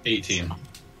 18.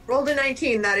 Rolled a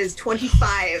 19. That is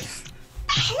 25.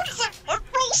 How does that one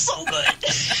roll so good?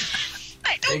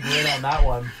 I Big don't win get on it. that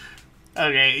one.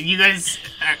 Okay, you guys.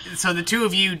 So the two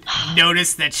of you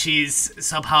notice that she's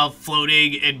somehow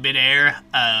floating in midair,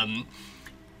 and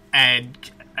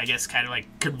I guess kind of like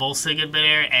convulsing in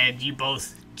midair, and you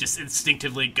both just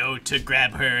instinctively go to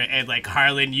grab her, and like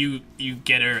Harlan, you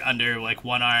get her under like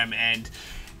one arm, and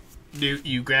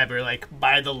you grab her like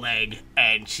by the leg,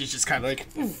 and she's just kind of like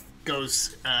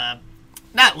goes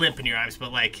not limp in your arms,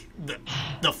 but like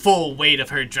the full weight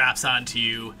of her drops onto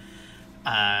you.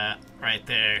 Right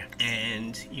there,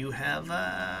 and you have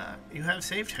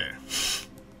saved her.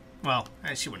 Well,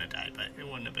 she wouldn't have died, but it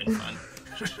wouldn't have been fun.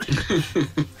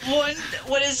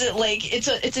 What is it like? It's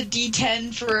a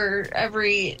D10 for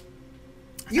every.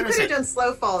 You I could said- have done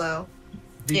slow fall though.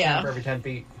 D10 Yeah. for every 10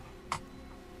 feet.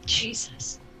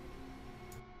 Jesus.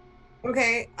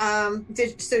 Okay.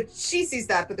 So she sees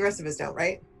that, but the rest of us don't,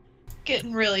 right?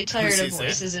 Getting really tired of sees that?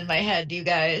 voices in my head, you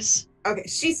guys. Okay.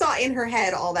 She saw in her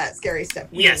head all that scary stuff.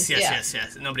 Yes. Yeah.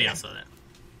 Nobody else saw that.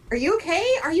 Are you okay?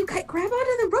 Grab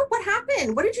onto the rope. What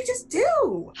happened? What did you just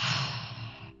do?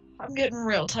 I'm getting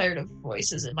real tired of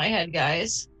voices in my head,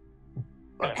 guys.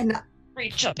 And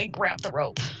Reach up and grab the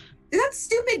rope. did that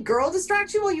stupid girl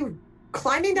distract you while you were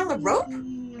climbing down the rope?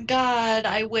 God,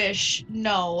 I wish.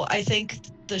 No, I think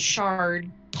the shard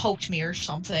poked me or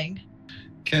something.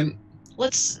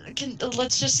 Let's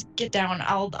just get down.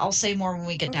 I'll say more when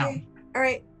we get down. All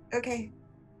right. Okay.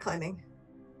 Climbing.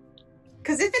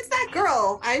 Because if it's that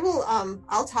girl, I will.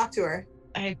 I'll talk to her.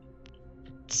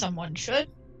 Someone should.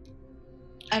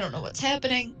 I don't know what's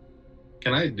happening.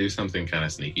 Can I do something kind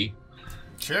of sneaky?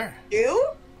 Sure. You?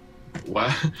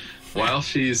 While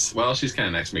she's kind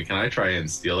of next to me, can I try and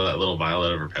steal that little vial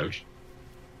out of her pouch?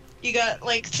 You got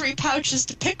like 3 pouches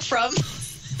to pick from.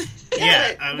 Yeah,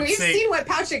 but I would we've say- seen what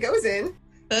pouch it goes in.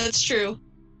 That's true.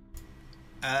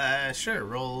 Sure.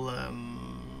 Roll. Yeah,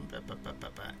 You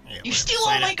whatever. steal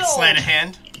all my gold. Sleight of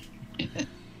hand.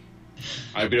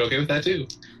 I'd be okay with that too.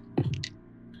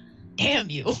 Damn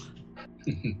you.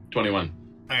 21.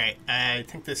 All right. I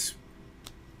think this.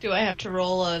 Do I have to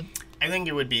roll a... I think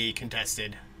it would be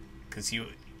contested because you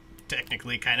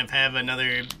technically kind of have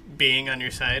another being on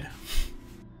your side.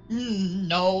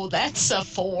 No, that's a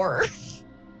 4.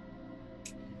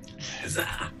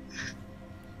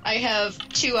 I have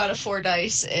 2 out of 4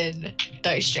 dice in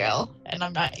dice jail, and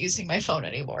I'm not using my phone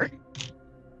anymore.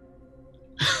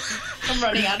 I'm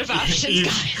running out of options,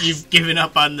 guys. You've given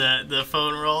up on the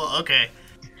phone roll? Okay.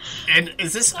 And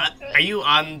is this... are you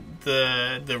on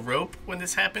the rope when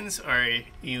this happens, or are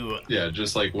you... Yeah,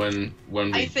 just like when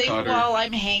we I think caught her. while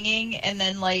I'm hanging and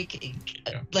then like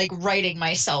righting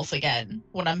myself again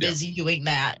when I'm Yeah. busy doing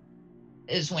that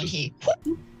is when he...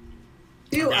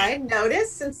 Do Okay. I notice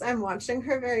since I'm watching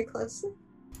her very closely?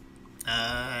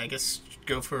 I guess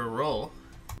go for a roll.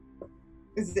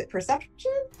 Is it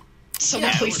perception? Someone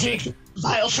Yeah, it please would be. take the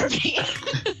vial for me.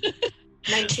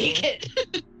 19. Take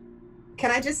it.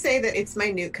 Can I just say that it's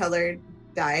my nude colored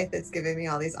die that's giving me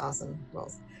all these awesome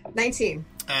rolls? 19.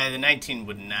 The 19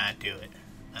 would not do it.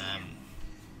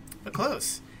 But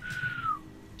close.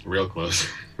 Real close.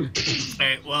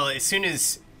 Alright, well, as soon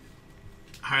as...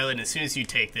 Harlan, as soon as you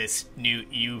take this,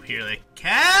 you hear like,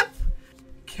 Cap!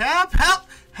 Cap,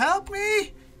 help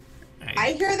me!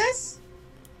 I hear this?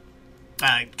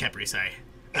 Capri, sorry.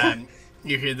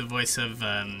 You hear the voice of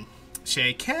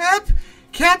Shay. Cap,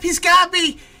 he's got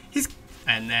me.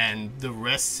 And then the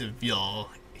rest of y'all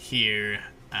hear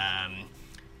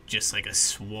just like a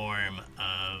swarm of.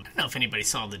 I don't know if anybody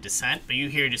saw the descent, but you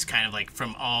hear just kind of like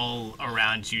from all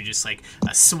around you, just like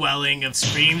a swelling of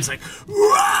screams, like.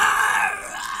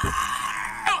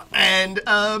 And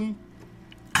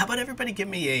how about everybody give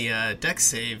me a dex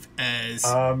save as you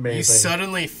Amazing.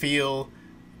 suddenly feel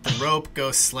the rope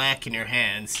go slack in your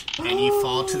hands and you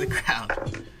fall to the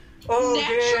ground. Oh,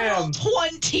 Natural damn.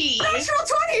 20. Natural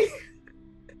 20!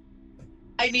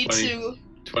 I need 20. to...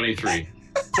 23.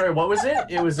 Sorry, what was it?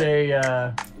 It was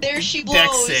a There she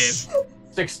blows. Dex save.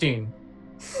 16.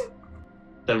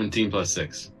 17 plus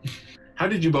 6. How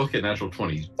did you both get natural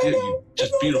 20? You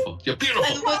just beautiful. You're And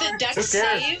beautiful. with a dex Who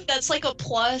cares? save, that's like a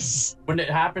plus When it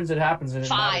happens, it happens. And it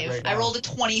matters 5. right I now. rolled a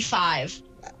 25.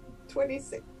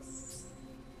 26.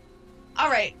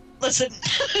 Alright, listen.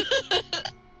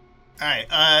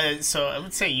 Alright, so I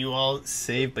would say you all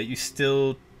save, but you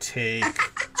still take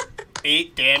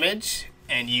 8 damage,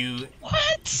 and you're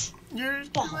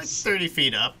like Balls. 30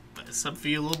 feet up, some for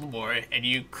you a little more, and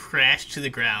you crash to the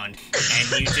ground,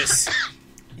 and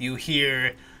you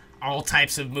hear all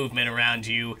types of movement around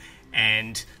you,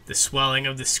 and the swelling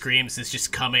of the screams is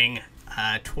just coming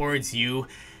towards you,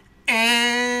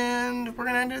 and we're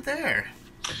gonna end it there.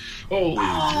 Holy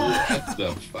what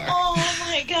the fuck? Oh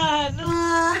my god.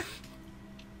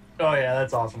 Oh, yeah,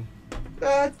 that's awesome.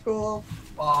 That's cool.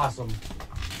 Awesome.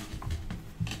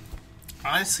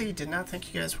 Honestly, did not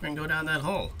think you guys were gonna go down that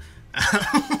hole.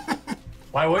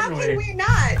 Why How wouldn't can we? we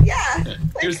not? Yeah.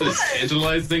 Here's this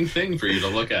tantalizing thing for you to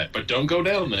look at, but don't go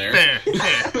down there.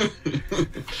 Fair.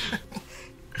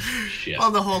 Shit.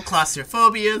 Well, the whole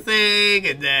claustrophobia thing,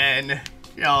 and then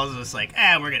y'all was just like,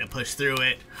 we're gonna push through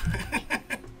it.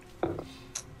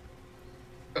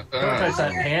 Don't touch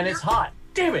that pan. It's hot.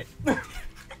 Damn it.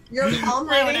 Your palm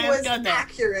Why would I reading have was done that?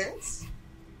 accurate.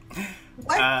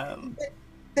 What?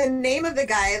 The name of the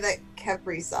guy that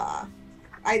Kepri saw.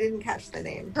 I didn't catch the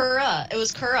name. Kura. It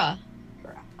was Kura.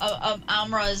 Kura.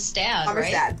 Amra's dad, Amra's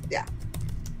right? dad, yeah.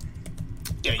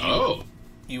 Yeah,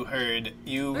 you heard,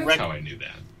 That's how I knew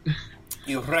that.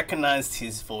 you recognized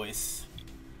his voice.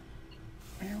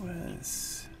 Where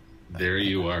was... There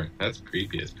you are. That's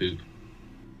creepy as poop.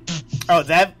 Oh,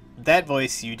 that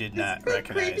voice you did not Is Poop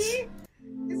recognize. creepy?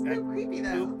 Is Poop creepy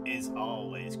though? Poop is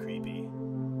always creepy.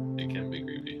 It can be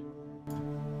creepy.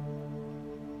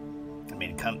 I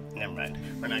mean, never mind.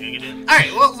 We're not gonna get it. All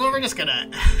right, well, so we're just gonna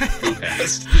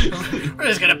Fast. we're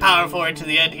just gonna power forward to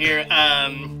the end here.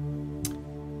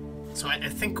 So I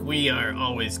think we are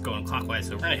always going clockwise,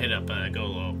 so we're gonna hit up go a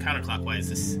little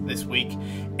counterclockwise this week.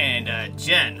 And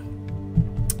Jen,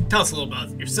 tell us a little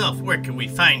about yourself. Where can we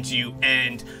find you?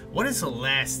 And what is the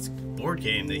last board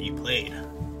game that you played?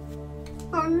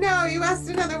 Oh no, you asked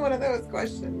another one of those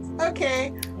questions. Okay.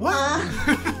 What?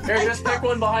 Here, just pick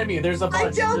one behind me. There's a I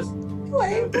bunch. don't Just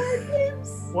play board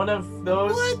games. one of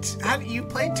those. What? How do you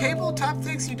play tabletop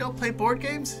things? You don't play board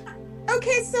games?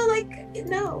 Okay, so like,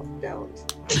 no,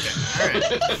 don't. Okay, all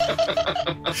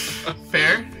right.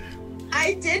 Fair.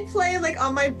 I did play like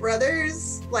on my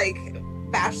brother's like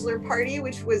bachelor party,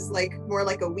 which was like more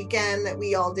like a weekend that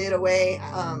we all did away.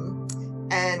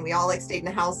 And we all like stayed in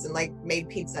the house and like made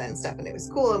pizza and stuff, and it was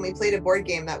cool. And we played a board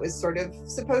game that was sort of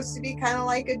supposed to be kind of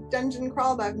like a dungeon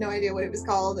crawl, but I have no idea what it was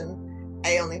called, and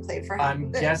I only played for half I'm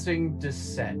of it. guessing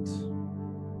Descent.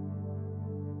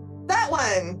 That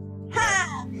one.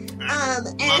 Ha!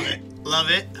 Love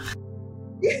it.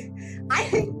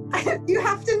 You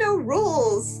have to know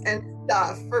rules and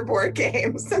stuff for board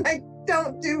games, and I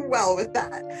don't do well with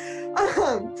that.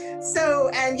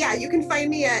 And yeah, you can find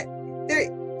me at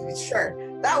there. Sure,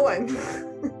 that one.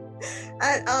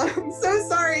 At so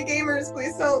sorry, gamers.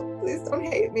 Please don't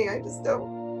hate me. I just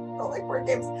don't like board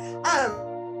games.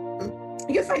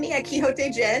 You can find me at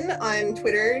Quixote Jen on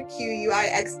Twitter,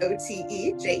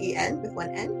 QUIXOTEJEN with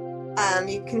one N.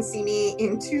 You can see me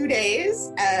in 2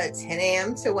 days at 10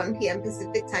 a.m. to 1 p.m.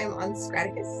 Pacific time on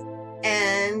Scraticus.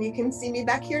 And you can see me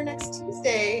back here next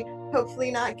Tuesday,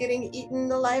 hopefully not getting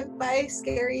eaten alive by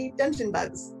scary dungeon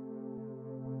bugs.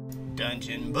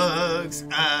 Dungeon bugs.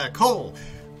 Cole,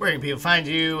 where can people find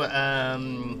you?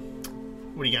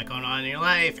 What do you got going on in your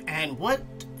life? And what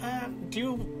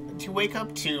do you wake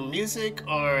up to music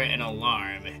or an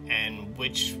alarm? And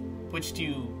which would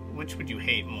you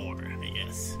hate more, I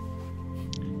guess?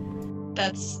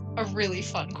 That's a really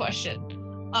fun question.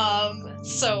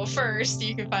 So first,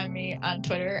 you can find me on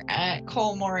Twitter at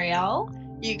Cole Morial.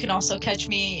 You can also catch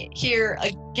me here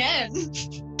again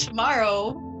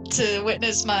tomorrow to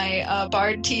witness my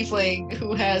Bard Tiefling,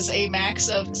 who has a max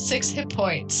of 6 hit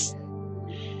points.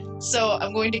 So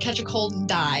I'm going to catch a cold and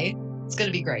die. It's going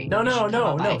to be great. No.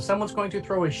 Come by. Someone's going to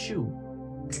throw a shoe.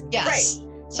 Yes. Right.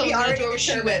 So We we're going to already throw a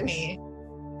shoe at determined. me.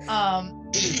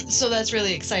 So that's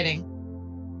really exciting.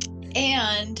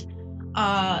 And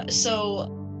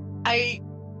so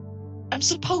I'm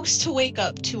supposed to wake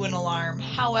up to an alarm.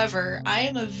 However, I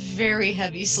am a very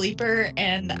heavy sleeper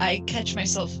and I catch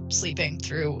myself sleeping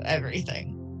through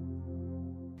everything.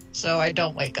 So I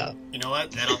don't wake up. You know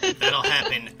what? That'll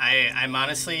happen. I'm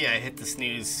honestly, I hit the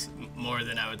snooze more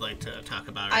than I would like to talk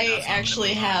about right now, I so I'm actually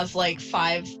gonna move on. have like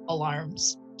 5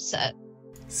 alarms set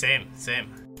Same.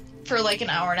 for like an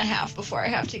hour and a half before I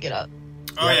have to get up.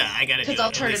 Oh yeah, I gotta do Because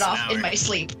I'll turn at it least an off in hour. my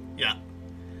sleep. Yeah.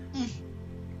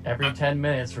 Every 10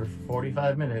 minutes or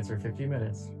 45 minutes or 50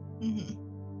 minutes. Mm-hmm.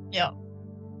 Yep.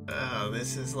 Oh,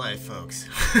 this is life, folks.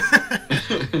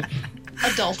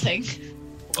 Adulting.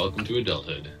 Welcome to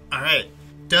adulthood. All right,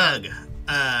 Doug.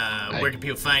 Where can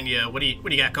people find you? What do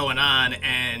you got going on?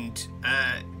 And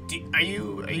are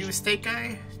you a steak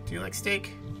guy? Do you like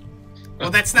steak?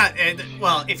 Well, that's not.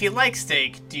 Well, if you like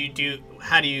steak,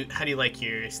 how do you like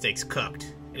your steaks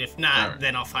cooked? And if not, Alright.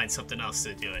 then I'll find something else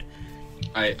to do it.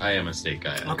 I am a steak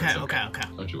guy. Okay.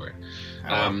 Don't you worry.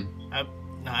 No,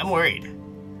 I'm worried.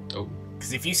 Oh.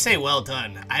 Because if you say well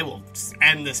done, I will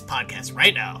end this podcast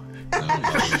right now. No.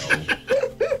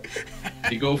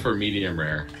 You go for medium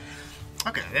rare.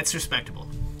 Okay, that's respectable.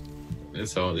 And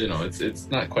so, it's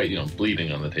not quite,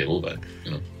 bleeding on the table, but,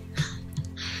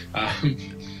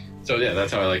 So, yeah,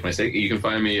 that's how I like my steak. You can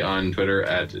find me on Twitter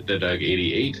at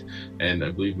TheDoug88, and I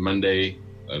believe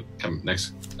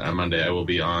next Monday, I will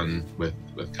be on with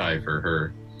Kai for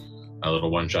her a little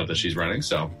one-shot that she's running,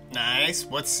 so. Nice.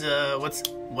 What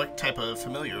type of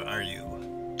familiar are you?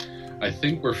 I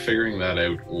think we're figuring that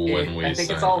out when we I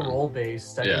think it's sign all on. role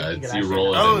based. Yeah, it's you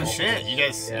roll it Oh and- shit! You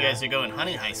guys Yeah. are going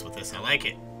honey heist with this. I like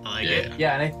it. Yeah. it.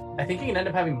 Yeah, and I think you can end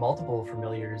up having multiple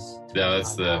familiars. Yeah,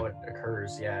 that's on how it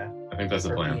occurs. Yeah, I think that's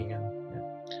the Or plan. being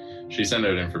in- She sent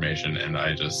out information, and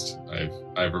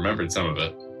I've remembered some of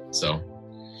it, so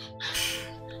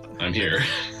I'm here.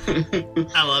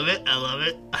 I love it. All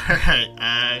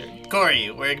right, Corey,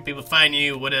 where can people find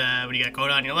you? What do you got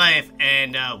going on in your life?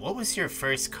 And what was your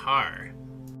first car?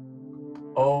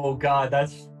 Oh God,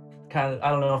 that's kind of. I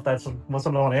don't know if that's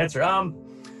something I want to answer.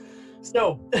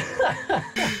 So.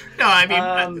 No, I mean,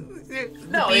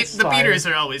 it's the fine. beaters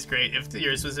are always great if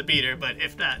yours was a beater, but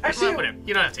if not, Actually, whatever.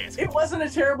 You don't have to answer. It wasn't a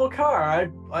terrible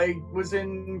car. I was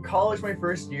in college my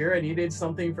first year. I needed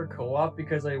something for co-op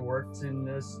because I worked in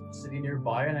a city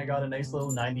nearby, and I got a nice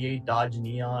little 98 Dodge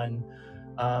Neon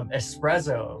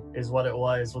Espresso is what it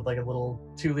was, with like a little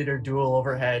 2-liter dual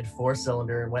overhead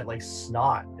 4-cylinder, and went like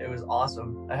snot. It was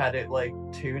awesome. I had it like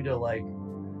tuned to like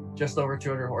just over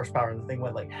 200 horsepower, and the thing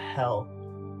went like hell.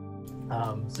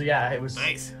 So yeah, it was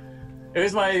Nice. It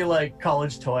was my like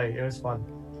college toy. It was fun.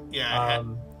 Yeah.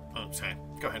 Oh, sorry.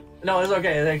 Go ahead. No, it was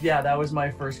okay. Like, yeah, that was my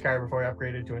first car before I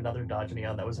upgraded to another Dodge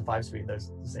Neon. That was a 5-speed.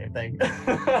 That's the same thing.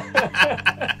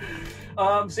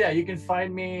 So yeah, you can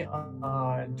find me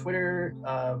on Twitter.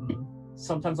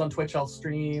 Sometimes on Twitch I'll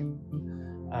stream.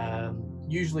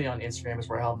 Usually on Instagram is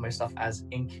where I have my stuff as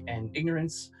Ink and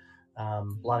Ignorance. A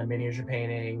lot of miniature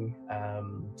painting,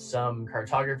 some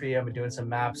cartography. I've been doing some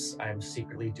maps. I'm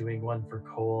secretly doing one for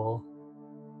Cole.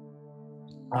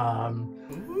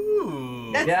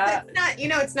 Ooh. That's not,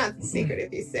 it's not the secret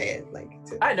if you say it. Like,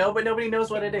 I know, but nobody knows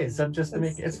what it is. I'm just to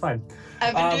make it's fine.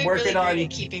 I've been doing working really great on- at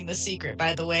keeping the secret,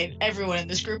 by the way. Everyone in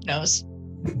this group knows.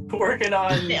 Working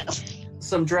on Yeah.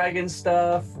 some Dragon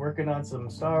stuff, working on some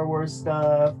Star Wars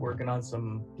stuff, working on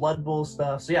some Blood Bowl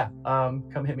stuff. So yeah,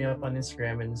 come hit me up on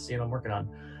Instagram and see what I'm working on.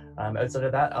 Outside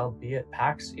of that, I'll be at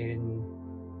PAX in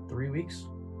 3 weeks.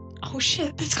 Oh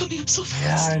shit, that's coming up so Yeah,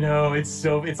 fast. I know. It's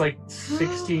like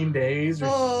 16 days or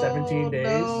 17 days.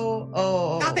 No.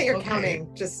 Oh, not that you're okay. counting,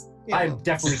 just I'm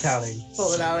definitely counting.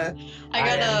 pull it out. I I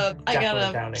gotta am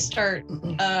definitely counting. start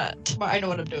tomorrow. I know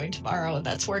what I'm doing tomorrow, and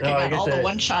that's working No, I on get all the to-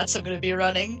 one shots I'm gonna be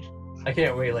running. I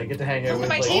can't wait. Like, get to hang out Look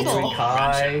with at like my you table. and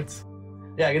Kai. Shots.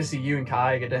 Yeah, I get to see you and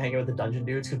Kai. I get to hang out with the Dungeon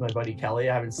Dudes because my buddy Kelly.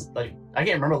 I haven't I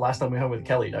can't remember the last time we hung with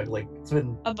Kelly, Doug. Like, it's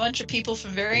been A bunch of people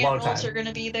from Variant Long Worlds time. are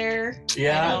gonna be there.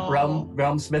 yeah. I know.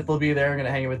 Realm Smith will be there. I'm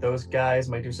gonna hang out with those guys.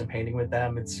 Might do some painting with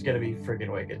them. It's gonna be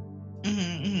freaking wicked.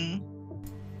 Mm-hmm.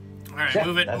 All right, Yeah,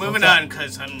 moving that's moving what's on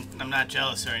because I'm not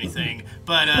jealous or anything,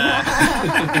 but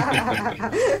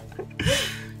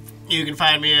you can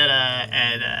find me at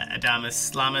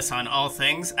Adamus Lamas on all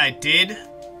things. I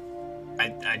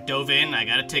dove in. I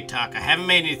got a TikTok. I haven't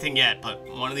made anything yet, but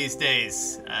one of these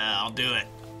days I'll do it.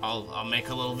 I'll make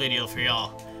a little video for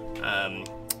y'all.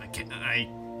 I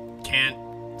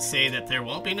can't say that there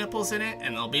won't be nipples in it,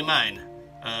 and they'll be mine.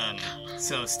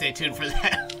 So stay tuned for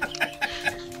that.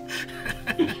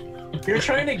 You're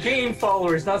trying to gain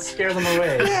followers, not scare them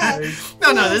away. Yeah.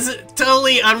 Like, No, this is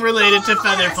totally unrelated to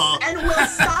Follow us, Featherfall. and we'll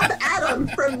stop Adam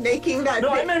from making that. no,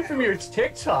 I video. meant from your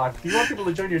TikTok. You want people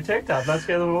to join your TikTok, not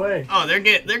scare them away. Oh, they're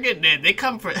getting in. They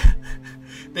come for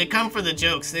the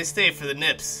jokes. They stay for the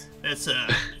nips. That's what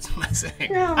I'm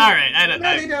saying. Yeah. All right, No,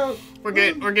 they don't. we're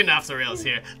getting off the rails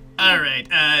here. All right,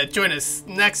 join us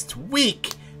next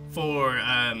week for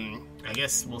I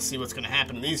guess we'll see what's gonna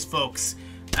happen to these folks.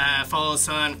 Follow us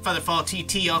on Featherfall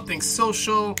TT, all things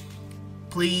social.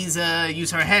 Please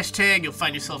use our hashtag. You'll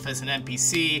find yourself as an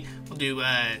NPC. We'll do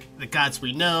the gods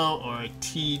we know or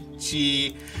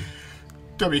TGWK.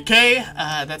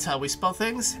 That's how we spell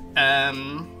things.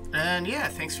 And yeah,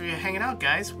 thanks for hanging out,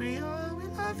 guys. We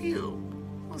love you.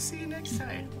 We'll see you next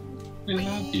time. We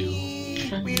love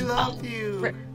you. We love you.